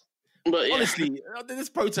 But yeah. Honestly, this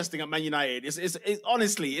protesting at Man United it's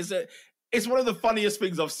one of the funniest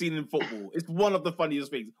things I've seen in football. It's one of the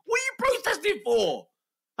funniest things. What are you protesting for?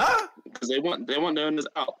 Huh? Because they want their owners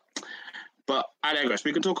out. But I digress.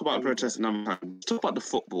 We can talk about protesting another time. Talk about the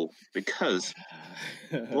football, because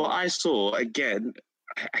what I saw, again,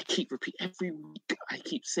 I keep repeating every week, I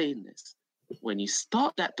keep saying this. When you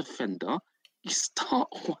start that defender, you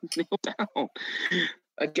start 1-0 down.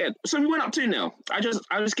 Again, so we went up 2-0.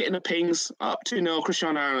 I was getting the pings up 2-0.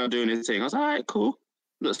 Cristiano Ronaldo doing his thing. I was like, all right, cool.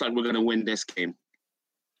 Looks like we're going to win this game.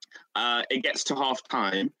 It gets to half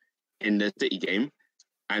time in the City game,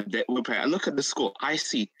 and we play. I look at the score. I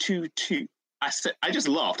see 2-2. I just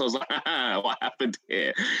laughed. I was like, what happened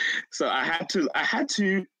here? So I had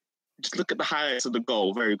to just look at the highlights of the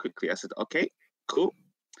goal very quickly. I said, okay, cool.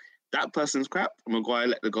 That person's crap. Maguire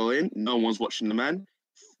let the goal in. No one's watching the man.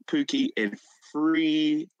 Pukki in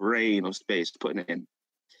free reign of space putting it in.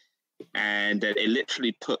 And then it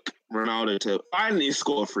literally took Ronaldo to finally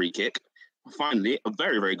score a free kick. Finally, a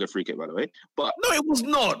very, very good free kick, by the way. But no, it was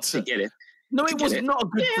not. To get it. No, it was not a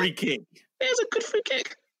good free kick. It was a good free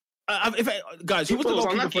kick. Guys, who was the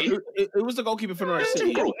goalkeeper? It was the goalkeeper for Norwich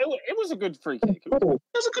City. It was a good free kick. It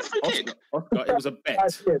was a good free kick. Oscar, it was a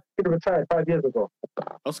bet. He retired 5 years ago.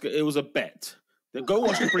 Oscar, it was a bet. Then go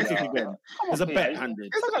watch the free kick again. There's a bet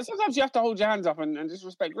handed. Sometimes you have to hold your hands up and just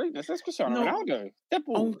respect greatness. That's Cristiano Ronaldo.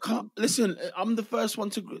 Listen, I'm the first one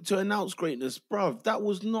to announce greatness, bruv. That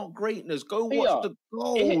was not greatness. Go watch the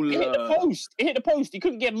goal. It hit the post. It hit the post. He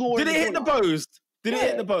couldn't get more. Did it hit the post? Did it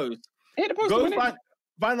hit the post? It hit the post. Go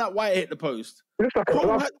find out why it hit the post. It looks like a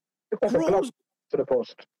glove to the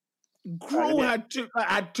post. Krul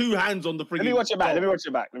had two hands on the freaking. Let me watch it back.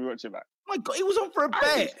 My God, he was on for a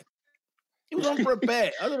bet. He was on for a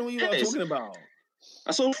bet. I don't know what you guys are talking about.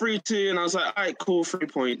 I saw 3-2 and I was like, all right, cool, 3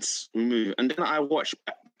 points, we move. And then I watched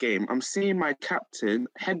that game. I'm seeing my captain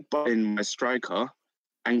headbutting my striker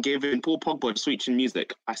and giving Paul Pogba switching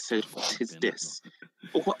music. I said, what is this?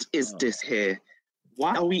 What is this here?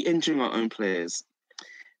 Why are we injuring our own players?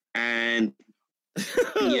 And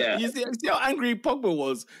yeah. You see how angry Pogba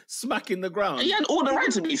was smacking the ground? He had all the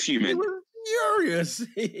right to be fuming. He was furious.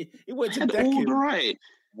 He went to deck all him. the right.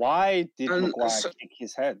 Why did Maguire kick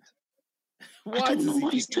his head? I don't know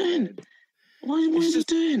what he's doing. What is he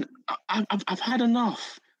doing? I've had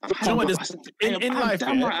enough. In life,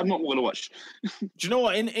 damn right, I'm not going to watch. Do you know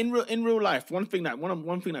what? In real life, one thing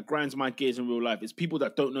that grinds my gears in real life is people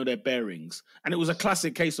that don't know their bearings, and it was a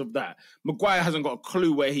classic case of that. Maguire hasn't got a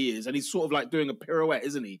clue where he is, and he's sort of like doing a pirouette,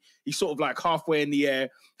 isn't he? He's sort of like halfway in the air.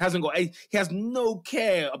 He has no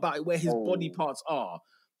care about where his body parts are.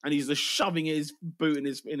 And he's just shoving his boot in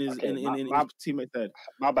his teammate's head.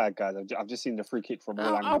 My bad, guys. I've just seen the free kick from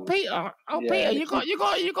all angles. Peter, you got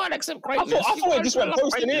to accept greatness. I thought it just went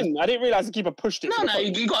posting in. I didn't realize the keeper pushed it. No,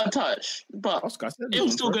 you got a touch, but it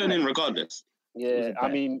was still going in regardless. Yeah, I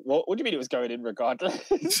mean, what do you mean it was going in regardless?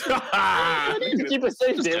 The keeper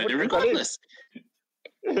saved it regardless.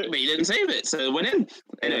 But he didn't save it, so it went in.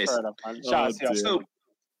 Anyways,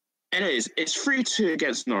 it's 3-2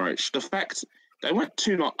 against Norwich. The fact they went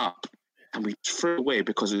 2-0 up and we threw away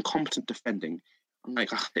because of the competent defending. I'm like,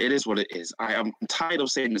 it is what it is. I am tired of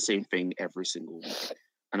saying the same thing every single week.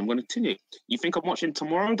 And I'm going to continue. You think I'm watching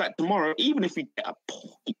tomorrow? That tomorrow, even if we get a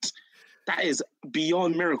point, that is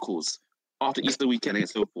beyond miracles after Easter weekend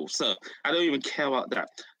against Liverpool. So I don't even care about that.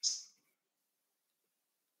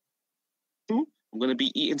 I'm going to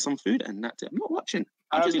be eating some food and that's it. I'm not watching.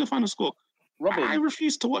 I'm just going to find a score. Robin, I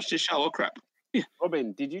refuse to watch this shower crap. Yeah.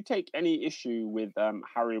 Robin, did you take any issue with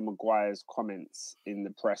Harry Maguire's comments in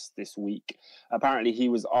the press this week? Apparently, he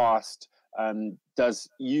was asked, does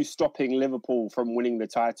you stopping Liverpool from winning the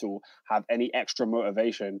title have any extra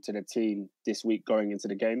motivation to the team this week going into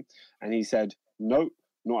the game? And he said, no,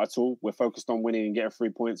 not at all. We're focused on winning and getting 3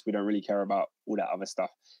 points. We don't really care about all that other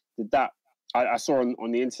stuff. I saw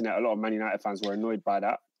on the internet, a lot of Man United fans were annoyed by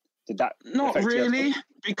that. Did that not really,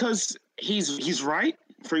 because he's right.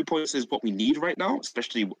 3 points is what we need right now,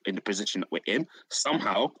 especially in the position that we're in.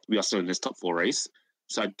 Somehow, we are still in this top 4 race.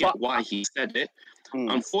 So I get why he said it.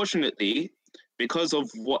 Unfortunately, because of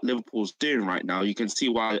what Liverpool's doing right now, you can see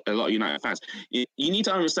why a lot of United fans... You need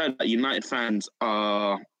to understand that United fans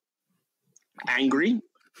are angry.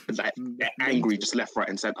 Like, they're angry just left, right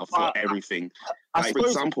and centre for everything. For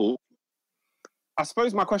example... I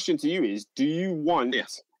suppose my question to you is, do you want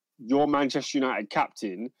your Manchester United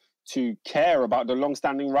captain to care about the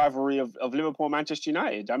long-standing rivalry of Liverpool and Manchester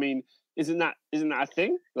United? I mean, isn't that a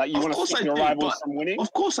thing? Like, you want to stop your rivals from winning?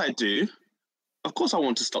 Of course I do. Of course I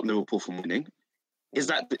want to stop Liverpool from winning. Is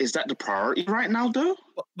that the priority right now, though?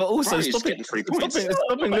 But also, stopping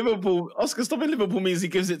Liverpool, Oscar, stopping Liverpool means he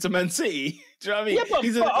gives it to Man City. Do you know what I mean? Yeah,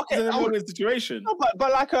 he's in a weird situation. No,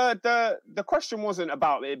 but like the question wasn't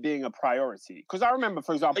about it being a priority. Because I remember,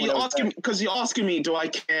 for example, you're asking me, do I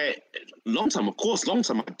care? Long term, of course. Long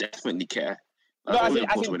term, I definitely care. No, I think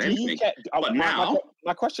do you care? But now,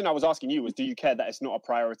 my question I was asking you was, do you care that it's not a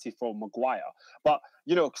priority for Maguire? But,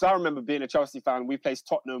 because I remember being a Chelsea fan, we placed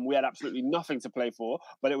Tottenham, we had absolutely nothing to play for,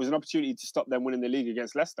 but it was an opportunity to stop them winning the league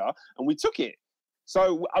against Leicester, and we took it.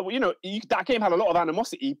 So, that game had a lot of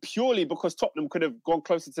animosity purely because Tottenham could have gone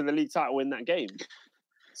closer to the league title in that game.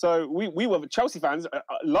 So we were Chelsea fans,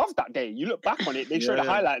 loved that day. You look back on it, they show the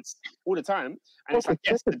highlights all the time, and it's like,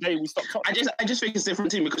 yes, the day we stopped Tottenham. I just think it's a different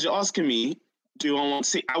team because you're asking me, do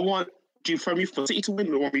you prefer me for City to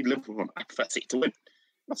win or want me to Liverpool? I prefer City to win.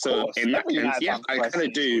 So in that sense, yeah, I kind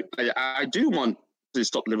of do. I do want to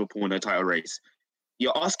stop Liverpool in the title race.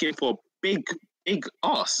 You're asking for a big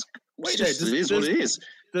ask. It is what it is.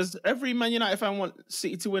 Does every Man United fan want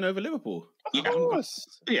City to win over Liverpool? Of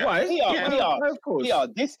course. Yeah. Why? Of course.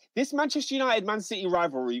 This Manchester United-Man City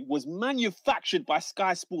rivalry was manufactured by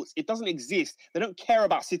Sky Sports. It doesn't exist. They don't care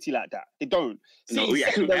about City like that. They don't. No,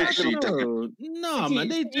 man,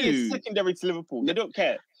 they do. Secondary to Liverpool. They don't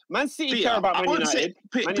care. Man City care about Man United.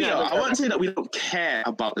 I won't say that we don't care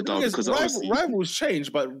about the derby because rivals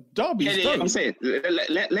change, but derbies don't. I'm saying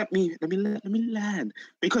let me land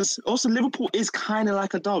because also Liverpool is kind of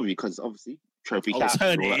like a derby because obviously trophy cap.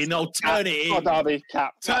 Turn it in. Turn it in. Derby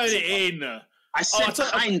cap. Turn it in. I said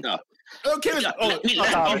kinda. Okay, let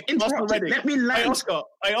me land. Oscar.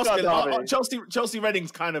 Chelsea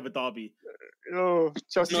Reading's kind of a derby. Oh,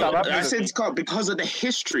 Chelsea. No, I said because of the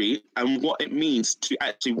history and what it means to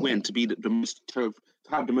actually win, to be the most to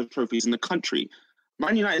have the most trophies in the country.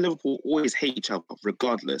 Man United and Liverpool always hate each other,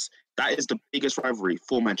 regardless. That is the biggest rivalry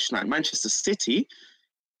for Manchester United. Manchester City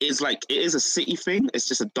is it is a city thing. It's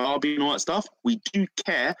just a derby and all that stuff. We do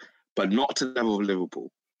care, but not to the level of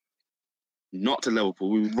Liverpool. Not to Liverpool.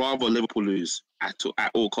 We'd rather Liverpool lose at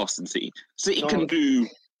all costs than City. City can do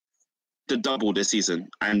the double this season,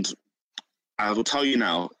 and I will tell you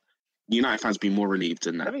now, United fans be more relieved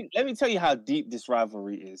than that. Let me tell you how deep this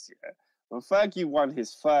rivalry is. Yeah? When Fergie won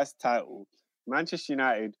his first title, Manchester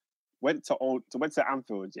United went to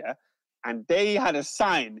Anfield, yeah, and they had a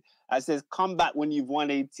sign that says "Come back when you've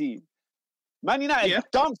won 18." Man United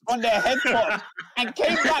dumped on their head top and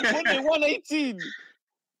came back when they won 18.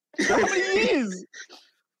 Do you know how many years? Do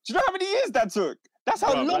you know how many years that took? That's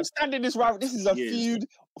how long-standing this rivalry. This is a feud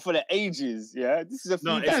for the ages. Yeah, this is a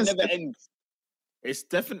feud that never ends. It's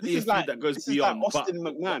definitely a feud that goes beyond. Like Austin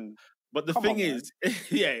McMahon. But the thing is,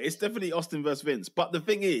 it's definitely Austin versus Vince. But the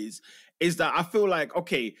thing is that I feel like,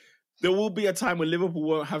 okay, there will be a time when Liverpool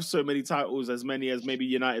won't have so many titles, as many as maybe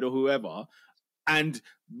United or whoever.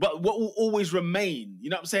 But what will always remain, you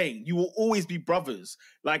know what I'm saying? You will always be brothers.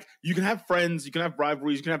 Like, you can have friends, you can have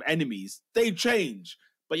rivalries, you can have enemies. They change.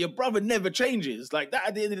 But your brother never changes. Like, that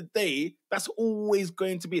at the end of the day, that's always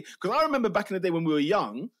going to be. Because I remember back in the day when we were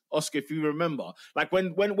young, Oscar, if you remember, like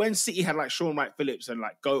when City had like Sean Wright Phillips and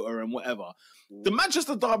like Gota and whatever, the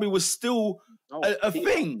Manchester derby was still a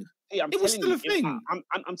thing. It was still a thing.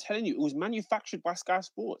 I'm telling you, it was manufactured by Sky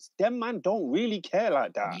Sports. Them man don't really care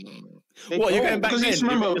like that. What, you're going back then?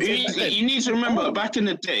 You need to remember, back in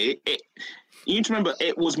the day,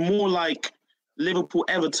 it was more like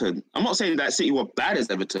Liverpool-Everton. I'm not saying that City were bad as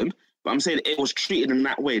Everton, but I'm saying it was treated in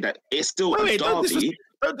that way, that it's still a derby.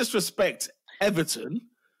 Don't disrespect Everton.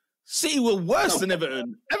 City were worse than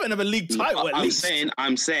Everton. Everton have a league title at least.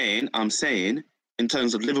 I'm saying, in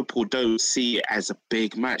terms of Liverpool, don't see it as a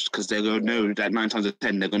big match because they're going to know that 9 times out of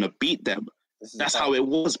 10 they're going to beat them. That's how it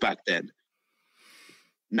was back then.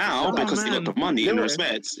 Now, because they got the money and the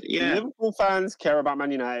respect, Liverpool fans care about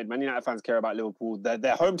Man United. Man United fans care about Liverpool. Their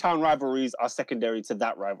hometown rivalries are secondary to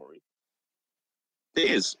that rivalry.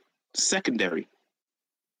 It is secondary.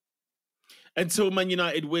 Until Man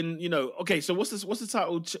United win, okay, so what's the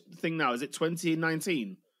title thing now? Is it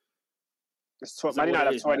 2019? Man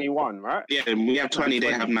United have 21, right? Yeah, we have 20,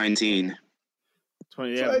 they have 19.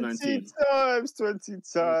 20, they have 19. 20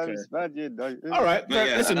 times, Man United. All right,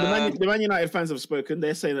 listen, the Man United fans have spoken.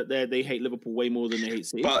 They're saying that they hate Liverpool way more than they hate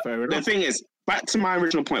City. But the thing is, back to my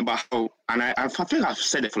original point about how, and I think I've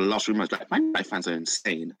said it for the last 3 months, like, Man United fans are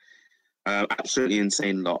insane. Absolutely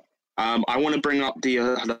insane lot. I want to bring up the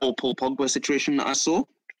whole Paul Pogba situation that I saw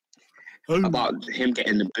about him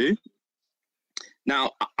getting the boo.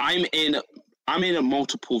 Now, I'm in a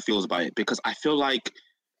multiple feels about it because I feel like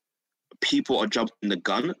people are jumping the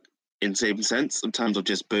gun in the same sense in terms of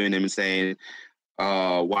just booing him and saying,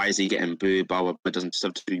 why is he getting booed? Blah, blah, blah, doesn't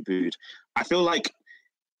deserve to be booed. I feel like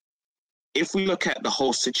if we look at the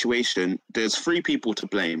whole situation, there's 3 people to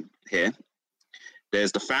blame here.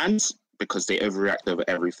 There's the fans, because they overreact over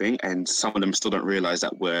everything, and some of them still don't realise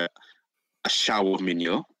that we're a shower of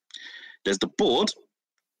manure. There's the board,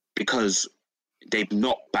 because they've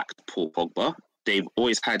not backed Paul Pogba. They've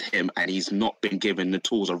always had him, and he's not been given the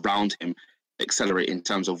tools around him to accelerate in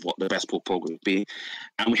terms of what the best Paul Pogba would be.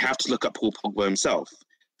 And we have to look at Paul Pogba himself,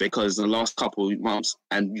 because in the last couple of months,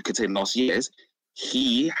 and you could say last years,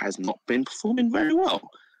 he has not been performing very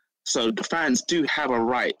well. So the fans do have a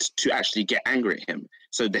right to actually get angry at him.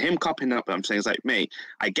 So him cupping up, I'm saying, it's like, mate,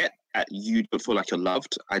 I get that you don't feel like you're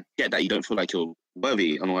loved. I get that you don't feel like you're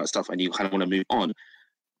worthy and all that stuff, and you kind of want to move on.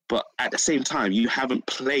 But at the same time, you haven't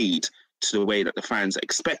played to the way that the fans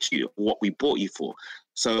expect you, what we bought you for.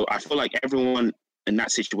 So I feel like everyone in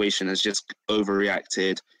that situation has just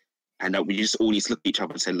overreacted, and that we just all need to look at each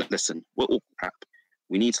other and say, listen, we're all crap.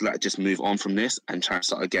 We need to just move on from this and try to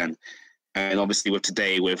start again. And obviously with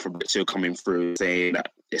today, with Fabrizio coming through saying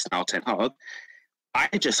that it's now Ten Hag, I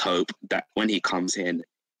just hope that when he comes in,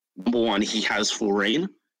 number one, he has full reign,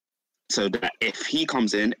 so that if he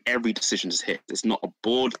comes in, every decision is hit. It's not a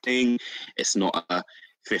board thing. It's not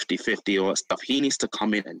 50-50 or stuff. He needs to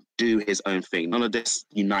come in and do his own thing. None of this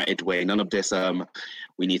United way. None of this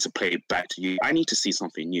we need to play back to you. I need to see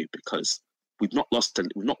something new because we've not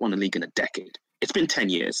won a league in a decade. It's been 10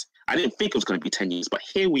 years. I didn't think it was going to be 10 years, but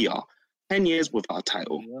here we are. 10 years without a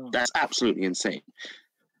title. Yeah. That's absolutely insane.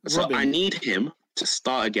 So Robin, I need him to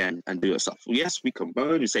start again and do stuff. Yes, we can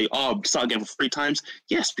burn and say, start again for 3 times.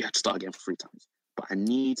 Yes, we have to start again for 3 times. But I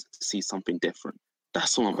need to see something different.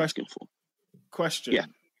 That's all I'm asking for. Question. Yeah.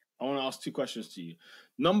 I want to ask 2 questions to you.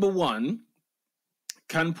 Number 1,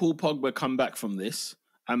 can Paul Pogba come back from this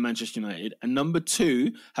at Manchester United? And number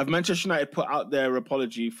 2, have Manchester United put out their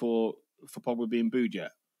apology for Pogba being booed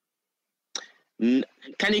yet?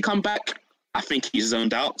 Can he come back? I think he's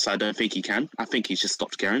zoned out, so I don't think he can. I think he's just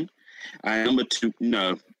stopped caring. Number 2,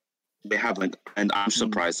 no, they haven't. And I'm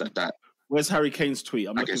surprised at that. Where's Harry Kane's tweet?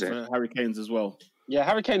 I'm looking for Harry Kane's as well. Yeah,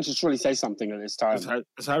 Harry Kane should surely say something at this time.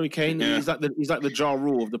 Is Harry Kane? Yeah. He's like the Ja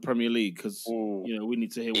Rule of the Premier League because we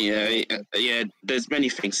need to hear. Yeah. There's many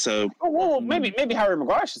things. So maybe Harry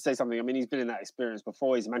Maguire should say something. I mean, he's been in that experience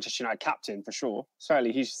before. He's a Manchester United captain for sure.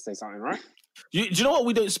 Certainly, he should say something, right? Do you know what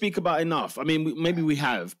we don't speak about enough? I mean, maybe we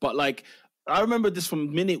have, but like I remember this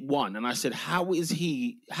from minute 1, and I said, how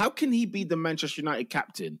can he be the Manchester United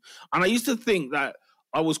captain? And I used to think that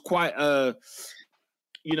I was quite I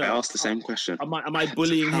asked the same question. Am I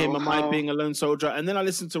bullying him? Am I being a lone soldier? And then I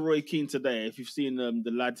listened to Roy Keane today. If you've seen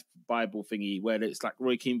the Lad Bible thingy, where it's like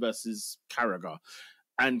Roy Keane versus Carragher.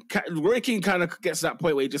 And Roy Keane kind of gets to that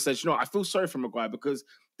point where he just says, I feel sorry for Maguire because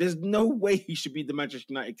there's no way he should be the Manchester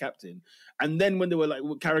United captain. And then when they were like,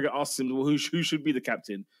 Carragher asked him, well, who should be the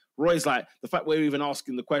captain? Roy's like, the fact we're even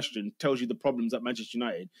asking the question tells you the problems at Manchester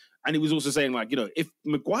United. And he was also saying, like, if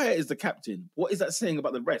Maguire is the captain, what is that saying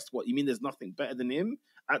about the rest? What, you mean there's nothing better than him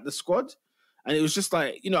at the squad? And it was just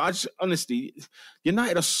like, honestly,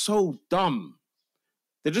 United are so dumb.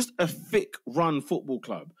 They're just a thick run football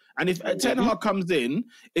club. And if Ten Hag comes in,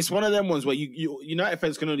 it's one of them ones where United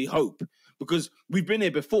fans can only hope because we've been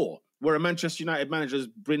here before where a Manchester United manager has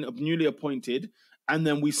been newly appointed and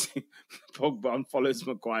then we see Pogba unfollows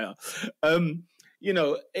Maguire.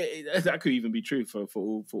 That could even be true for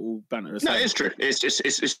all banter aside. No, it's true. It's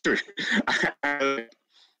true.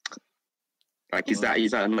 Like he's that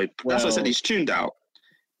annoyed. Well, that's what I said. He's tuned out.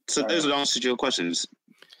 So those are the answers to your questions.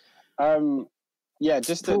 Yeah,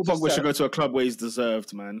 Paul Pogba should go to a club where he's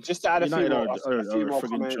deserved, man. Just to add a few more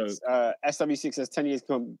comments. SW6 says 10 years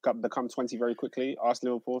become 20 very quickly. Ask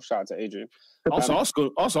Liverpool. Shout out to Adrian. Ask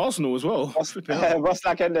Arsenal as well. Ross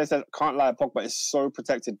Lackender says, can't lie, Pogba is so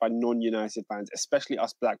protected by non-United fans, especially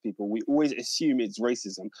us black people. We always assume it's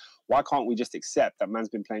racism. Why can't we just accept that man's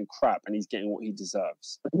been playing crap and he's getting what he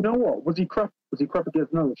deserves? But you know what? Was he crap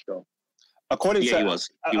against Norwich, though? According to C1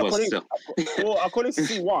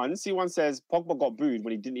 says Pogba got booed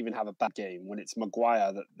when he didn't even have a bad game. When it's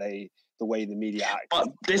Maguire the way the media act. But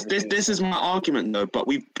this is my argument though. But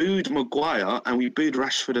we booed Maguire and we booed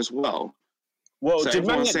Rashford as well. Well, so did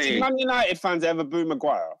Man United fans ever boo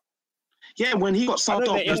Maguire? Yeah, when he got subbed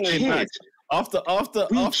off, After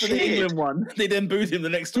the England one, they then booed him the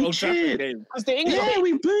next 12 game.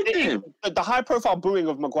 We booed him. The high-profile booing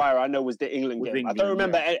of Maguire, I know, was the England game. I don't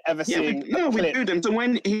remember ever seeing. We booed him. So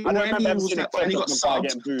when he got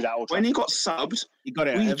subbed, we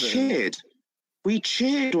cheered. We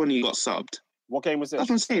cheered when he got subbed. What game was this? That's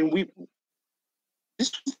what I'm saying.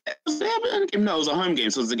 It was a home game,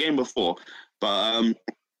 so it was the game before. But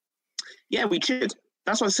we cheered.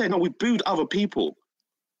 That's what I said. No, we booed other people.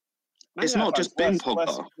 It's not just Ben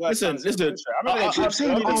Pogba. Listen. I'm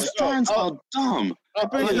saying our fans are dumb.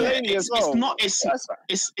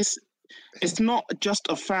 It's not just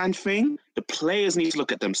a fan thing. The players need to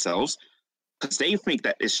look at themselves because they think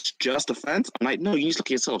that it's just the fans. I'm like, no, you need to look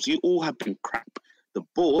at yourselves. You all have been crap. The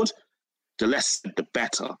board, the less, the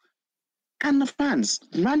better. And the fans.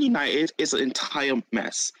 Man United is an entire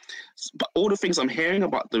mess. But all the things I'm hearing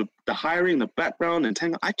about the hiring, the background,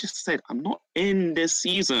 and I just said, I'm not in this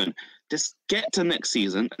season. Just get to next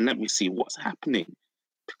season and let me see what's happening.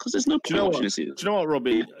 Because there's no point in this season. Do you know what,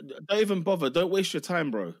 Robbie? Don't even bother. Don't waste your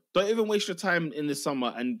time, bro. Don't even waste your time in this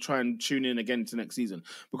summer and try and tune in again to next season.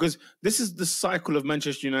 Because this is the cycle of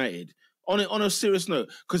Manchester United. On a serious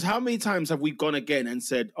note, because how many times have we gone again and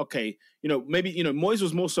said, okay, maybe Moyes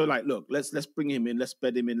was more so like, look, let's bring him in, let's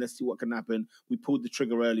bed him in, let's see what can happen. We pulled the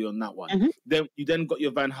trigger early on that one. Mm-hmm. Then you got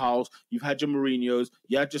your Van Gaals, you've had your Mourinho's,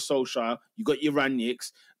 you had your Solskjaer, you got your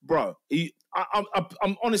Rangnicks, bro.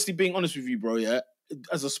 I'm honestly being honest with you, bro. Yeah,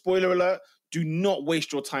 as a spoiler alert, do not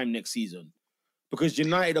waste your time next season. Because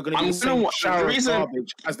United are going to be the same shower of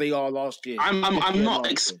garbage as they are last year. I'm not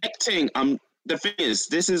expecting. the thing is,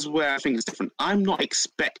 this is where I think it's different. I'm not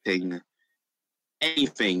expecting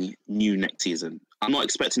anything new next season. I'm not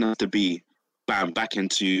expecting us to be back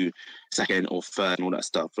into second or third and all that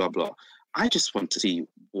stuff, blah blah. I just want to see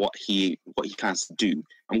what he can do.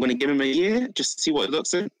 I'm going to give him a year just to see what it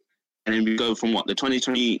looks like, and then we go from the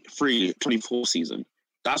 2023-24 season.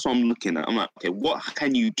 That's what I'm looking at. I'm like, okay, what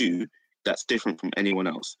can you do that's different from anyone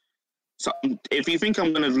else? So if you think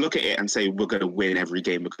I'm going to look at it and say we're going to win every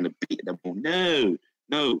game, we're going to beat them all,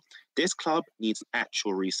 no. This club needs an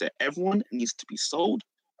actual reset. Everyone needs to be sold,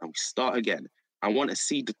 and we start again. I want to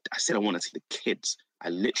see the kids. I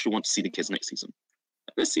literally want to see the kids next season.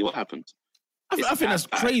 Let's see what happens. I think that's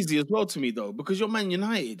crazy as well to me, though, because you're Man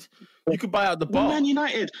United. You could buy out the bar. Man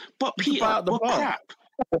United, but Peter, we're crap.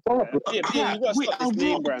 You got to stop this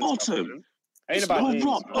name brand stuff, man. Ain't about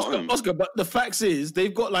Oscar, but the fact is,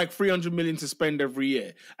 they've got like 300 million to spend every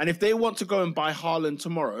year, and if they want to go and buy Haaland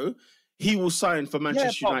tomorrow, he will sign for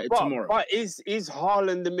Manchester United tomorrow. But is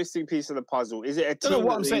Haaland the missing piece of the puzzle? Is it a team? No,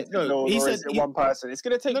 what I'm saying, is it one person? It's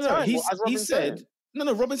going to take time. He said,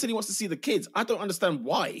 Robin said he wants to see the kids. I don't understand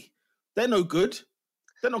why. They're no good.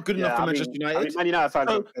 They're not good enough for Manchester United. Man United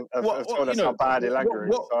fans have told us how bad Elanga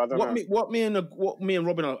is. So I don't know. What me and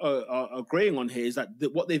Robin are agreeing on here is that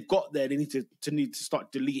what they've got there, they need to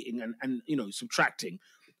start deleting and subtracting.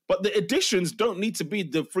 But the additions don't need to be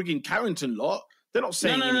the frigging Carrington lot. They're not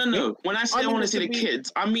saying no. When I say I want to see the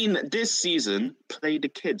kids, I mean this season, play the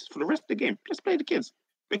kids for the rest of the game. Just play the kids.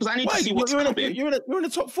 Because I need to see what's coming. You're in a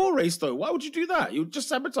top 4 race, though. Why would you do that? You're just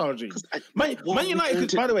sabotaging. Man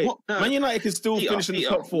United, by the way, Man United can still finish in the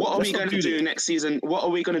top 4. What are we going to do next season? What are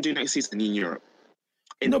we going to do next season in Europe?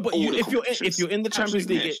 If you're in the Champions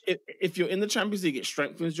League, if you're in the Champions League, it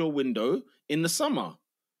strengthens your window in the summer.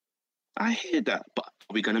 I hear that, but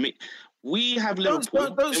are we going to make? We have Liverpool,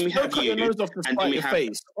 and we have cut your nose off to spite your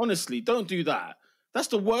face. Honestly, don't do that. That's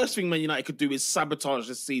the worst thing Man United could do is sabotage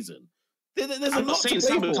this season. I'm not saying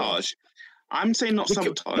sabotage. I'm saying not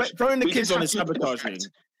sabotage. Throwing the kids on is sabotaging.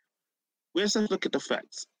 We just have to look at the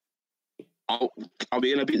facts. Are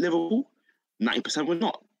we going to beat Liverpool? 90% we're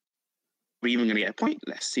not. Are we even going to get a point?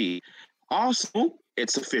 Let's see. Arsenal,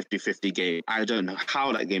 it's a 50-50 game. I don't know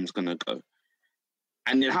how that game's going to go.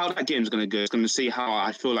 And then how that game's going to go is going to see how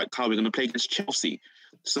I feel like how we're going to play against Chelsea.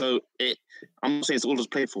 So I'm not saying it's all just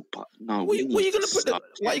played for, but no. Why are you going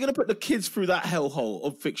to put the kids through that hellhole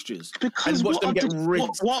of fixtures? Because what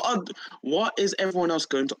is everyone else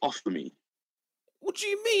going to offer me? What do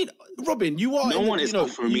you mean, Robin? You are no one is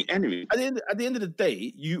offering me anything. At the end of the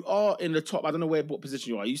day, you are in the top. I don't know what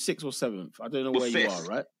position you are. Are you 6th or 7th? I don't know where you are.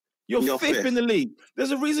 Right? You're fifth in the league.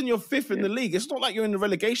 There's a reason you're 5th in the league. It's not like you're in the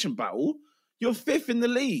relegation battle. You're 5th in the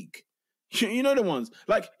league. You know the ones.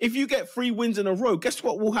 Like, if you get 3 wins in a row, guess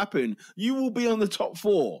what will happen? You will be on the top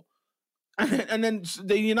 4. And then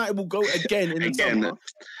the United will go again in the summer.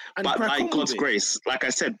 But by God's grace, like I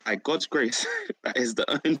said, by God's grace, that is the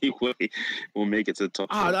only way we'll make it to the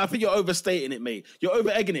top 4. I think you're overstating it, mate. You're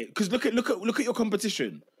over-egging it. Because look at your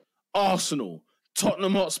competition. Arsenal,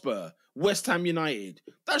 Tottenham Hotspur, West Ham United.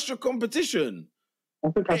 That's your competition. I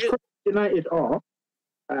think as United are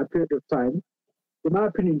at a period of time, in my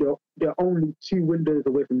opinion, they're only 2 windows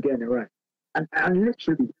away from getting it right. And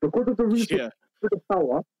literally, because of the reason, with the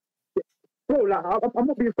power, bro, like, I'm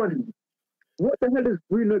not being funny. What the hell is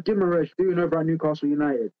Bruno Guimaraes doing over at Newcastle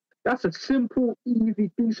United? That's a simple,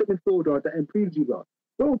 easy, decent midfielder that improves you guys.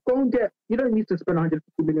 Go and get, you don't need to spend £150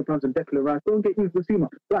 million on Declan Rice. Go and get Yves Bissouma.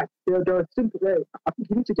 Like, they're simple. I think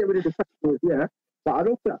you need to get rid of the factors, yeah. But I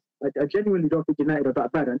don't think, I genuinely don't think United are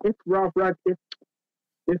that bad. And if Ralph Rag, if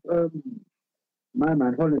my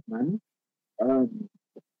man, Holland, man.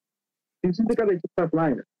 You see the guy that just started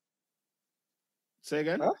flying. Say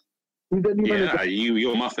again? Huh? He's the new manager.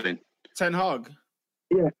 You're muffling. Ten Hag.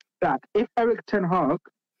 Yeah, that. If Eric Ten Hag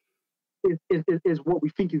is what we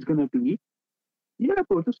think he's going to be, yeah,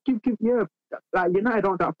 bro, just give, like, United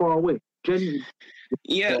aren't that far away. Genuinely.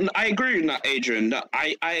 Yeah, I agree with that, Adrian.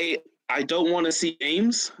 I don't want to see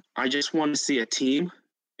names. I just want to see a team,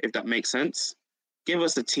 if that makes sense. Give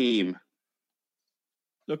us a team.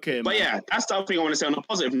 Okay, but yeah, that's the other thing I want to say on a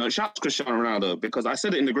positive note. Shout out to Cristiano Ronaldo, because I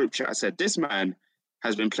said it in the group chat. I said, this man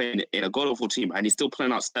has been playing in a god-awful team and he's still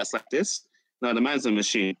playing out stats like this. No, the man's a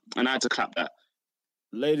machine, and I had to clap that.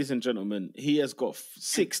 Ladies and gentlemen, he has got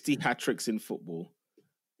 60 hat-tricks in football.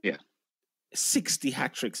 Yeah. 60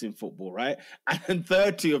 hat-tricks in football, right? And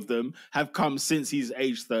 30 of them have come since he's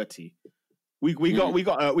aged 30. We've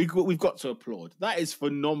got to applaud. That is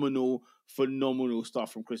phenomenal phenomenal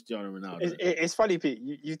stuff from Cristiano Ronaldo. It's funny, Pete.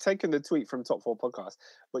 You've taken the tweet from Top 4 Podcast,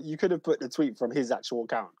 but you could have put the tweet from his actual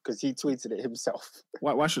account because he tweeted it himself.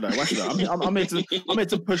 Why should I? I'm here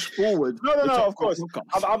to puch forward. No, of course.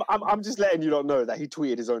 I'm just letting you not know that he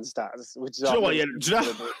tweeted his own stats. Which do you know what? Yeah, do you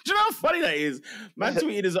know how funny that is? Man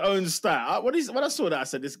tweeted his own stat. When I saw that, I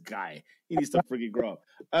said, "This guy, he needs to frigging grow up."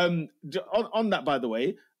 On that, by the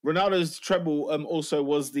way, Ronaldo's treble also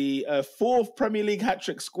was the fourth Premier League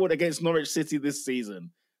hat-trick scored against Norwich City this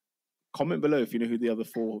season. Comment below if you know who the other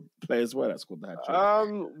four players were that scored the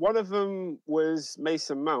hat-trick. One of them was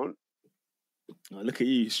Mason Mount. Oh, look at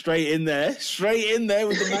you, straight in there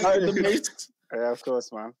with the man with the mace. Yeah, of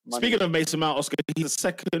course, man. Speaking of Mason Mount, Oscar, he's the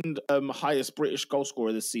second highest British goal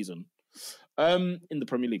scorer this season in the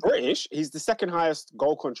Premier League. British? He's the second highest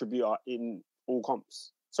goal contributor in all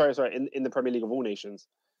comps. Sorry, in the Premier League of all nations.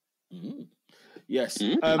 Mm-hmm. Yes.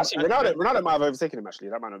 Actually, Ronaldo might have overtaken him, actually.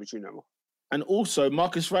 That might not be true no more. And also,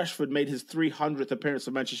 Marcus Rashford made his 300th appearance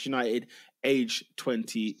for Manchester United, age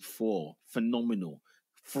 24. Phenomenal.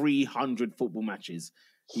 300 football matches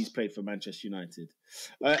he's played for Manchester United.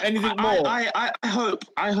 Anything more? I hope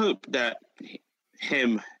that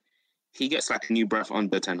he gets like a new breath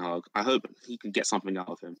under Ten Hag. I hope he can get something out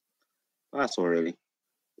of him. That's all, really.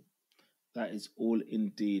 That is all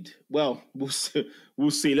indeed. Well, we'll see.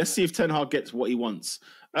 Let's see if Ten Hag gets what he wants.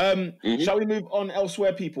 Shall we move on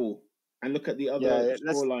elsewhere, people, and look at the other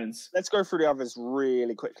scorelines? Let's go through the others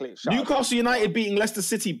really quickly. Newcastle United beating Leicester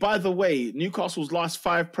City. By the way, Newcastle's last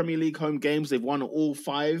 5 Premier League home games, they've won all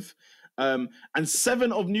 5. And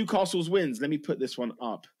 7 of Newcastle's wins. Let me put this one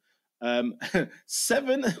up.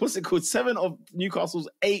 7 of Newcastle's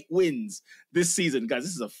 8 wins this season. Guys,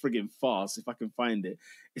 this is a friggin' farce if I can find it.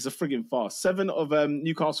 It's a friggin' farce. 7 of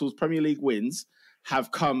Newcastle's Premier League wins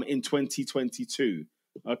have come in 2022.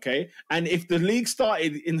 Okay? And if the league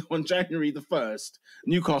started on January the 1st,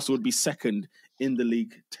 Newcastle would be second in the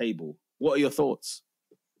league table. What are your thoughts?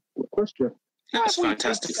 Good question. That's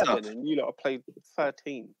fantastic stuff. And you lot have played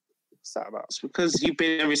 13. What's that about? It's because you've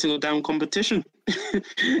been in every single damn competition. Oh,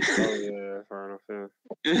 yeah, fair enough, yeah.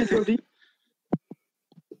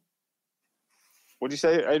 What'd you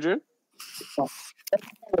say, Adrian?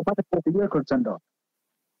 Contender.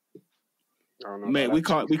 Oh, no, mate, we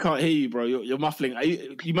can't hear you, bro. You're muffling.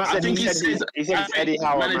 You might. I think he says Eddie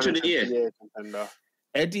Howe, manager of the year. Contender.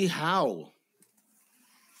 Eddie Howe.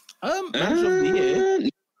 Manager of the year.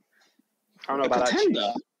 I don't know about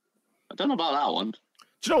that. I don't know about that one.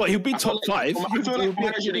 Do you know what? He'll be top 5. For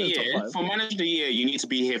manager of the year, you need to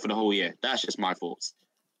be here for the whole year. That's just my thoughts.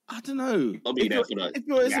 I don't know. I'll be there for that. If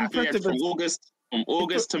you're as impressive from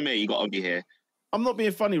August to May, you got to be here. I'm not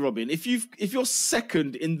being funny, Robin. If you're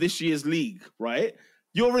second in this year's league, right?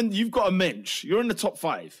 You've got a mensch. You're in the top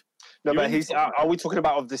 5. No, but are we talking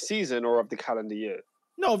about of the season or of the calendar year?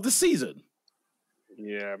 No, of the season.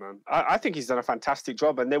 Yeah, man. I think he's done a fantastic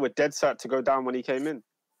job, and they were dead set to go down when he came in.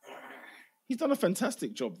 He's done a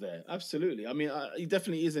fantastic job there. Absolutely. I mean, he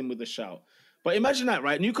definitely is in with a shout. But imagine that,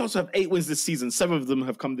 right? Newcastle have 8 wins this season. 7 of them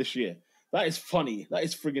have come this year. That is funny. That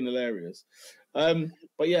is friggin' hilarious.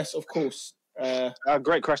 But yes, of course.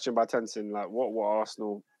 Great question by Tenzin. Like, what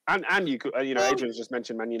Arsenal and you could, Adrian's just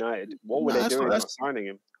mentioned Man United. What were they doing not signing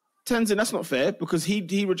him? Tenzin, that's not fair because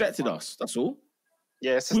he rejected us. That's all.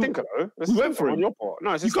 Yeah, it's a stinker though. We went for him. On your part.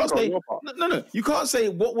 No, it's a you can't stinker say, on your part. No. You can't say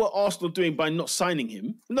what were Arsenal doing by not signing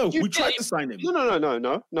him. No, we tried to sign him.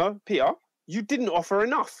 No, Peter. You didn't offer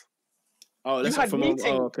enough. Oh, that's from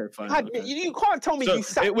okay, fine. Okay. You can't tell me you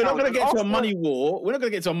sat we're not going to get to a money war. war. We're not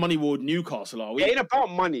going to get to a money war with Newcastle, are we? It ain't about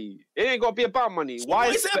money. It ain't got to be about money. So why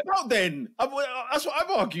is it about then? That's what I've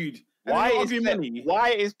argued. Why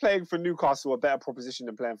is playing for Newcastle a better proposition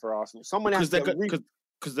than playing for Arsenal? Someone has to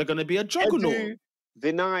because they're going to be a juggernaut.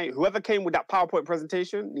 Vinay, whoever came with that PowerPoint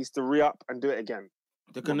presentation needs to re-up and do it again.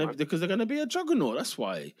 Because they're gonna be a juggernaut. That's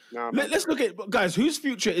why. Nah, let's look at guys. Whose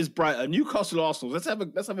future is brighter, Newcastle or Arsenal? Let's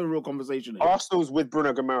have a real conversation here. Arsenal's with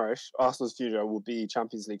Bruno Guimaraes. Arsenal's future will be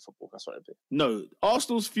Champions League football. That's what it'd be. No,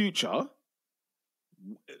 Arsenal's future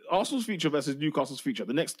versus Newcastle's future.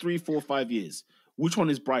 The next 3, 4, 5 years. Which one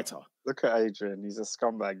is brighter? Look at Adrian. He's a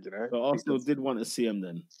scumbag, you know. So Arsenal did want to see him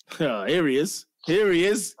then. Here he is. Fair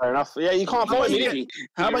enough. Yeah, you can't vote me.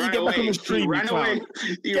 How about you get back on the stream? You ran away.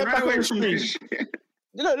 Get back on the stream.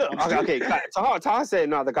 Look. Okay. Taha saying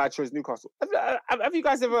no, the guy chose Newcastle. Have you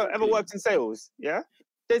guys ever worked in sales? Yeah.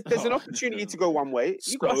 There's an opportunity to go one way.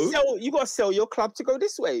 You got to sell your club to go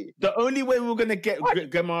this way. The only way we're going to get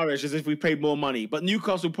Guimaraes is if we paid more money. But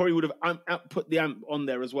Newcastle probably would have put the amp on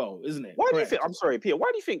there as well, isn't it? Why do you think? I'm sorry, Peter. Why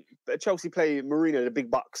do you think Chelsea play Mourinho the big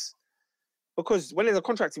bucks? because when there's a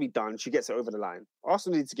contract to be done, she gets it over the line.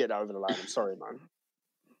 Arsenal needs to get that over the line. I'm sorry, man.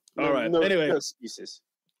 All right. Anyway, no excuses.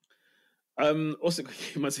 Also,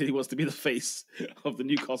 he said he wants to be the face of the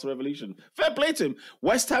Newcastle Revolution. Fair play to him.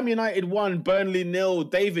 West Ham United 1, Burnley 0.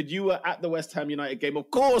 David, you were at the West Ham United game, of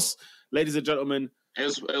course, ladies and gentlemen. It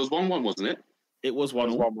was 1-1, wasn't it? It was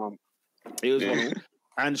 1-1. It was 1-1.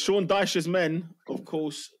 And Sean Dyche's men, of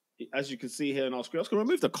course, as you can see here on our screen. I was going to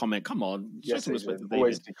remove the comment. Come on. Yes,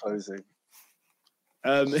 always be closing.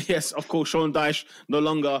 Yes, of course, Sean Dyche, no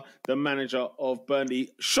longer the manager of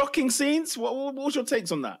Burnley. Shocking scenes. What was your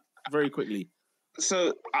takes on that? Very quickly.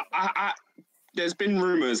 So, I there's been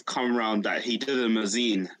rumours come around that he did a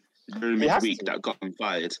mazine during midweek that got him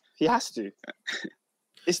fired. He has to.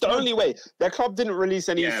 It's the only way. Their club didn't release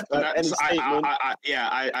any statement.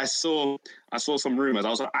 I saw some rumours. I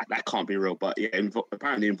was like, that can't be real. But yeah,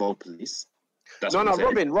 apparently involved police.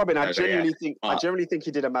 Robin. I genuinely think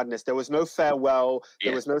he did a madness. There was no farewell.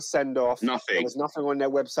 There was no send off. Nothing. There was nothing on their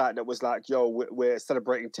website that was like, "Yo, we're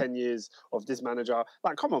celebrating 10 years of this manager."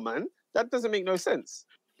 Like, come on, man, that doesn't make no sense.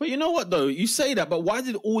 But you know what, though? You say that, but why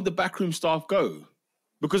did all the backroom staff go?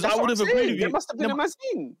 Because I would have agreed with you. There must have been a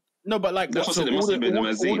mazine. No, but like, all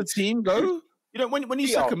the team go. You know, when you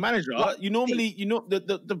sack a manager, you normally,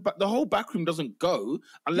 the whole backroom doesn't go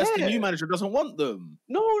unless the new manager doesn't want them.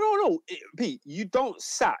 No. Pete, you don't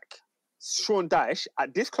sack Sean Dyche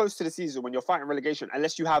at this close to the season when you're fighting relegation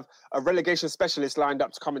unless you have a relegation specialist lined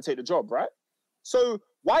up to come and take the job, right? So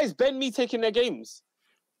why is Ben Mee taking their games?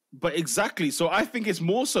 But exactly. So I think it's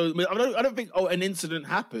more so. I don't think an incident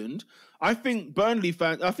happened. I think Burnley,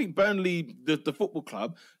 the football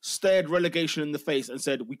club, stared relegation in the face and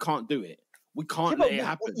said, "We can't do it. We can't let it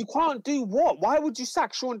happen." You can't do what? Why would you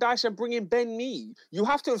sack Sean Dyche and bring in Ben Mee? You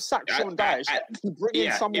have to have sacked Sean Dyche to bring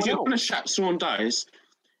in someone else. If you're going to sack Sean Dyche,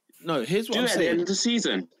 no, here's what I'm saying. Do it at the end of the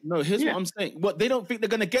season. No, here's what I'm saying. What they don't think they're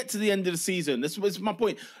going to get to the end of the season. This was my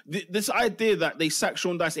point. This idea that they sack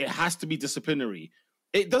Sean Dyche, it has to be disciplinary.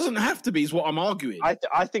 It doesn't have to be, is what I'm arguing.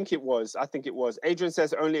 I think it was. Adrian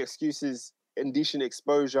says only excuses, indecent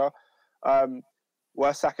exposure.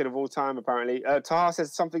 Worst sacking of all time, apparently. Taha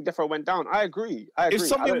says something different went down. I agree. If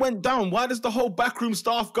something went down, why does the whole backroom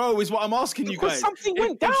staff go, is what I'm asking you guys. Something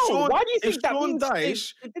went down. Why do you think that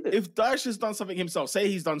means if Dyche has done something himself, say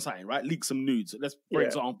he's done something, right? Leak some nudes, for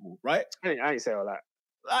example, right? I ain't say all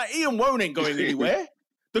that. Ian Wone ain't going anywhere.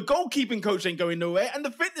 The goalkeeping coach ain't going nowhere, and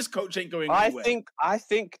the fitness coach ain't going anywhere. I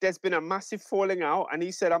think there's been a massive falling out, and he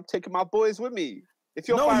said, "I'm taking my boys with me." If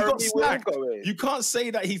you're firing me, we're going. You can't say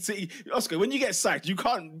that Oscar, when you get sacked, you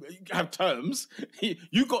can't have terms.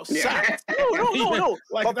 You got sacked. No.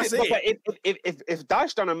 Like, that's it. If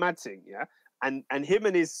Dyche done a mad thing, and him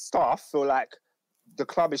and his staff feel like the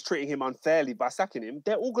club is treating him unfairly by sacking him,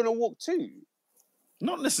 they're all gonna walk too.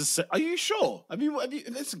 Not necessarily. Are you sure? Have you?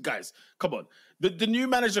 Listen, guys, come on. The new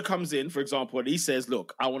manager comes in, for example, and he says,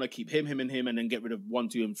 "Look, I want to keep him, and and then get rid of 1,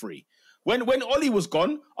 2, and 3." When Ollie was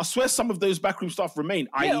gone, I swear some of those backroom staff remain.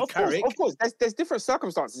 Of course. There's different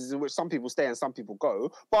circumstances in which some people stay and some people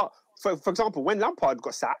go. But for example, when Lampard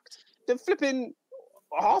got sacked, then flipping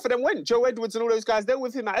half of them went. Joe Edwards and all those guys, they're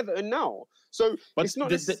with him at Everton now. So it's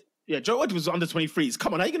not. Joe Edwards was under 23s.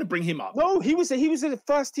 Come on, how are you going to bring him up? No, he was a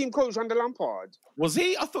first team coach under Lampard. Was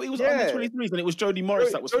he? I thought he was under 23s, and it was Jody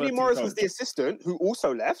Morris that was. Jody Morris was the assistant who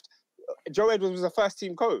also left. Joe Edwards was a first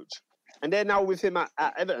team coach, and they're now with him at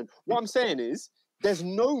Everton. What I'm saying is, there's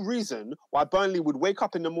no reason why Burnley would wake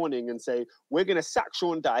up in the morning and say, "We're going to sack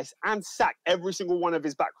Sean Dyche and sack every single one of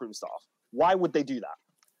his backroom staff." Why would they do that?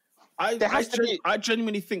 I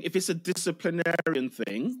genuinely think if it's a disciplinarian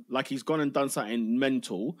thing, like he's gone and done something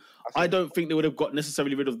mental, I don't think they would have got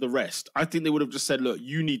necessarily rid of the rest. I think they would have just said, "Look,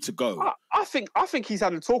 you need to go." I think he's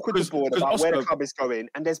had a talk with the board about where the club is going,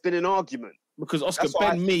 and there's been an argument. Because Oscar,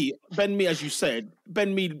 Ben Mee, as you said,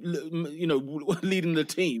 Ben Mee, leading the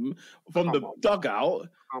team from the dugout.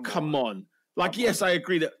 Come on. Like, yes, I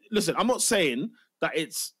agree that. Listen, I'm not saying that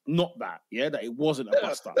it's not that. Yeah, that it wasn't a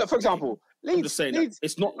bust-up. For example. I'm just saying that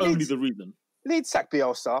it's not only the reason. Leeds sacked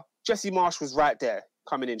Bielsa. Jesse Marsh was right there,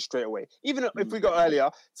 coming in straight away. Even if we got earlier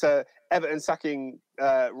to Everton sacking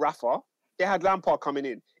Rafa, they had Lampard coming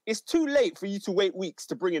in. It's too late for you to wait weeks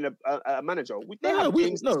to bring in a manager.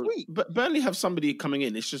 But Burnley have somebody coming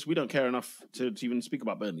in. It's just we don't care enough to even speak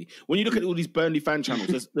about Burnley. When you look at all these Burnley fan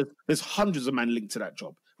channels, there's hundreds of men linked to that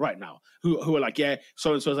job right now who are like, yeah,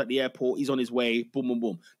 so-and-so's at the airport, he's on his way, boom, boom,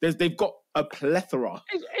 boom. They've got a plethora.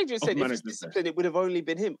 Adrian said if it's discipline, it would have only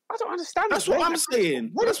been him. I don't understand. That's what I'm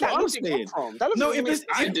saying. That's what I'm saying. No,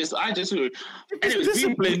 I disagree.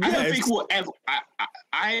 I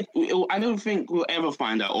don't think we'll ever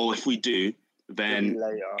find out, or if we do, then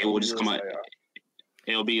it will just come out.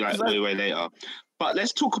 It'll be like way later. But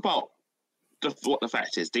let's talk about what the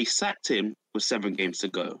fact is. They sacked him with 7 games to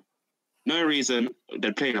go. No reason.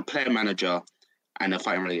 They're playing a player manager and they're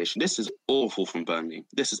fighting relegation. This is awful from Burnley.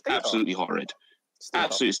 This is absolutely horrid.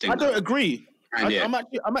 Absolute stinker. I don't agree.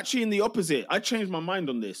 I'm actually in the opposite. I changed my mind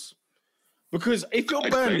on this. Because if you're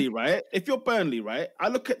Burnley, right? I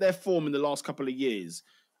look at their form in the last couple of years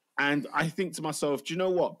and I think to myself, do you know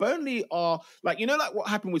what? Burnley are like what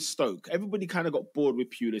happened with Stoke. Everybody kind of got bored with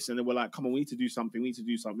Pulis and they were like, come on, we need to do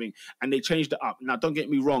something. And they changed it up. Now, don't get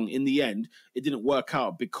me wrong. In the end, it didn't work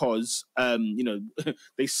out because,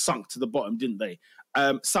 they sunk to the bottom, didn't they?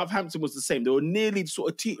 Southampton was the same. They were nearly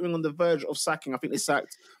sort of teetering on the verge of sacking. I think they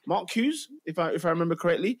sacked Mark Hughes, if I remember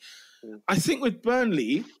correctly. Yeah. I think with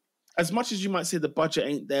Burnley, as much as you might say the budget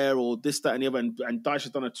ain't there or this, that, and the other, and Dyche has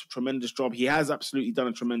done a tremendous job. He has absolutely done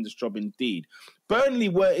a tremendous job indeed. Burnley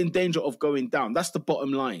were in danger of going down. That's the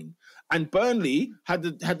bottom line. And Burnley had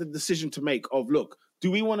the decision to make of, look,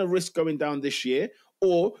 do we want to risk going down this year?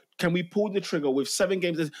 Or can we pull the trigger with 7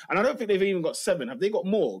 games? And I don't think they've even got 7. Have they got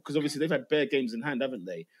more? Because obviously they've had bare games in hand, haven't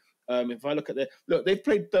they? If I look at they've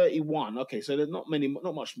played 31. Okay, so there's not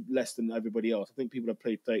much less than everybody else. I think people have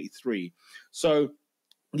played 33. So,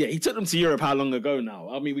 yeah, he took them to Europe how long ago now?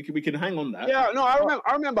 I mean, we can hang on that. Yeah, no,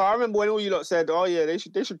 I remember when all you lot said, oh yeah, they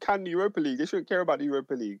should can the Europa League. They shouldn't care about the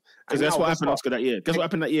Europa League. Because that's what happened, Oscar, that year. Guess what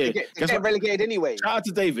happened that year? They get relegated anyway. Shout out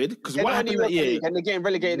to David, because what happened that year? And they're getting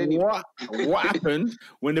relegated anyway. What happened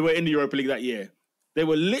when they were in the Europa League that year? They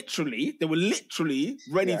were literally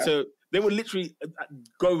ready to. They were literally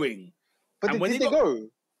going. But did they go? Do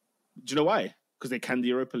you know why? Because they can the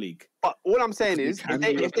Europa League. But all I'm saying is,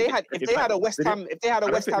 if they had a West Ham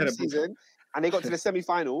season and they got to the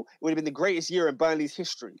semi-final, it would have been the greatest year in Burnley's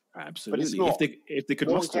history. Absolutely. But it's not. If they could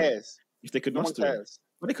muster it. If they could muster it.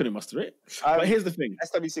 Well, they couldn't muster it. But here's the thing.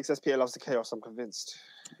 SW6SPA loves the chaos, I'm convinced.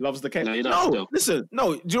 Loves the chaos. No, listen.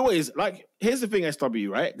 No, do you know what it is? Like, here's the thing, SW,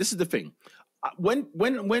 right? This is the thing.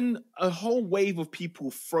 When a whole wave of people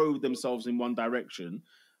throw themselves in one direction,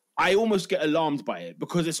 I almost get alarmed by it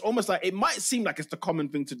because it's almost like it might seem like it's the common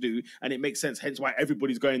thing to do and it makes sense, hence why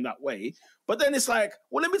everybody's going that way. But then it's like,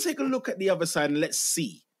 well, let me take a look at the other side and let's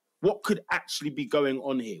see what could actually be going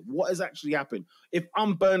on here. What has actually happened? If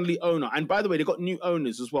I'm Burnley owner, and by the way, they got new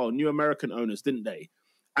owners as well, new American owners, didn't they?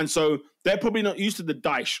 And so they're probably not used to the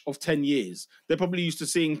Dyche of 10 years. They're probably used to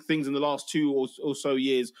seeing things in the last 2 or so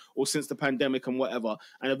years or since the pandemic and whatever,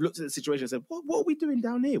 and have looked at the situation and said, what are we doing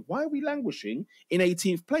down here? Why are we languishing in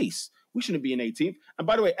 18th place? We shouldn't be in 18th. And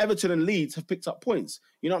by the way, Everton and Leeds have picked up points.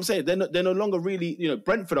 You know what I'm saying? They're no longer really,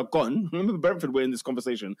 Brentford are gone. Remember Brentford were in this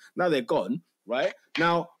conversation. Now they're gone, right?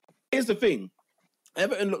 Now, here's the thing.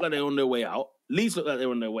 Everton look like they're on their way out. Leeds look like they're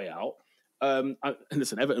on their way out. And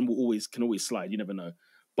listen, Everton can always slide. You never know.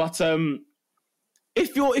 But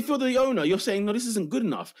if you're the owner, you're saying, no, this isn't good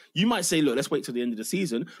enough. You might say, look, let's wait till the end of the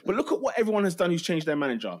season. But look at what everyone has done who's changed their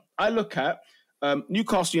manager. I look at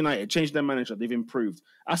Newcastle United, changed their manager, they've improved.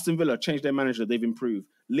 Aston Villa, changed their manager, they've improved.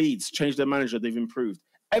 Leeds, changed their manager, they've improved.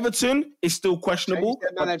 Everton is still questionable.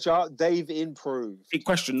 Changed their manager, they've improved.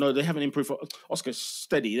 No, they haven't improved. Oscar,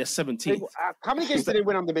 steady, they're 17th. How many games did they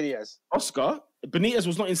win under Benitez? Oscar, Benitez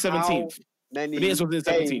was not in 17th. Benitez was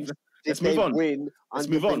in 17th. Let's move on. Let's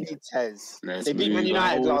move on. They beat Man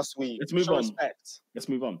United last week. Let's move on. Let's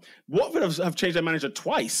move on. Watford have changed their manager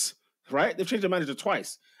twice, right? They've changed their manager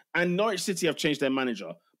twice. And Norwich City have changed their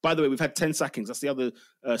manager. By the way, we've had 10 sackings. That's the other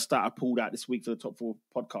stat I pulled out this week for the Top 4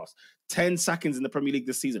 podcast. 10 sackings in the Premier League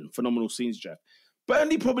this season. Phenomenal scenes, Jeff.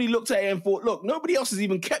 Burnley probably looked at it and thought, look, nobody else has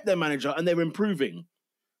even kept their manager and they're improving.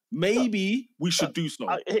 Maybe we should do so.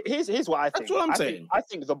 Here's what I think. That's what I'm saying. I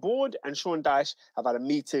think the board and Sean Dyche have had a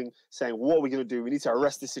meeting saying, what are we going to do? We need to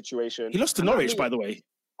arrest this situation. He lost to Norwich, by the way.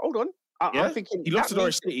 Hold on. I'm thinking he lost to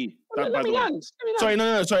Norwich City. Let me land. Sorry,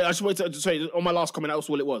 no. Sorry, I just wanted to say on my last comment. That was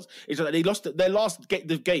all it was. It's like they lost their last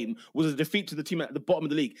game was a defeat to the team at the bottom of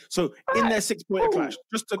the league. So in their 6-point clash,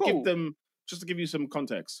 just to give you some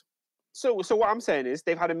context. So what I'm saying is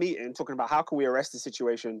they've had a meeting talking about how can we arrest the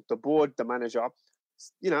situation. The board, the manager,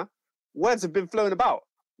 words have been flown about.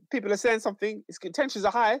 People are saying something. Tensions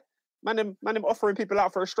are high. Man, them offering people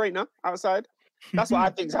out for a straightener outside. That's what I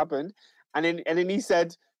think's happened. And then he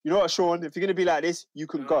said, you know what, Sean, if you're going to be like this, you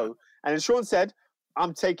can go. And then Sean said,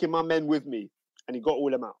 I'm taking my men with me. And he got all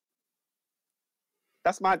them out.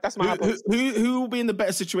 That's my hypothesis. Who will be in the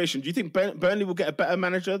better situation? Do you think Burnley will get a better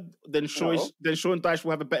manager than Sean Dyche will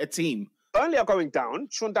have a better team? Burnley are going down.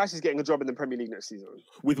 Sean Dyche is getting a job in the Premier League next season.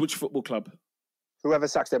 With which football club? Whoever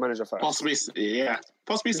sacks their manager first.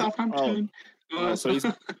 Possibly Southampton. So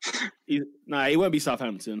he won't be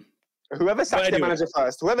Southampton. Whoever sacks their anyway. manager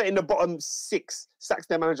first, whoever in the bottom 6 sacks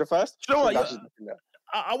their manager first. You know what? that's Yeah. just looking there.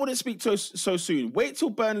 I wouldn't speak so soon. Wait till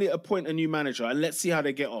Burnley appoint a new manager and let's see how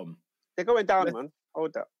they get on. They're going down, man.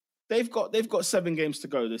 Hold that. They've got 7 games to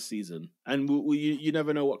go this season, and you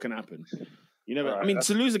never know what can happen. You never. Right, I mean,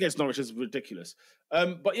 to lose against Norwich is ridiculous.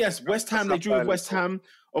 But yes, West Ham. They drew with West Ham,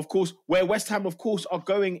 of course. Where West Ham, of course, are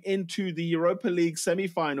going into the Europa League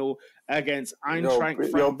semi-final against Eintracht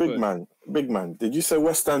Frankfurt. Yo, big man. Did you say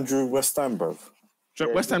West Ham drew West Ham, bro?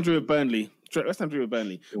 West Ham drew with Burnley. West Ham drew with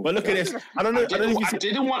Burnley. But look at this. I don't know.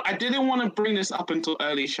 I didn't want to bring this up until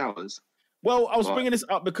early showers. Well, I was bringing this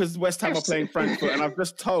up because West Ham are playing Frankfurt, and I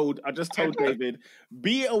just told David,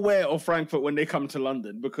 be aware of Frankfurt when they come to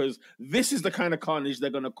London, because this is the kind of carnage they're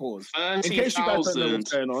going to cause. In case you guys don't know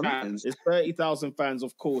what's going on, there's 30,000 fans,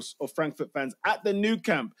 of course, of Frankfurt fans at the new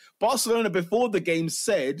camp. Barcelona, before the game,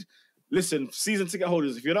 said, listen, season ticket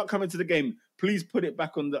holders, if you're not coming to the game, please put it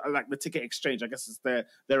back on the ticket exchange. I guess it's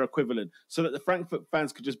their equivalent, so that the Frankfurt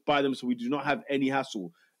fans could just buy them, so we do not have any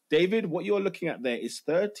hassle. David, what you're looking at there is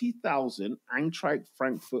 30,000 Eintracht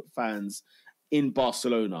Frankfurt fans in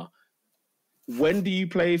Barcelona. When do you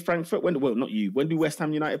play Frankfurt? Well, not you. When do West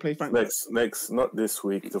Ham United play Frankfurt? Next, not this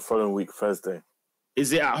week. The following week, Thursday.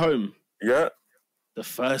 Is it at home? Yeah. The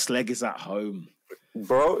first leg is at home.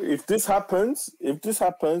 Bro, if this happens,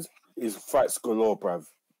 it's fights galore, bruv.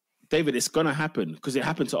 David, it's going to happen because it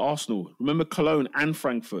happened to Arsenal. Remember Cologne and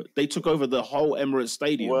Frankfurt? They took over the whole Emirates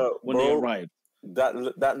Stadium when they arrived.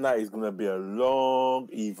 That night is going to be a long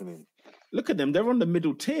evening. Look at them. They're on the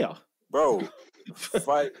middle tier. Bro,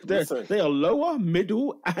 fight. They are lower,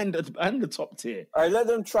 middle, and the top tier. I let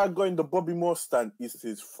them try going the Bobby Moore stand. It's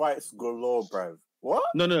his fights galore, bruv. What?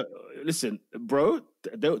 No. Listen, bro,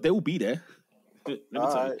 they will be there. Let me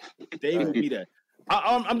tell you. They will be there.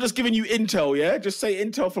 I'm just giving you intel, yeah? Just say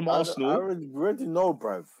intel from Arsenal. I already know,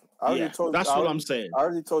 bruv. That's what I'm saying. I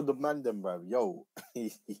already told the man them, bruv. Yo.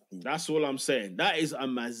 That's all I'm saying. That is a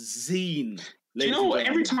mazine. Do you know what?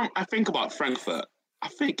 Every time I think about Frankfurt, I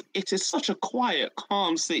think it is such a quiet,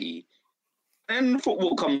 calm city. Then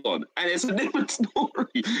football comes on, and it's a different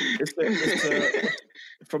story.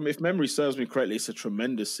 If memory serves me correctly, it's a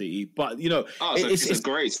tremendous city. But, you know... it's a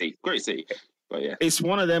great city. Great city. But yeah, it's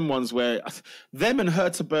one of them ones where them and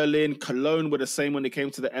Hertha Berlin, Cologne were the same when they came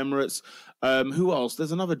to the Emirates. Who else?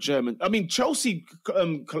 There's another German. I mean, Chelsea,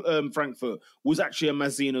 Frankfurt was actually a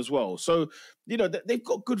mazine as well. So, you know, they've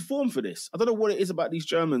got good form for this. I don't know what it is about these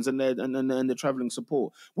Germans and their traveling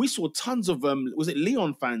support. We saw tons of was it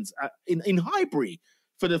Lyon fans in Highbury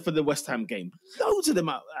for the West Ham game? Loads of them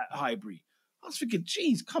at Highbury. I was thinking,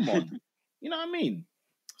 geez, come on, you know what I mean?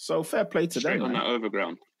 So fair play to them. On that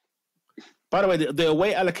overground. By the way, the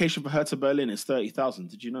away allocation for Hertha Berlin is 30,000.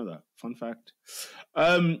 Did you know that? Fun fact.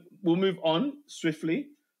 We'll move on swiftly.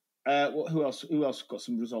 Who else got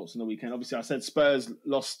some results in the weekend? Obviously, I said Spurs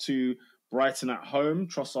lost to Brighton at home.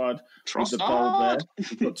 Trossard with the goal there.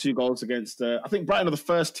 He got 2 goals against... I think Brighton are the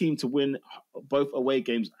first team to win both away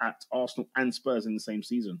games at Arsenal and Spurs in the same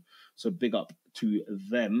season. So big up to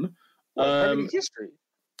them. History?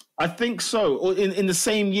 I think so. Or in the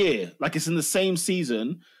same year. Like it's in the same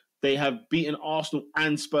season... They have beaten Arsenal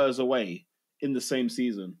and Spurs away in the same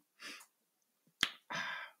season.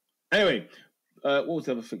 Anyway, what was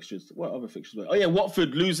the other fixtures? What other fixtures were? Oh, yeah,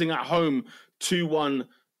 Watford losing at home 2-1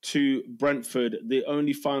 to Brentford. The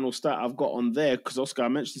only final stat I've got on there, because Oscar, I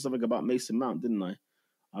mentioned something about Mason Mount, didn't I?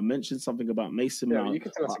 I mentioned something about Mason Mount. You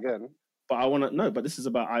can tell us again. But I want to know, but this is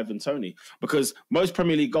about Ivan Toney. Because most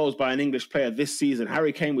Premier League goals by an English player this season,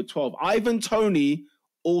 Harry Kane with 12. Ivan Toney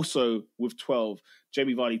also with 12.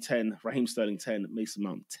 Jamie Vardy 10, Raheem Sterling 10, Mason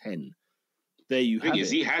Mount 10. There you have it.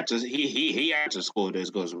 He had to score those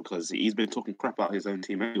goals because he's been talking crap about his own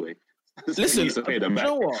team anyway. Listen, do you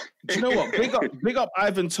know what? Big up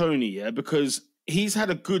Ivan Toney, yeah, because he's had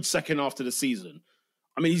a good second half to the season.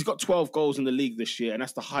 I mean, he's got 12 goals in the league this year, and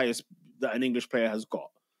that's the highest that an English player has got.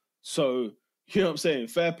 So, you know what I'm saying?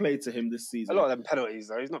 Fair play to him this season. A lot of them penalties,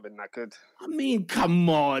 though. He's not been that good. I mean, come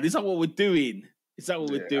on. Is that what we're doing? Is that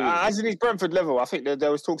what we're doing? As in his Brentford level, I think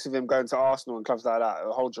there was talks of him going to Arsenal and clubs like that.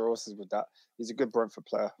 Hold your horses with that. He's a good Brentford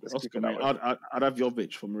player. Let's keep it that way. I'd have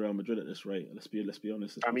Jovic from Real Madrid at this rate. Let's be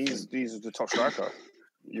honest. I mean, he's the top striker.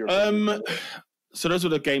 So those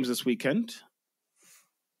were the games this weekend.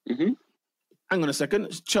 Mm-hmm. Hang on a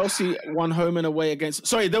second. Chelsea won home and away against...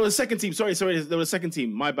 Sorry, there was a second team. Sorry. There was a second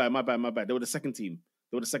team. My bad. They were the second team.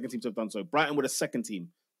 They were the second team to have done so. Brighton were the second team.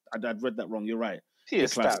 I'd read that wrong. You're right.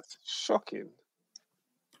 Stats. Shocking.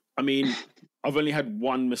 I mean, I've only had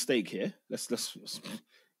one mistake here. Let's.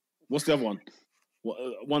 What's the other one?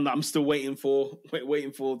 One that I'm still waiting for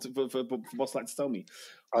Boss Light to tell me.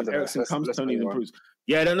 I don't know. Eriksen comes, Let's Tony move on. improves.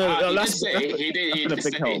 Yeah, I don't know.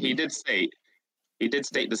 He did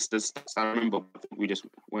state this. I remember we just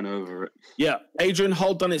went over it. Yeah, Adrian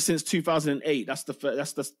Hull done it since 2008. That's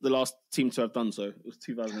the last team to have done so. It was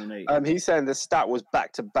 2008. He's saying the stat was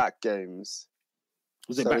back-to-back games.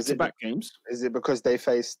 Was it back-to-back games? Is it because they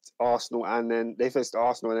faced Arsenal and then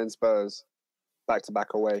Spurs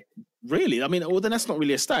back-to-back away? Really? I mean, well, then that's not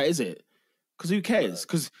really a stat, is it? Because who cares?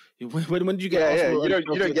 Because when did you get? Arsenal, you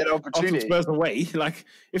don't get an opportunity. Spurs away. Like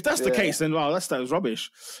if that's the case, then wow, that stat is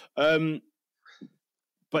rubbish. But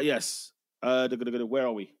yes, where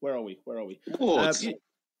are we? Awards.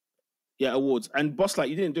 Yeah, awards. And Boss Light,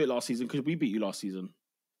 you didn't do it last season because we beat you last season.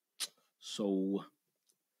 So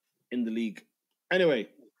in the league. Anyway,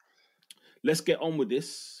 let's get on with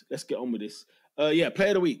this. Player of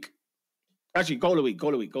the week. Actually, goal of the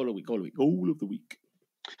week.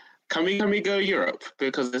 Can we go Europe?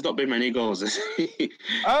 Because there's not been many goals.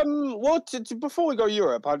 Well, before we go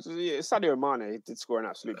Europe, Sadio Mane did score an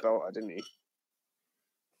absolute belter, didn't he?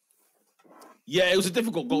 Yeah, it was a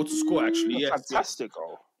difficult goal to score, actually. Yes, fantastic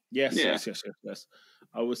goal. Yes.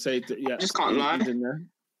 I would say, I just can't lie.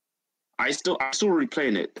 I still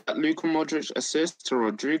replaying it. That Luka Modric assist to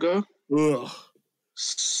Rodrigo. Ugh.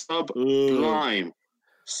 Sublime.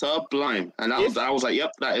 And I was like,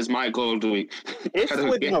 yep, that is my goal of the week.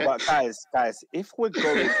 Guys, if we're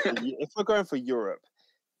going for Europe,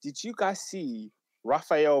 did you guys see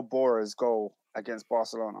Rafael Borra's goal against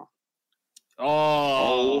Barcelona?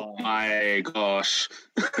 Oh my gosh.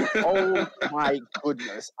 Oh my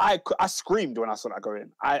goodness. I screamed when I saw that go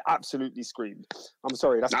in. I absolutely screamed. I'm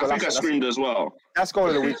sorry. I screamed as well. That's goal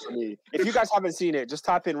of the week for me. If you guys haven't seen it, just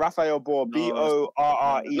type in Rafael Borra, Borre.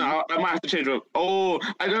 No, I might have to change it. Oh,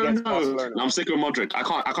 I don't know. No, I'm sick of Modric. I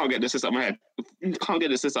can't get this out of my head. The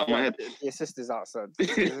assist is outside.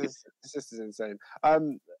 The assist is insane.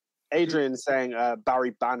 Adrian saying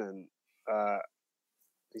Barry Bannon.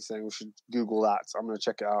 He's saying we should Google that. So I'm going to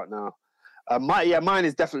check it out now. Mine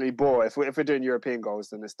is definitely Borra. If we're doing European goals,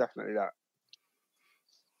 then it's definitely that.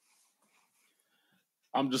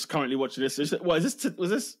 I'm just currently watching this. Was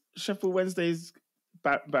this Sheffield Wednesday's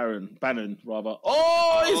Bannon, rather?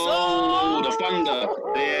 Oh, the Thunder.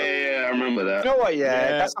 Yeah, I remember that. You know what?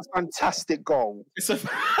 Yeah, that's a fantastic goal. It's a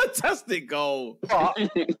fantastic goal. But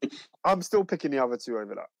I'm still picking the other two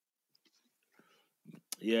over that.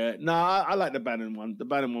 Yeah, I like the Bannon one. The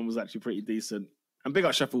Bannon one was actually pretty decent. And big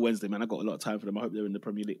up Sheffield Wednesday, man. I got a lot of time for them. I hope they're in the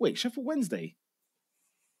Premier League. Wait, Sheffield Wednesday?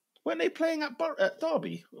 Weren't they playing at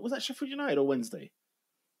Derby? Was that Sheffield United or Wednesday?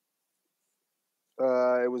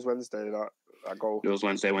 It was Wednesday, that goal. It was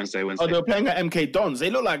Wednesday. Oh, they were playing at MK Dons.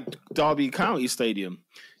 They look like Derby County Stadium.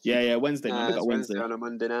 Yeah, Wednesday. Man. Big up Wednesday. On a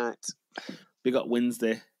Monday night. Big up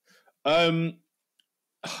Wednesday. Yeah,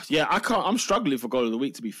 I'm struggling for goal of the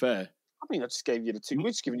week, to be fair. I mean, I just gave you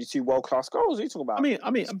we're just giving you two world-class goals. What are you talking about?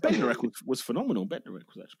 I mean, Bednarek was phenomenal. Bednarek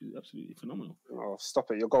was actually absolutely phenomenal. Oh,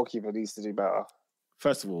 stop it. Your goalkeeper needs to do better.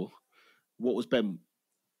 First of all, what was Ben?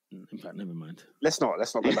 In fact, never mind. Let's not go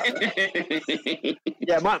back there.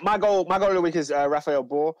 Yeah, my goal of the week is Rafael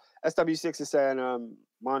Borra. SW6 is saying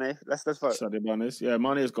Mane. Let's vote. Sadio Mane. Yeah,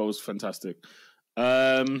 Mane's goal is fantastic.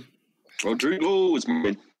 Rodrigo is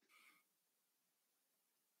mine.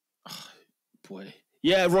 Boy.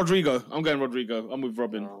 Yeah, Rodrigo. I'm going Rodrigo. I'm with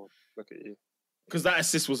Robin. Oh, look at you. Because that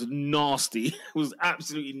assist was nasty. It was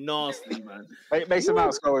absolutely nasty, man. Mason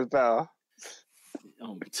Mount's goal is better.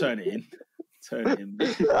 Oh, turn it in.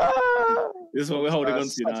 This is what we're holding on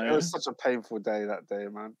to now. It was such a painful day that day,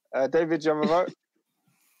 man. David, do you have a vote?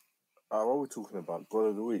 What are we talking about? Goal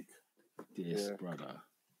of the week? Yes, brother.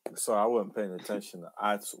 Sorry, I wasn't paying attention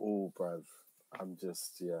at all, bruv. I'm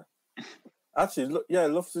just, Actually, look,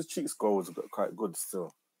 Loftus-Cheek's goal was quite good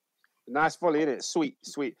still. Nice volley, innit? Sweet.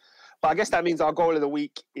 But I guess that means our goal of the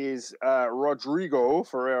week is Rodrigo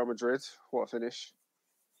for Real Madrid. What a finish.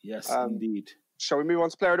 Yes, indeed. Shall we move on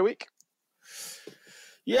to player of the week?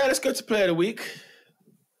 Yeah, let's go to player of the week.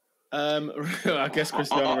 I guess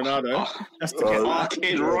Cristiano Ronaldo. That's the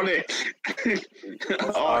Arcade Ronnie.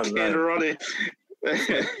 Arcade Ronnie.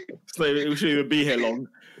 So we shouldn't even be here long.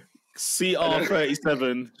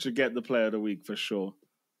 CR37 should get the player of the week for sure.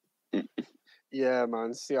 Yeah,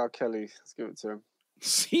 man. CR Kelly. Let's give it to him.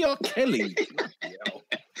 CR Kelly?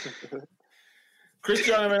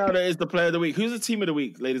 Cristiano Ronaldo is the player of the week. Who's the team of the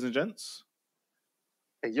week, ladies and gents?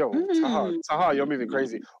 Hey, yo, Taha, you're moving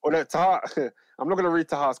crazy. Oh, no, Taha, I'm not going to read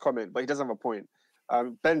Taha's comment, but he does have a point.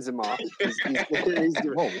 Benzema, he's giving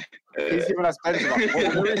us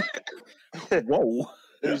Benzema. Whoa.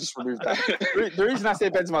 Let me just remove that. The reason I say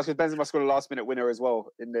Benzema is because Benzema scored a last-minute winner as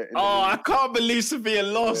well. I can't believe Sevilla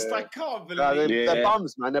lost. I can't believe. They're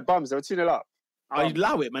bums, man. They're bums. They were 2-0 up. I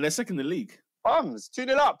allow it, man. They're second in the league. Bums,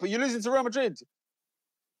 2-0 up, but you're losing to Real Madrid.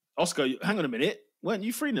 Oscar, hang on a minute. Weren't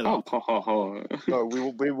you 3-0 up? No,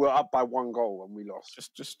 we were up by 1 goal and we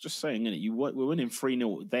lost. Just saying, innit? We're winning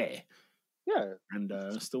 3-0 there. Yeah.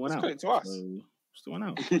 And still went out. Credit to us. So, still went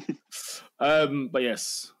out. But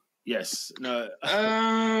yes. No.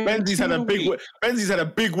 Benzi's had a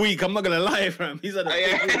big week. I'm not gonna lie, fam. He's had a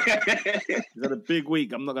big week. He's had a big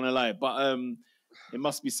week. I'm not gonna lie. But it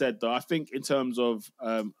must be said though. I think in terms of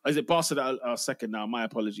is it Barca that are second now? My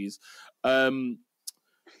apologies.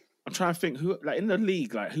 I'm trying to think who, like in the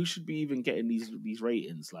league, like who should be even getting these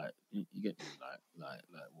ratings. Like you get like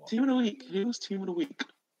what? Team of the week. Who was team of the week?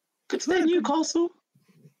 Could say Newcastle.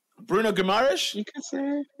 Bruno Guimaraes. You could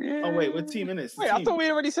say. Yeah. Oh wait, what team in this? Wait, I thought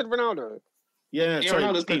we already said Ronaldo. Yeah, sorry.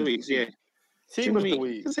 Ronaldo's team of the week. Yeah. Team of the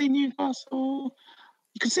week. You could say Newcastle.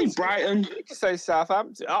 You could say Brighton. You could say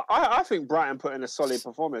Southampton. I think Brighton put in a solid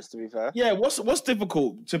performance. To be fair. Yeah. What's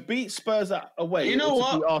difficult to beat Spurs away? You know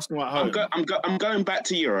what? To beat Arsenal at home. I'm going back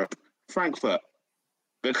to Europe, Frankfurt,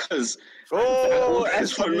 because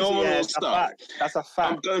it's phenomenal stuff. That's a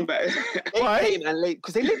fact. I'm going back.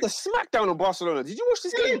 Because they laid the smackdown on Barcelona. Did you watch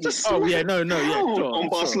this game? Oh yeah, no, yeah, sure, on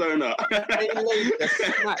Barcelona. They laid the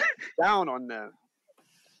smack down on them.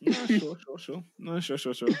 Sure. No, sure.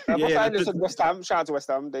 Listen, West Ham. Shout out to West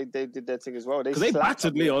Ham. They did their thing as well. They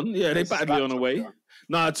battered Lyon. Yeah, they battered Lyon away.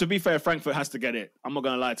 Nah, to be fair, Frankfurt has to get it. I'm not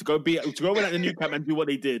gonna lie. To go win at the new camp and do what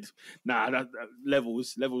they did. Nah, that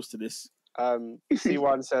levels to this.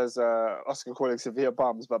 C1 says Oscar calling Sevilla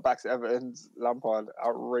bums, but backs Everton's Lampard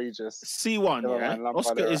outrageous. C1, yeah.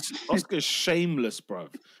 Oscar is shameless, bro.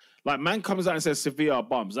 Like, man comes out and says Sevilla are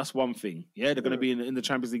bums. That's one thing. Yeah, they're going to be in the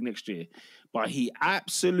Champions League next year. But he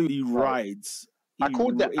absolutely rides. I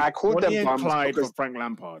called them bums for Frank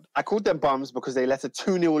Lampard. I called them bums because they let a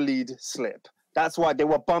 2-0 lead slip. That's why they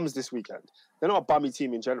were bums this weekend. They're not a bummy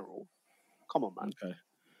team in general. Come on, man. Okay.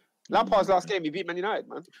 Lampard's last game, he beat Man United,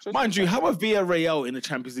 man. Mind you, how are Villarreal in the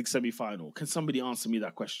Champions League semi-final? Can somebody answer me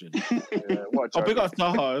that question? Big up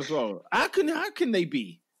Taha as well. How can they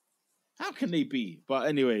be? How can they be? But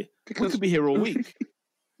anyway, we could be here all week.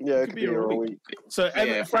 Yeah, it could be here all week. So,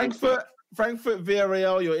 Frankfurt,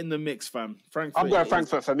 Villarreal, you're in the mix, fam. I'm going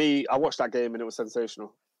Frankfurt. For me, I watched that game and it was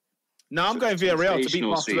sensational. No, I'm going Villarreal to beat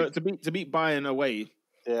Barcelona, to beat Bayern away.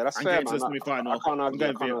 Yeah, that's fair, man. I can't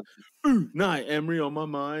argue. Night, Emery on my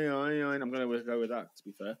mind. I'm going to go with that, to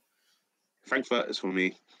be fair. Frankfurt is for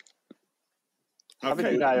me.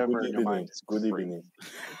 Okay. Good evening.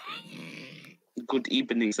 Good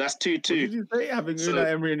evenings. That's 2-2. What did you say? Having Unai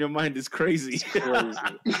Emery in your mind is crazy.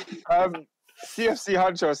 CFC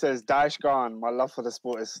Huncho says, Daesh gone. My love for the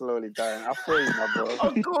sport is slowly dying. I feel you, my bro.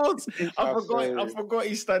 Of course. I forgot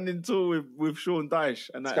he's standing tall with Sean Dyche.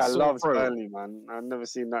 And this guy loves Burnley, man. I've never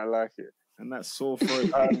seen that like it. And that's sore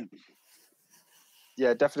throat.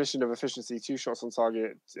 Yeah, definition of efficiency: 2 shots on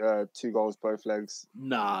target, 2 goals, both legs.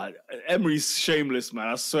 Nah, Emery's shameless, man.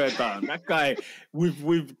 I swear down. That guy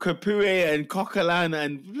with Capoue and Coquelin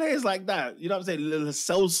and players like that. You know what I'm saying? Little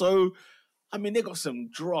Celso. I mean, they got some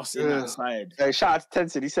dross in that side. Hey, shout out to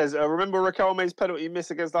Tenzin. He says, remember Raquel May's penalty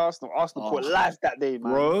miss against Arsenal? Arsenal put life that day,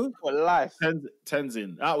 man. Bro. Put life.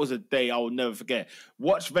 Tenzin. That was a day I will never forget.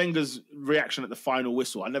 Watch Wenger's reaction at the final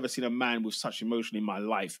whistle. I've never seen a man with such emotion in my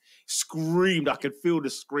life. Screamed. I could feel the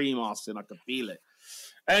scream, Austin. I could feel it.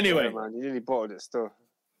 Anyway. Yeah, man. You nearly bottled it still.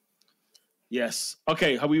 Yes.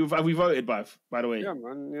 Okay. Have we voted, by the way? Yeah,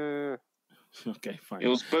 man. Yeah. Okay, fine. It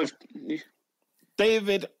was both...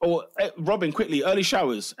 David or Robin, quickly, early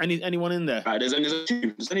showers. Anyone in there? There's only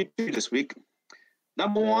 2. There's only 2 this week.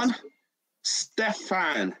 Number 1,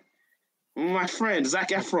 Stefan, my friend Zac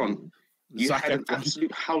Efron. You had an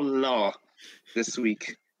absolute howler this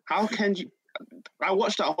week. How can you? I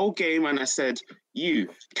watched that whole game and I said, you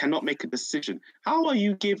cannot make a decision. How are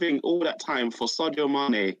you giving all that time for Sadio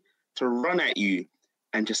Mane to run at you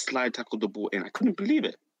and just slide tackle the ball in? I couldn't believe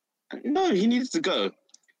it. No, he needed to go.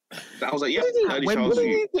 I was like, yeah,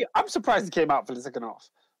 I'm surprised he came out for the second half.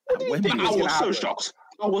 I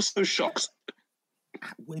was so shocked.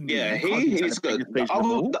 Yeah, he needs to go.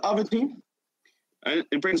 The other team, and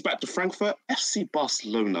it brings back to Frankfurt, FC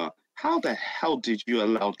Barcelona. How the hell did you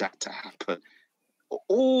allow that to happen?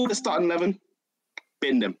 All the starting 11,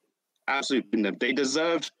 bin them. Absolutely bin them. They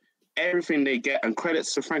deserved everything they get, and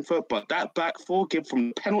credits to Frankfurt, but that back 4 give from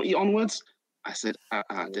the penalty onwards, I said,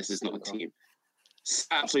 this is not a team.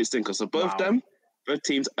 Absolute stinker. So both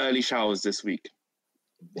teams early showers this week.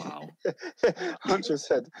 Wow. Hunter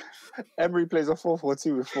said, Emery plays a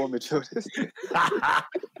 4-4-2 with 4 midfielders.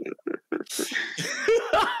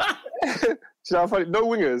 You know how funny? No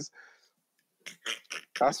wingers.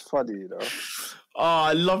 That's funny, you know. Oh,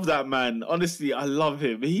 I love that man. Honestly, I love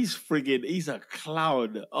him. He's a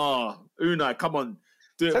clown. Oh, Unai, come on.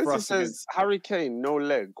 Do it for Tensi us. says, Harry Kane, no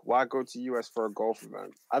leg. Why go to US for a golf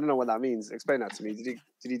event? I don't know what that means. Explain that to me. Did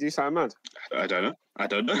he do something mad? I don't know. I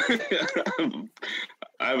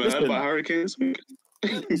haven't heard about Hurricanes.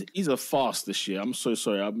 He's a farce this year. I'm so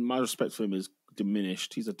sorry. My respect for him is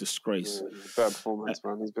diminished. He's a disgrace. Better performance,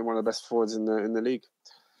 man. He's been one of the best forwards in the league.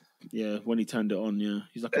 Yeah, when he turned it on, yeah.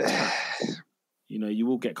 He's like a tap. You know, you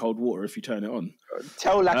will get cold water if you turn it on.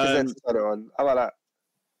 Tell Lacazette to turn it on. How about that?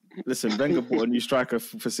 Listen, Wenger bought a new striker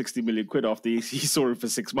for 60 million quid after he saw him for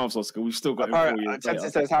 6 months, Oscar. We've still got him 4 years later.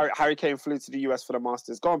 Says Harry Kane flew to the US for the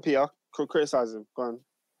Masters. Go on, Peter. Criticise him. Go on.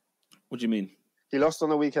 What do you mean? He lost on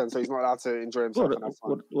the weekend, so he's not allowed to enjoy himself.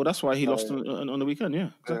 Well, that's why he lost on the weekend, yeah.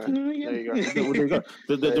 Exactly. There you go. There you go.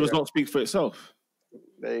 The result speaks for itself.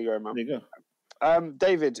 There you go, man. There you go.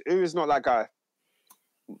 David, who is not that guy?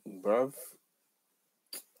 Bruv.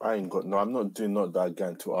 I'm not doing not that guy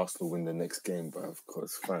until Arsenal win the next game, bruv.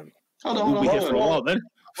 Because, fam. We'll be here for a while then.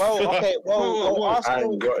 Well, okay.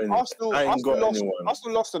 Arsenal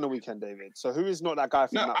lost on the weekend, David. So who is not that guy?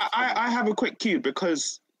 I have a quick cue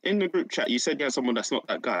because in the group chat you said you had someone that's not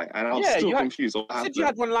that guy, and I was still confused. You said you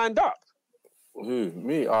had one lined up. Who?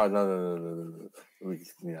 Me? Oh, no.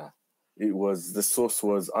 Yeah. It was, the source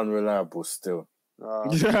was unreliable still.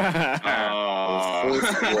 The source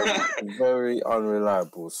was very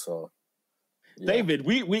unreliable, so. Yeah. David,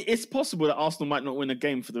 it's possible that Arsenal might not win a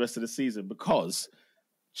game for the rest of the season because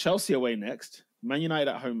Chelsea away next, Man United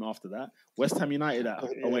at home after that, West Ham United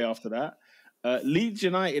away after that, Leeds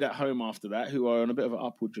United at home after that, who are on a bit of an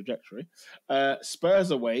upward trajectory,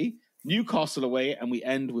 Spurs away, Newcastle away, and we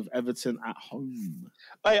end with Everton at home.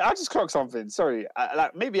 Hey, I just clocked something. Sorry,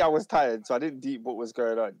 maybe I was tired, so I didn't deep what was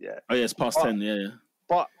going on. Yeah. Oh yeah, it's past 10. Yeah.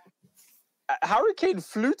 But Harry Kane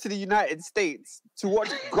flew to the United States to watch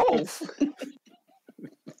golf.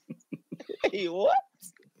 Hey, what?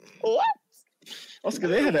 Oscar,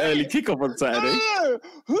 they had an early kickoff on Saturday.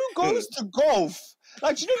 Who goes to golf?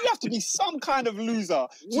 Like, you have to be some kind of loser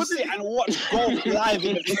to sit and watch golf live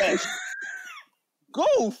in the flesh.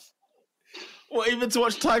 Golf. What, even to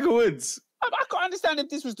watch Tiger Woods? I can't understand if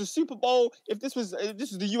this was the Super Bowl, if this was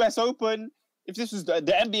the US Open, if this was the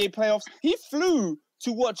NBA playoffs. He flew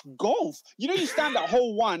to watch golf. You stand at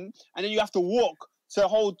hole 1 and then you have to walk to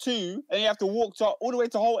hole 2 and then you have to walk all the way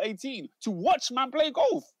to hole 18 to watch man play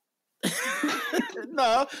golf.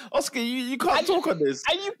 No, Oscar, you can't talk on this.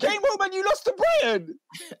 And you came home and you lost to Brighton.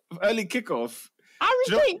 Early kickoff.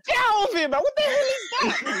 Harry Kane, get out of here, man. What the hell is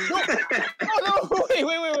that?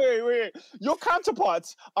 No, wait. Your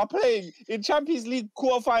counterparts are playing in Champions League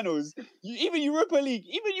quarterfinals, even Europa League,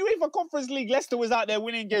 even UEFA Conference League. Leicester was out there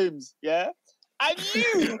winning games, yeah? And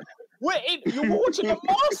you were watching the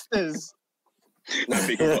Masters.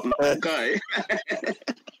 That guy.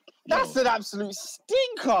 That's an absolute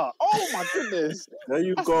stinker. Oh, my goodness. There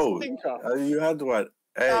you go. You had one.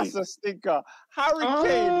 Hey. That's a stinker. Harry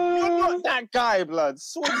Kane, you're not that guy, blood.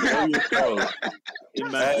 There you go.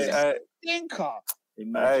 Stinker.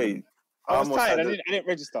 Hey, I was tired. I didn't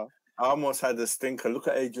register. I almost had a stinker. Look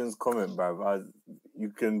at Adrian's comment, bruv. You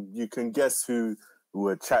can guess who we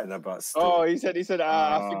were chatting about still. Oh, he said.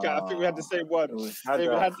 I think we had the same one. We had to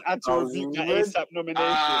repeat that ASAP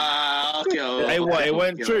nomination. Hey, what? It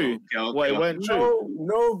weren't true. It weren't true.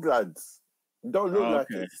 No, blood. Don't look like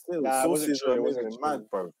it. Still, sources are mad,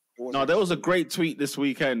 bro. No, there was a great tweet this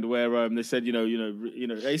weekend where they said,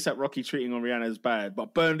 ASAP Rocky treating on Rihanna is bad,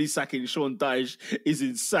 but Burnley sacking Sean Dyche is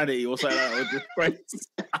insanity or something like that.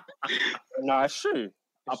 No, it's true.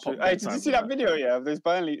 Hey, did you see that video? Yeah, there's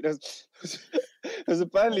a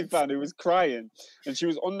Burnley fan who was crying, and she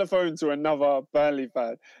was on the phone to another Burnley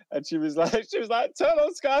fan, and she was like, "Turn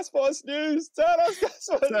on Sky Sports News, turn on Sky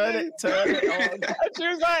Sports News, turn it on." And she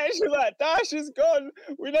was like, "Dash is gone.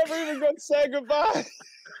 We never even got to say goodbye."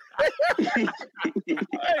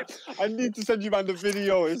 I need to send you man the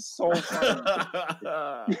video. It's so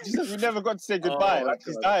funny. She says we never got to say goodbye. Like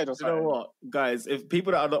he's died or something. You know what, guys? If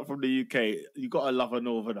people that are not from the UK, you gotta love a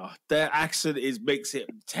Northerner. Their accent makes it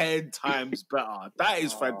 10 times better. That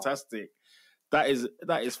is fantastic. That is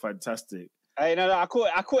fantastic. Hey, no, I caught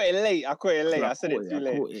it late. I said it too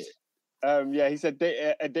late. Yeah, he said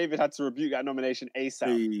David had to rebuke that nomination ASAP.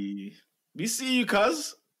 Hey. We see you,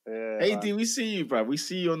 cuz. Yeah, AD, we see you, bro. We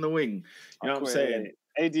see you on the wing. You know what I'm saying?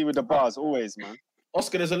 AD with the bars, always, man.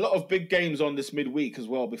 Oscar, there's a lot of big games on this midweek as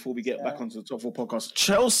well. Before we get back onto the top 4 podcast,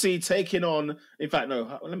 Chelsea taking on. In fact,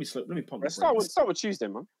 no. Let me pump. Let's start with Tuesday,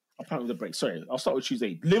 man. I'll pump with the break. Sorry, I'll start with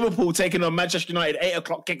Tuesday. Liverpool taking on Manchester United.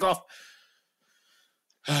 8:00 kickoff.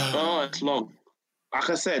 Oh, it's long. Like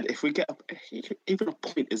I said, if we get even a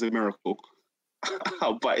point is a miracle.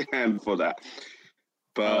 I'll bite hand for that.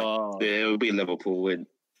 But it will be Liverpool win.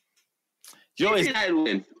 United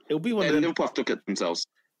win. It'll be one of them. Liverpool have to look at themselves.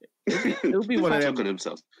 It'll be one of them.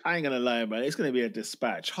 Themselves. I ain't gonna lie, man. It's gonna be a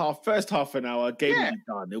dispatch. First half an hour, game will be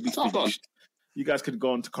done. It'll be finished. You guys could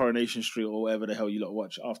go on to Coronation Street or whatever the hell you lot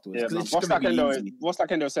watch afterwards. Yeah, what's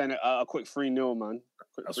that Endo saying? A quick 3-0, man.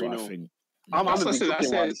 That's what I think.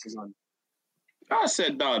 I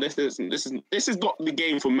said no. This is not the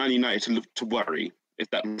game for Man United to worry. If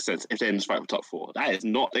that makes sense, if they're in the fight for top 4, that is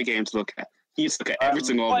not the game to look at. You need to look at every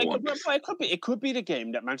single one. It could be the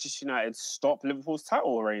game that Manchester United stop Liverpool's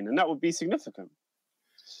title reign, and that would be significant.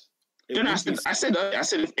 I said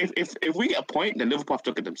if we get a point, then Liverpool have to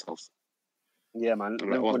look at themselves. Yeah, man.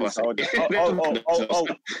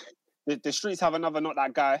 The streets have another not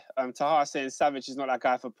that guy. Taha saying Savage is not that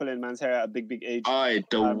guy for pulling man's hair at a big age.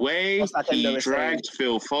 The way he dragged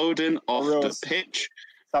Phil Foden off the pitch.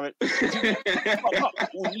 Savage. You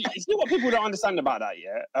see what people don't understand about that,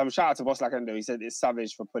 yeah? Shout out to Boss Lakendo. He said it's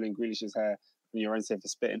Savage for pulling Grealish's hair and Llorente for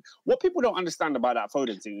spitting. What people don't understand about that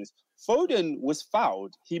Foden thing is Foden was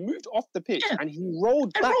fouled. He moved off the pitch and he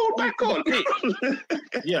rolled back on. The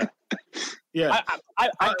pitch. Yeah. Yeah. I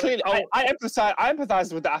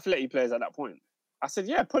empathized with the Athletic players at that point. I said,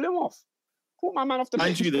 yeah, pull him off. Pull my man off the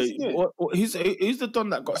pitch. He's the don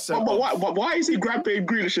that got sent off. Why is he grabbing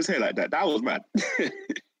Grealish's hair like that? That was mad.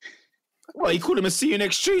 Well, he called him a see you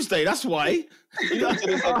next Tuesday. That's why.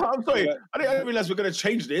 I'm sorry. I didn't realize we're going to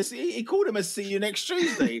change this. He called him a see you next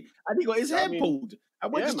Tuesday, and he got his hair pulled.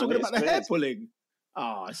 And we're just talking about the hair pulling.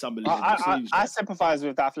 It's unbelievable. I sympathise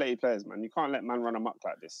with the Athletic players, man. You can't let man run amok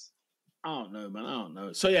like this. I don't know, man. I don't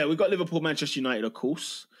know. So, yeah, we've got Liverpool, Manchester United, of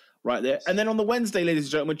course, right there. And then on the Wednesday, ladies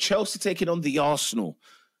and gentlemen, Chelsea taking on the Arsenal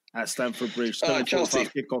at Stamford Bridge. Chelsea.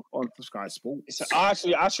 Kickoff on Sky Sports. So I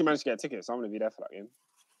actually managed to get a ticket, so I'm going to be there for that game.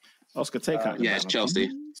 Oscar, take out. Yeah, it's Chelsea.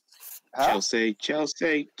 Huh? Chelsea.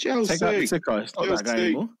 Take out the ticket. It's not that guy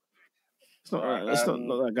anymore. It's not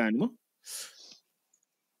not that guy anymore.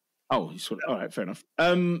 Oh, all right, fair enough.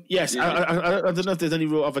 Yes, yeah. I don't know if there's any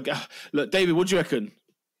real other guy. Look, David, what do you reckon?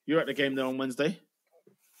 You're at the game there on Wednesday?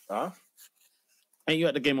 Huh? Ain't you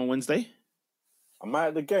at the game on Wednesday? Am I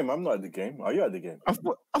at the game? I'm not at the game. Are you at the game? I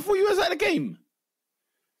thought you was at the game.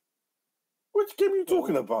 Which game are you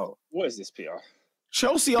talking about? What is this, Peter?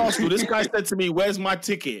 Chelsea Arsenal. This guy said to me, "Where's my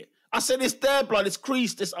ticket?" I said, "It's there, blood. It's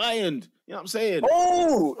creased. It's ironed." You know what I'm saying?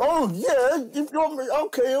 Oh, yeah. You've got me.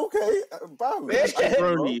 Okay. Bam.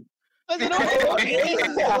 Brony. The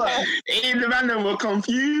man were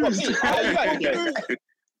confused.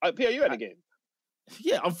 Peter, you at the game?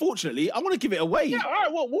 Yeah, unfortunately, I want to give it away. Yeah, all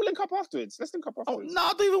right. Well, we'll link up afterwards. Let's link up afterwards. No,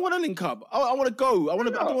 I don't even want to link up. I want to go. I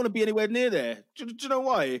don't want to be anywhere near there. Do you know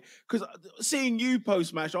why? Because seeing you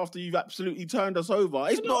post-match after you've absolutely turned us over,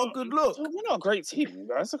 it's not a good look. We're not a great team,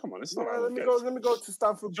 guys. So come on, it's not. Let me go to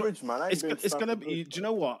Stamford Bridge, man. It's going to be. Do you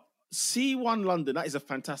know what? C1 London, that is a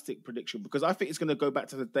fantastic prediction because I think it's going to go back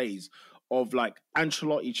to the days of like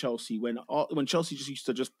Ancelotti Chelsea when Chelsea just used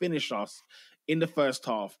to just finish us in the first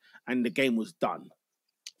half and the game was done.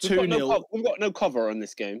 2-0. We've got no cover on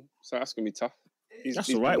this game, so that's going to be tough.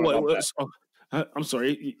 That's all right. I'm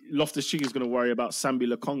sorry. Loftus-Cheek is going to worry about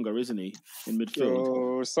Sambi Lokonga, isn't he, in midfield?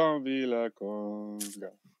 Oh, Sambi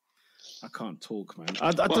Lokonga. I can't talk, man.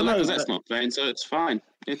 I don't know. That's not playing, so it's fine.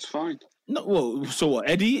 It's fine. No, well, so what?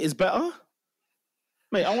 Eddie is better,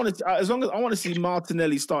 mate. I want to see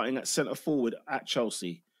Martinelli starting at centre forward at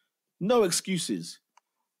Chelsea. No excuses.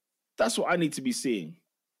 That's what I need to be seeing.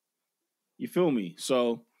 You feel me?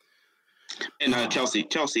 So, Chelsea.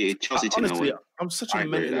 Honestly, I'm such a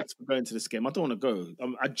mentalist for going to this game. I don't want to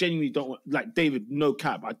go. I genuinely don't want. Like David, no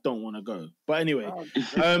cap. I don't want to go. But anyway,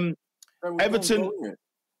 Everton.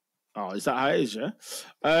 Oh, is that how it is? Yeah.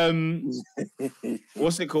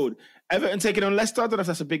 What's it called? Everton taking on Leicester. I don't know if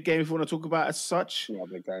that's a big game if you want to talk about it as such. It's not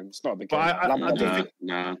a big game. It's not a big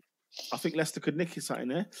game. I think Leicester could nick it something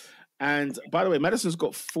there. And by the way, Maddison's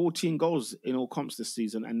got 14 goals in all comps this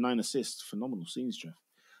season and 9 assists. Phenomenal scenes, Jeff.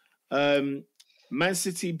 Man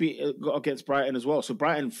City got against Brighton as well. So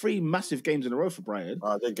Brighton, 3 massive games in a row for Brighton.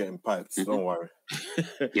 They're getting piped. Don't worry.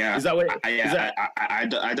 Yeah, is that where? I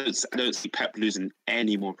don't see Pep losing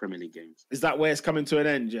any more Premier League games. Is that where it's coming to an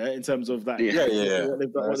end? Yeah, in terms of that. Yeah. What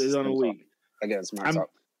they've done all week against Man City.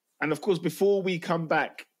 And of course, before we come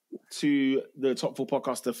back to the Top 4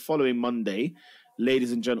 podcast the following Monday,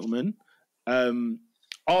 ladies and gentlemen.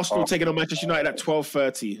 Arsenal taking on Manchester United at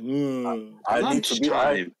 12:30.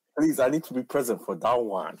 I need to be present for that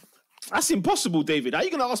one. That's impossible, David. How are you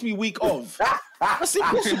going to ask me week of? That's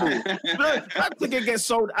impossible. That ticket gets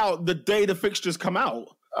sold out the day the fixtures come out.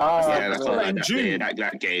 That's like in June.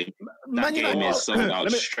 That game. Man, That game is sold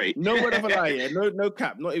out straight. No word of a lie, yeah. No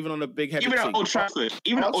cap. Not even on a big heavy. Even at Old Trafford,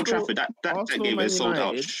 that game is sold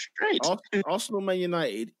out straight. Arsenal Man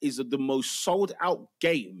United is the most sold out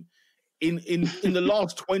game in the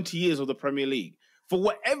last 20 years of the Premier League. For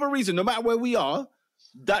whatever reason, no matter where we are,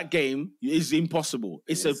 that game is impossible.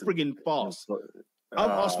 It's a frigging farce.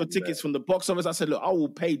 I've asked for tickets from the box office. I said, look, I will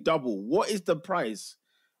pay double. What is the price?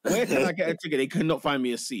 Where can I get a ticket? They cannot find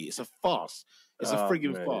me a seat. It's a farce. It's a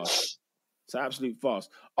frigging farce. It's an absolute farce.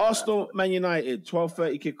 Arsenal, Man United,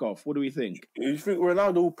 12:30 kickoff. What do we think? You think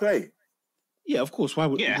Ronaldo will play? Yeah, of course. Why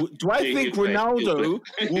would? Yeah. Do I think Ronaldo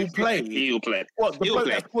will play? He'll play. What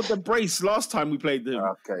that scored the brace last time we played them?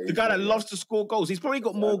 Okay, the guy that loves to score goals. He's probably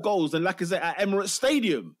got more goals than Lacazette at Emirates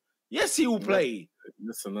Stadium. Yes, he will play.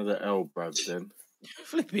 That's another L, bruv, then.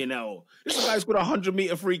 Flipping hell. This is a guy who's got a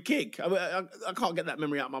 100-meter free kick. I can't get that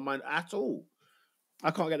memory out of my mind at all.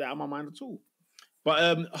 I can't get that out of my mind at all.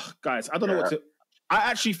 But, guys, I don't know what to...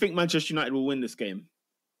 I actually think Manchester United will win this game.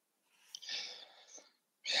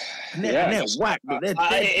 They're whack.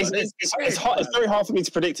 It's very hard for me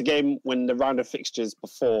to predict a game when the round of fixtures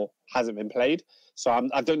before hasn't been played. So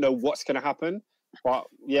I don't know what's going to happen. But,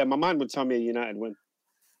 yeah, my mind would tell me a United win.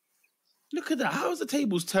 Look at that. How has the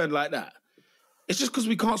tables turned like that? It's just because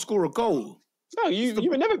we can't score a goal. No, you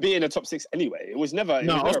would never be in the top six anyway. It was never.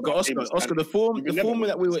 Oscar. The form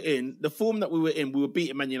that we were in, we were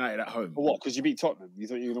beating Man United at home. What? Because you beat Tottenham? You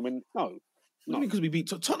thought you were going to win? No. Because we beat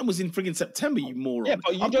Tottenham was in friggin' September, you moron. Yeah,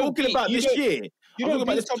 but I'm talking about this year. You don't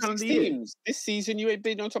beat top 6 teams. This season, you ain't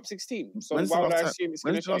beating no top 6 teams. So why would I assume it's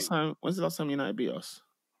going to change? When's the last time United beat us?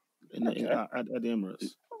 At the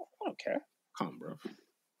Emirates. I don't care. Come on, bro.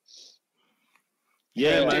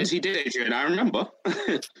 Yeah, man. He did, Adrian. I remember.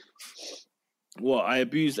 What? I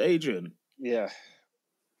abused Adrian? Yeah.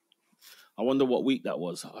 I wonder what week that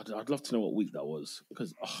was. I'd love to know what week that was.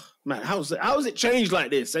 Because, man, how's it changed like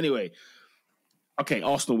this? Anyway. Okay,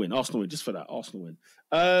 Arsenal win, just for that. Arsenal win.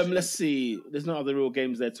 Let's see. There's no other real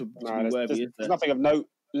games there to be worthy, is there? There's nothing of note.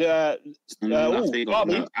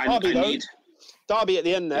 Derby at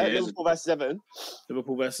the end there. Liverpool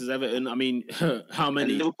versus Everton. I mean, how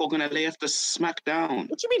many? Liverpool going to lay off the smack down.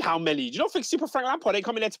 What do you mean, how many? Do you not think Super Frank Lampard ain't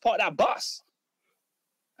coming there to part that bus?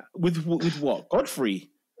 With what?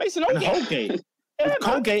 Godfrey? Mason Holgate. Yeah,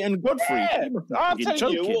 Colgate and Godfrey. Yeah. I'm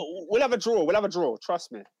telling you, we'll have a draw.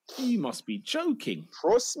 Trust me. You must be joking.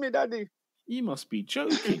 Trust me, Daddy. You must be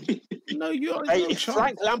joking. No, you're. If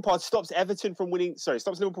Frank Lampard stops Liverpool from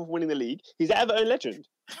winning the league, he's an Everton legend.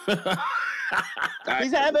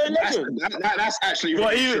 He's an Everton legend. That's actually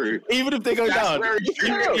really true. Even if they go down.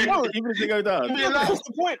 Even if they go down. That's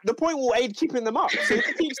the point. The point will aid keeping them up. So if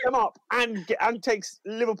he keeps them up and takes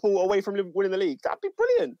Liverpool away from winning the league, that'd be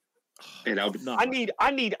brilliant. Yeah, that would be nice.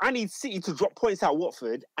 I need City to drop points at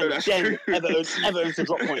Watford and then Everton to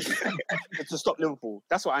drop points to stop Liverpool.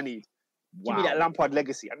 That's what I need. Wow. Give me that Lampard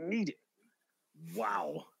legacy. I need it.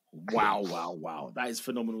 Wow. That is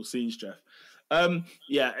phenomenal scenes, Jeff.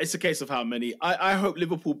 Yeah, it's a case of how many. I hope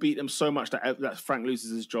Liverpool beat them so much that Frank loses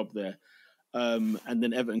his job there. And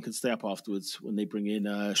then Everton can stay up afterwards when they bring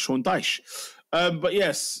in Sean Dyche. But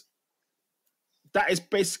yes, that is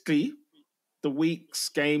basically the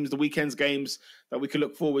weekend's games that we can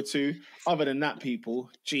look forward to. Other than that, people,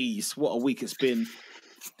 geez, what a week it's been.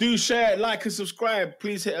 Do share, like, and subscribe.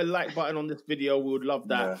 Please hit a like button on this video. We would love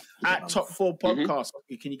that. At Top 4 Podcast.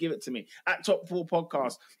 Can you give it to me? At Top 4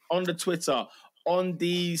 Podcast on the Twitter, on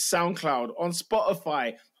the SoundCloud, on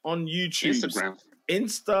Spotify, on YouTube. Instagram.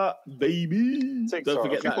 Insta, baby. TikTok. Don't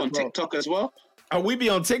forget that on TikTok as well. And we be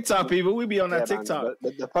on TikTok, people. We be on that TikTok.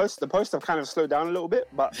 The posts have kind of slowed down a little bit,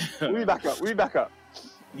 but we'll be back up.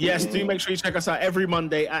 Yes, do make sure you check us out every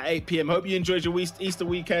Monday at 8 p.m. Hope you enjoyed your Easter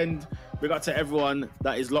weekend. Big up to everyone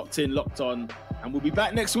that is locked on. And we'll be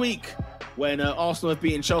back next week when Arsenal have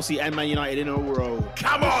beaten Chelsea and Man United in a row.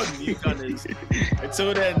 Come on, you gunners.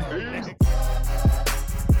 Until then.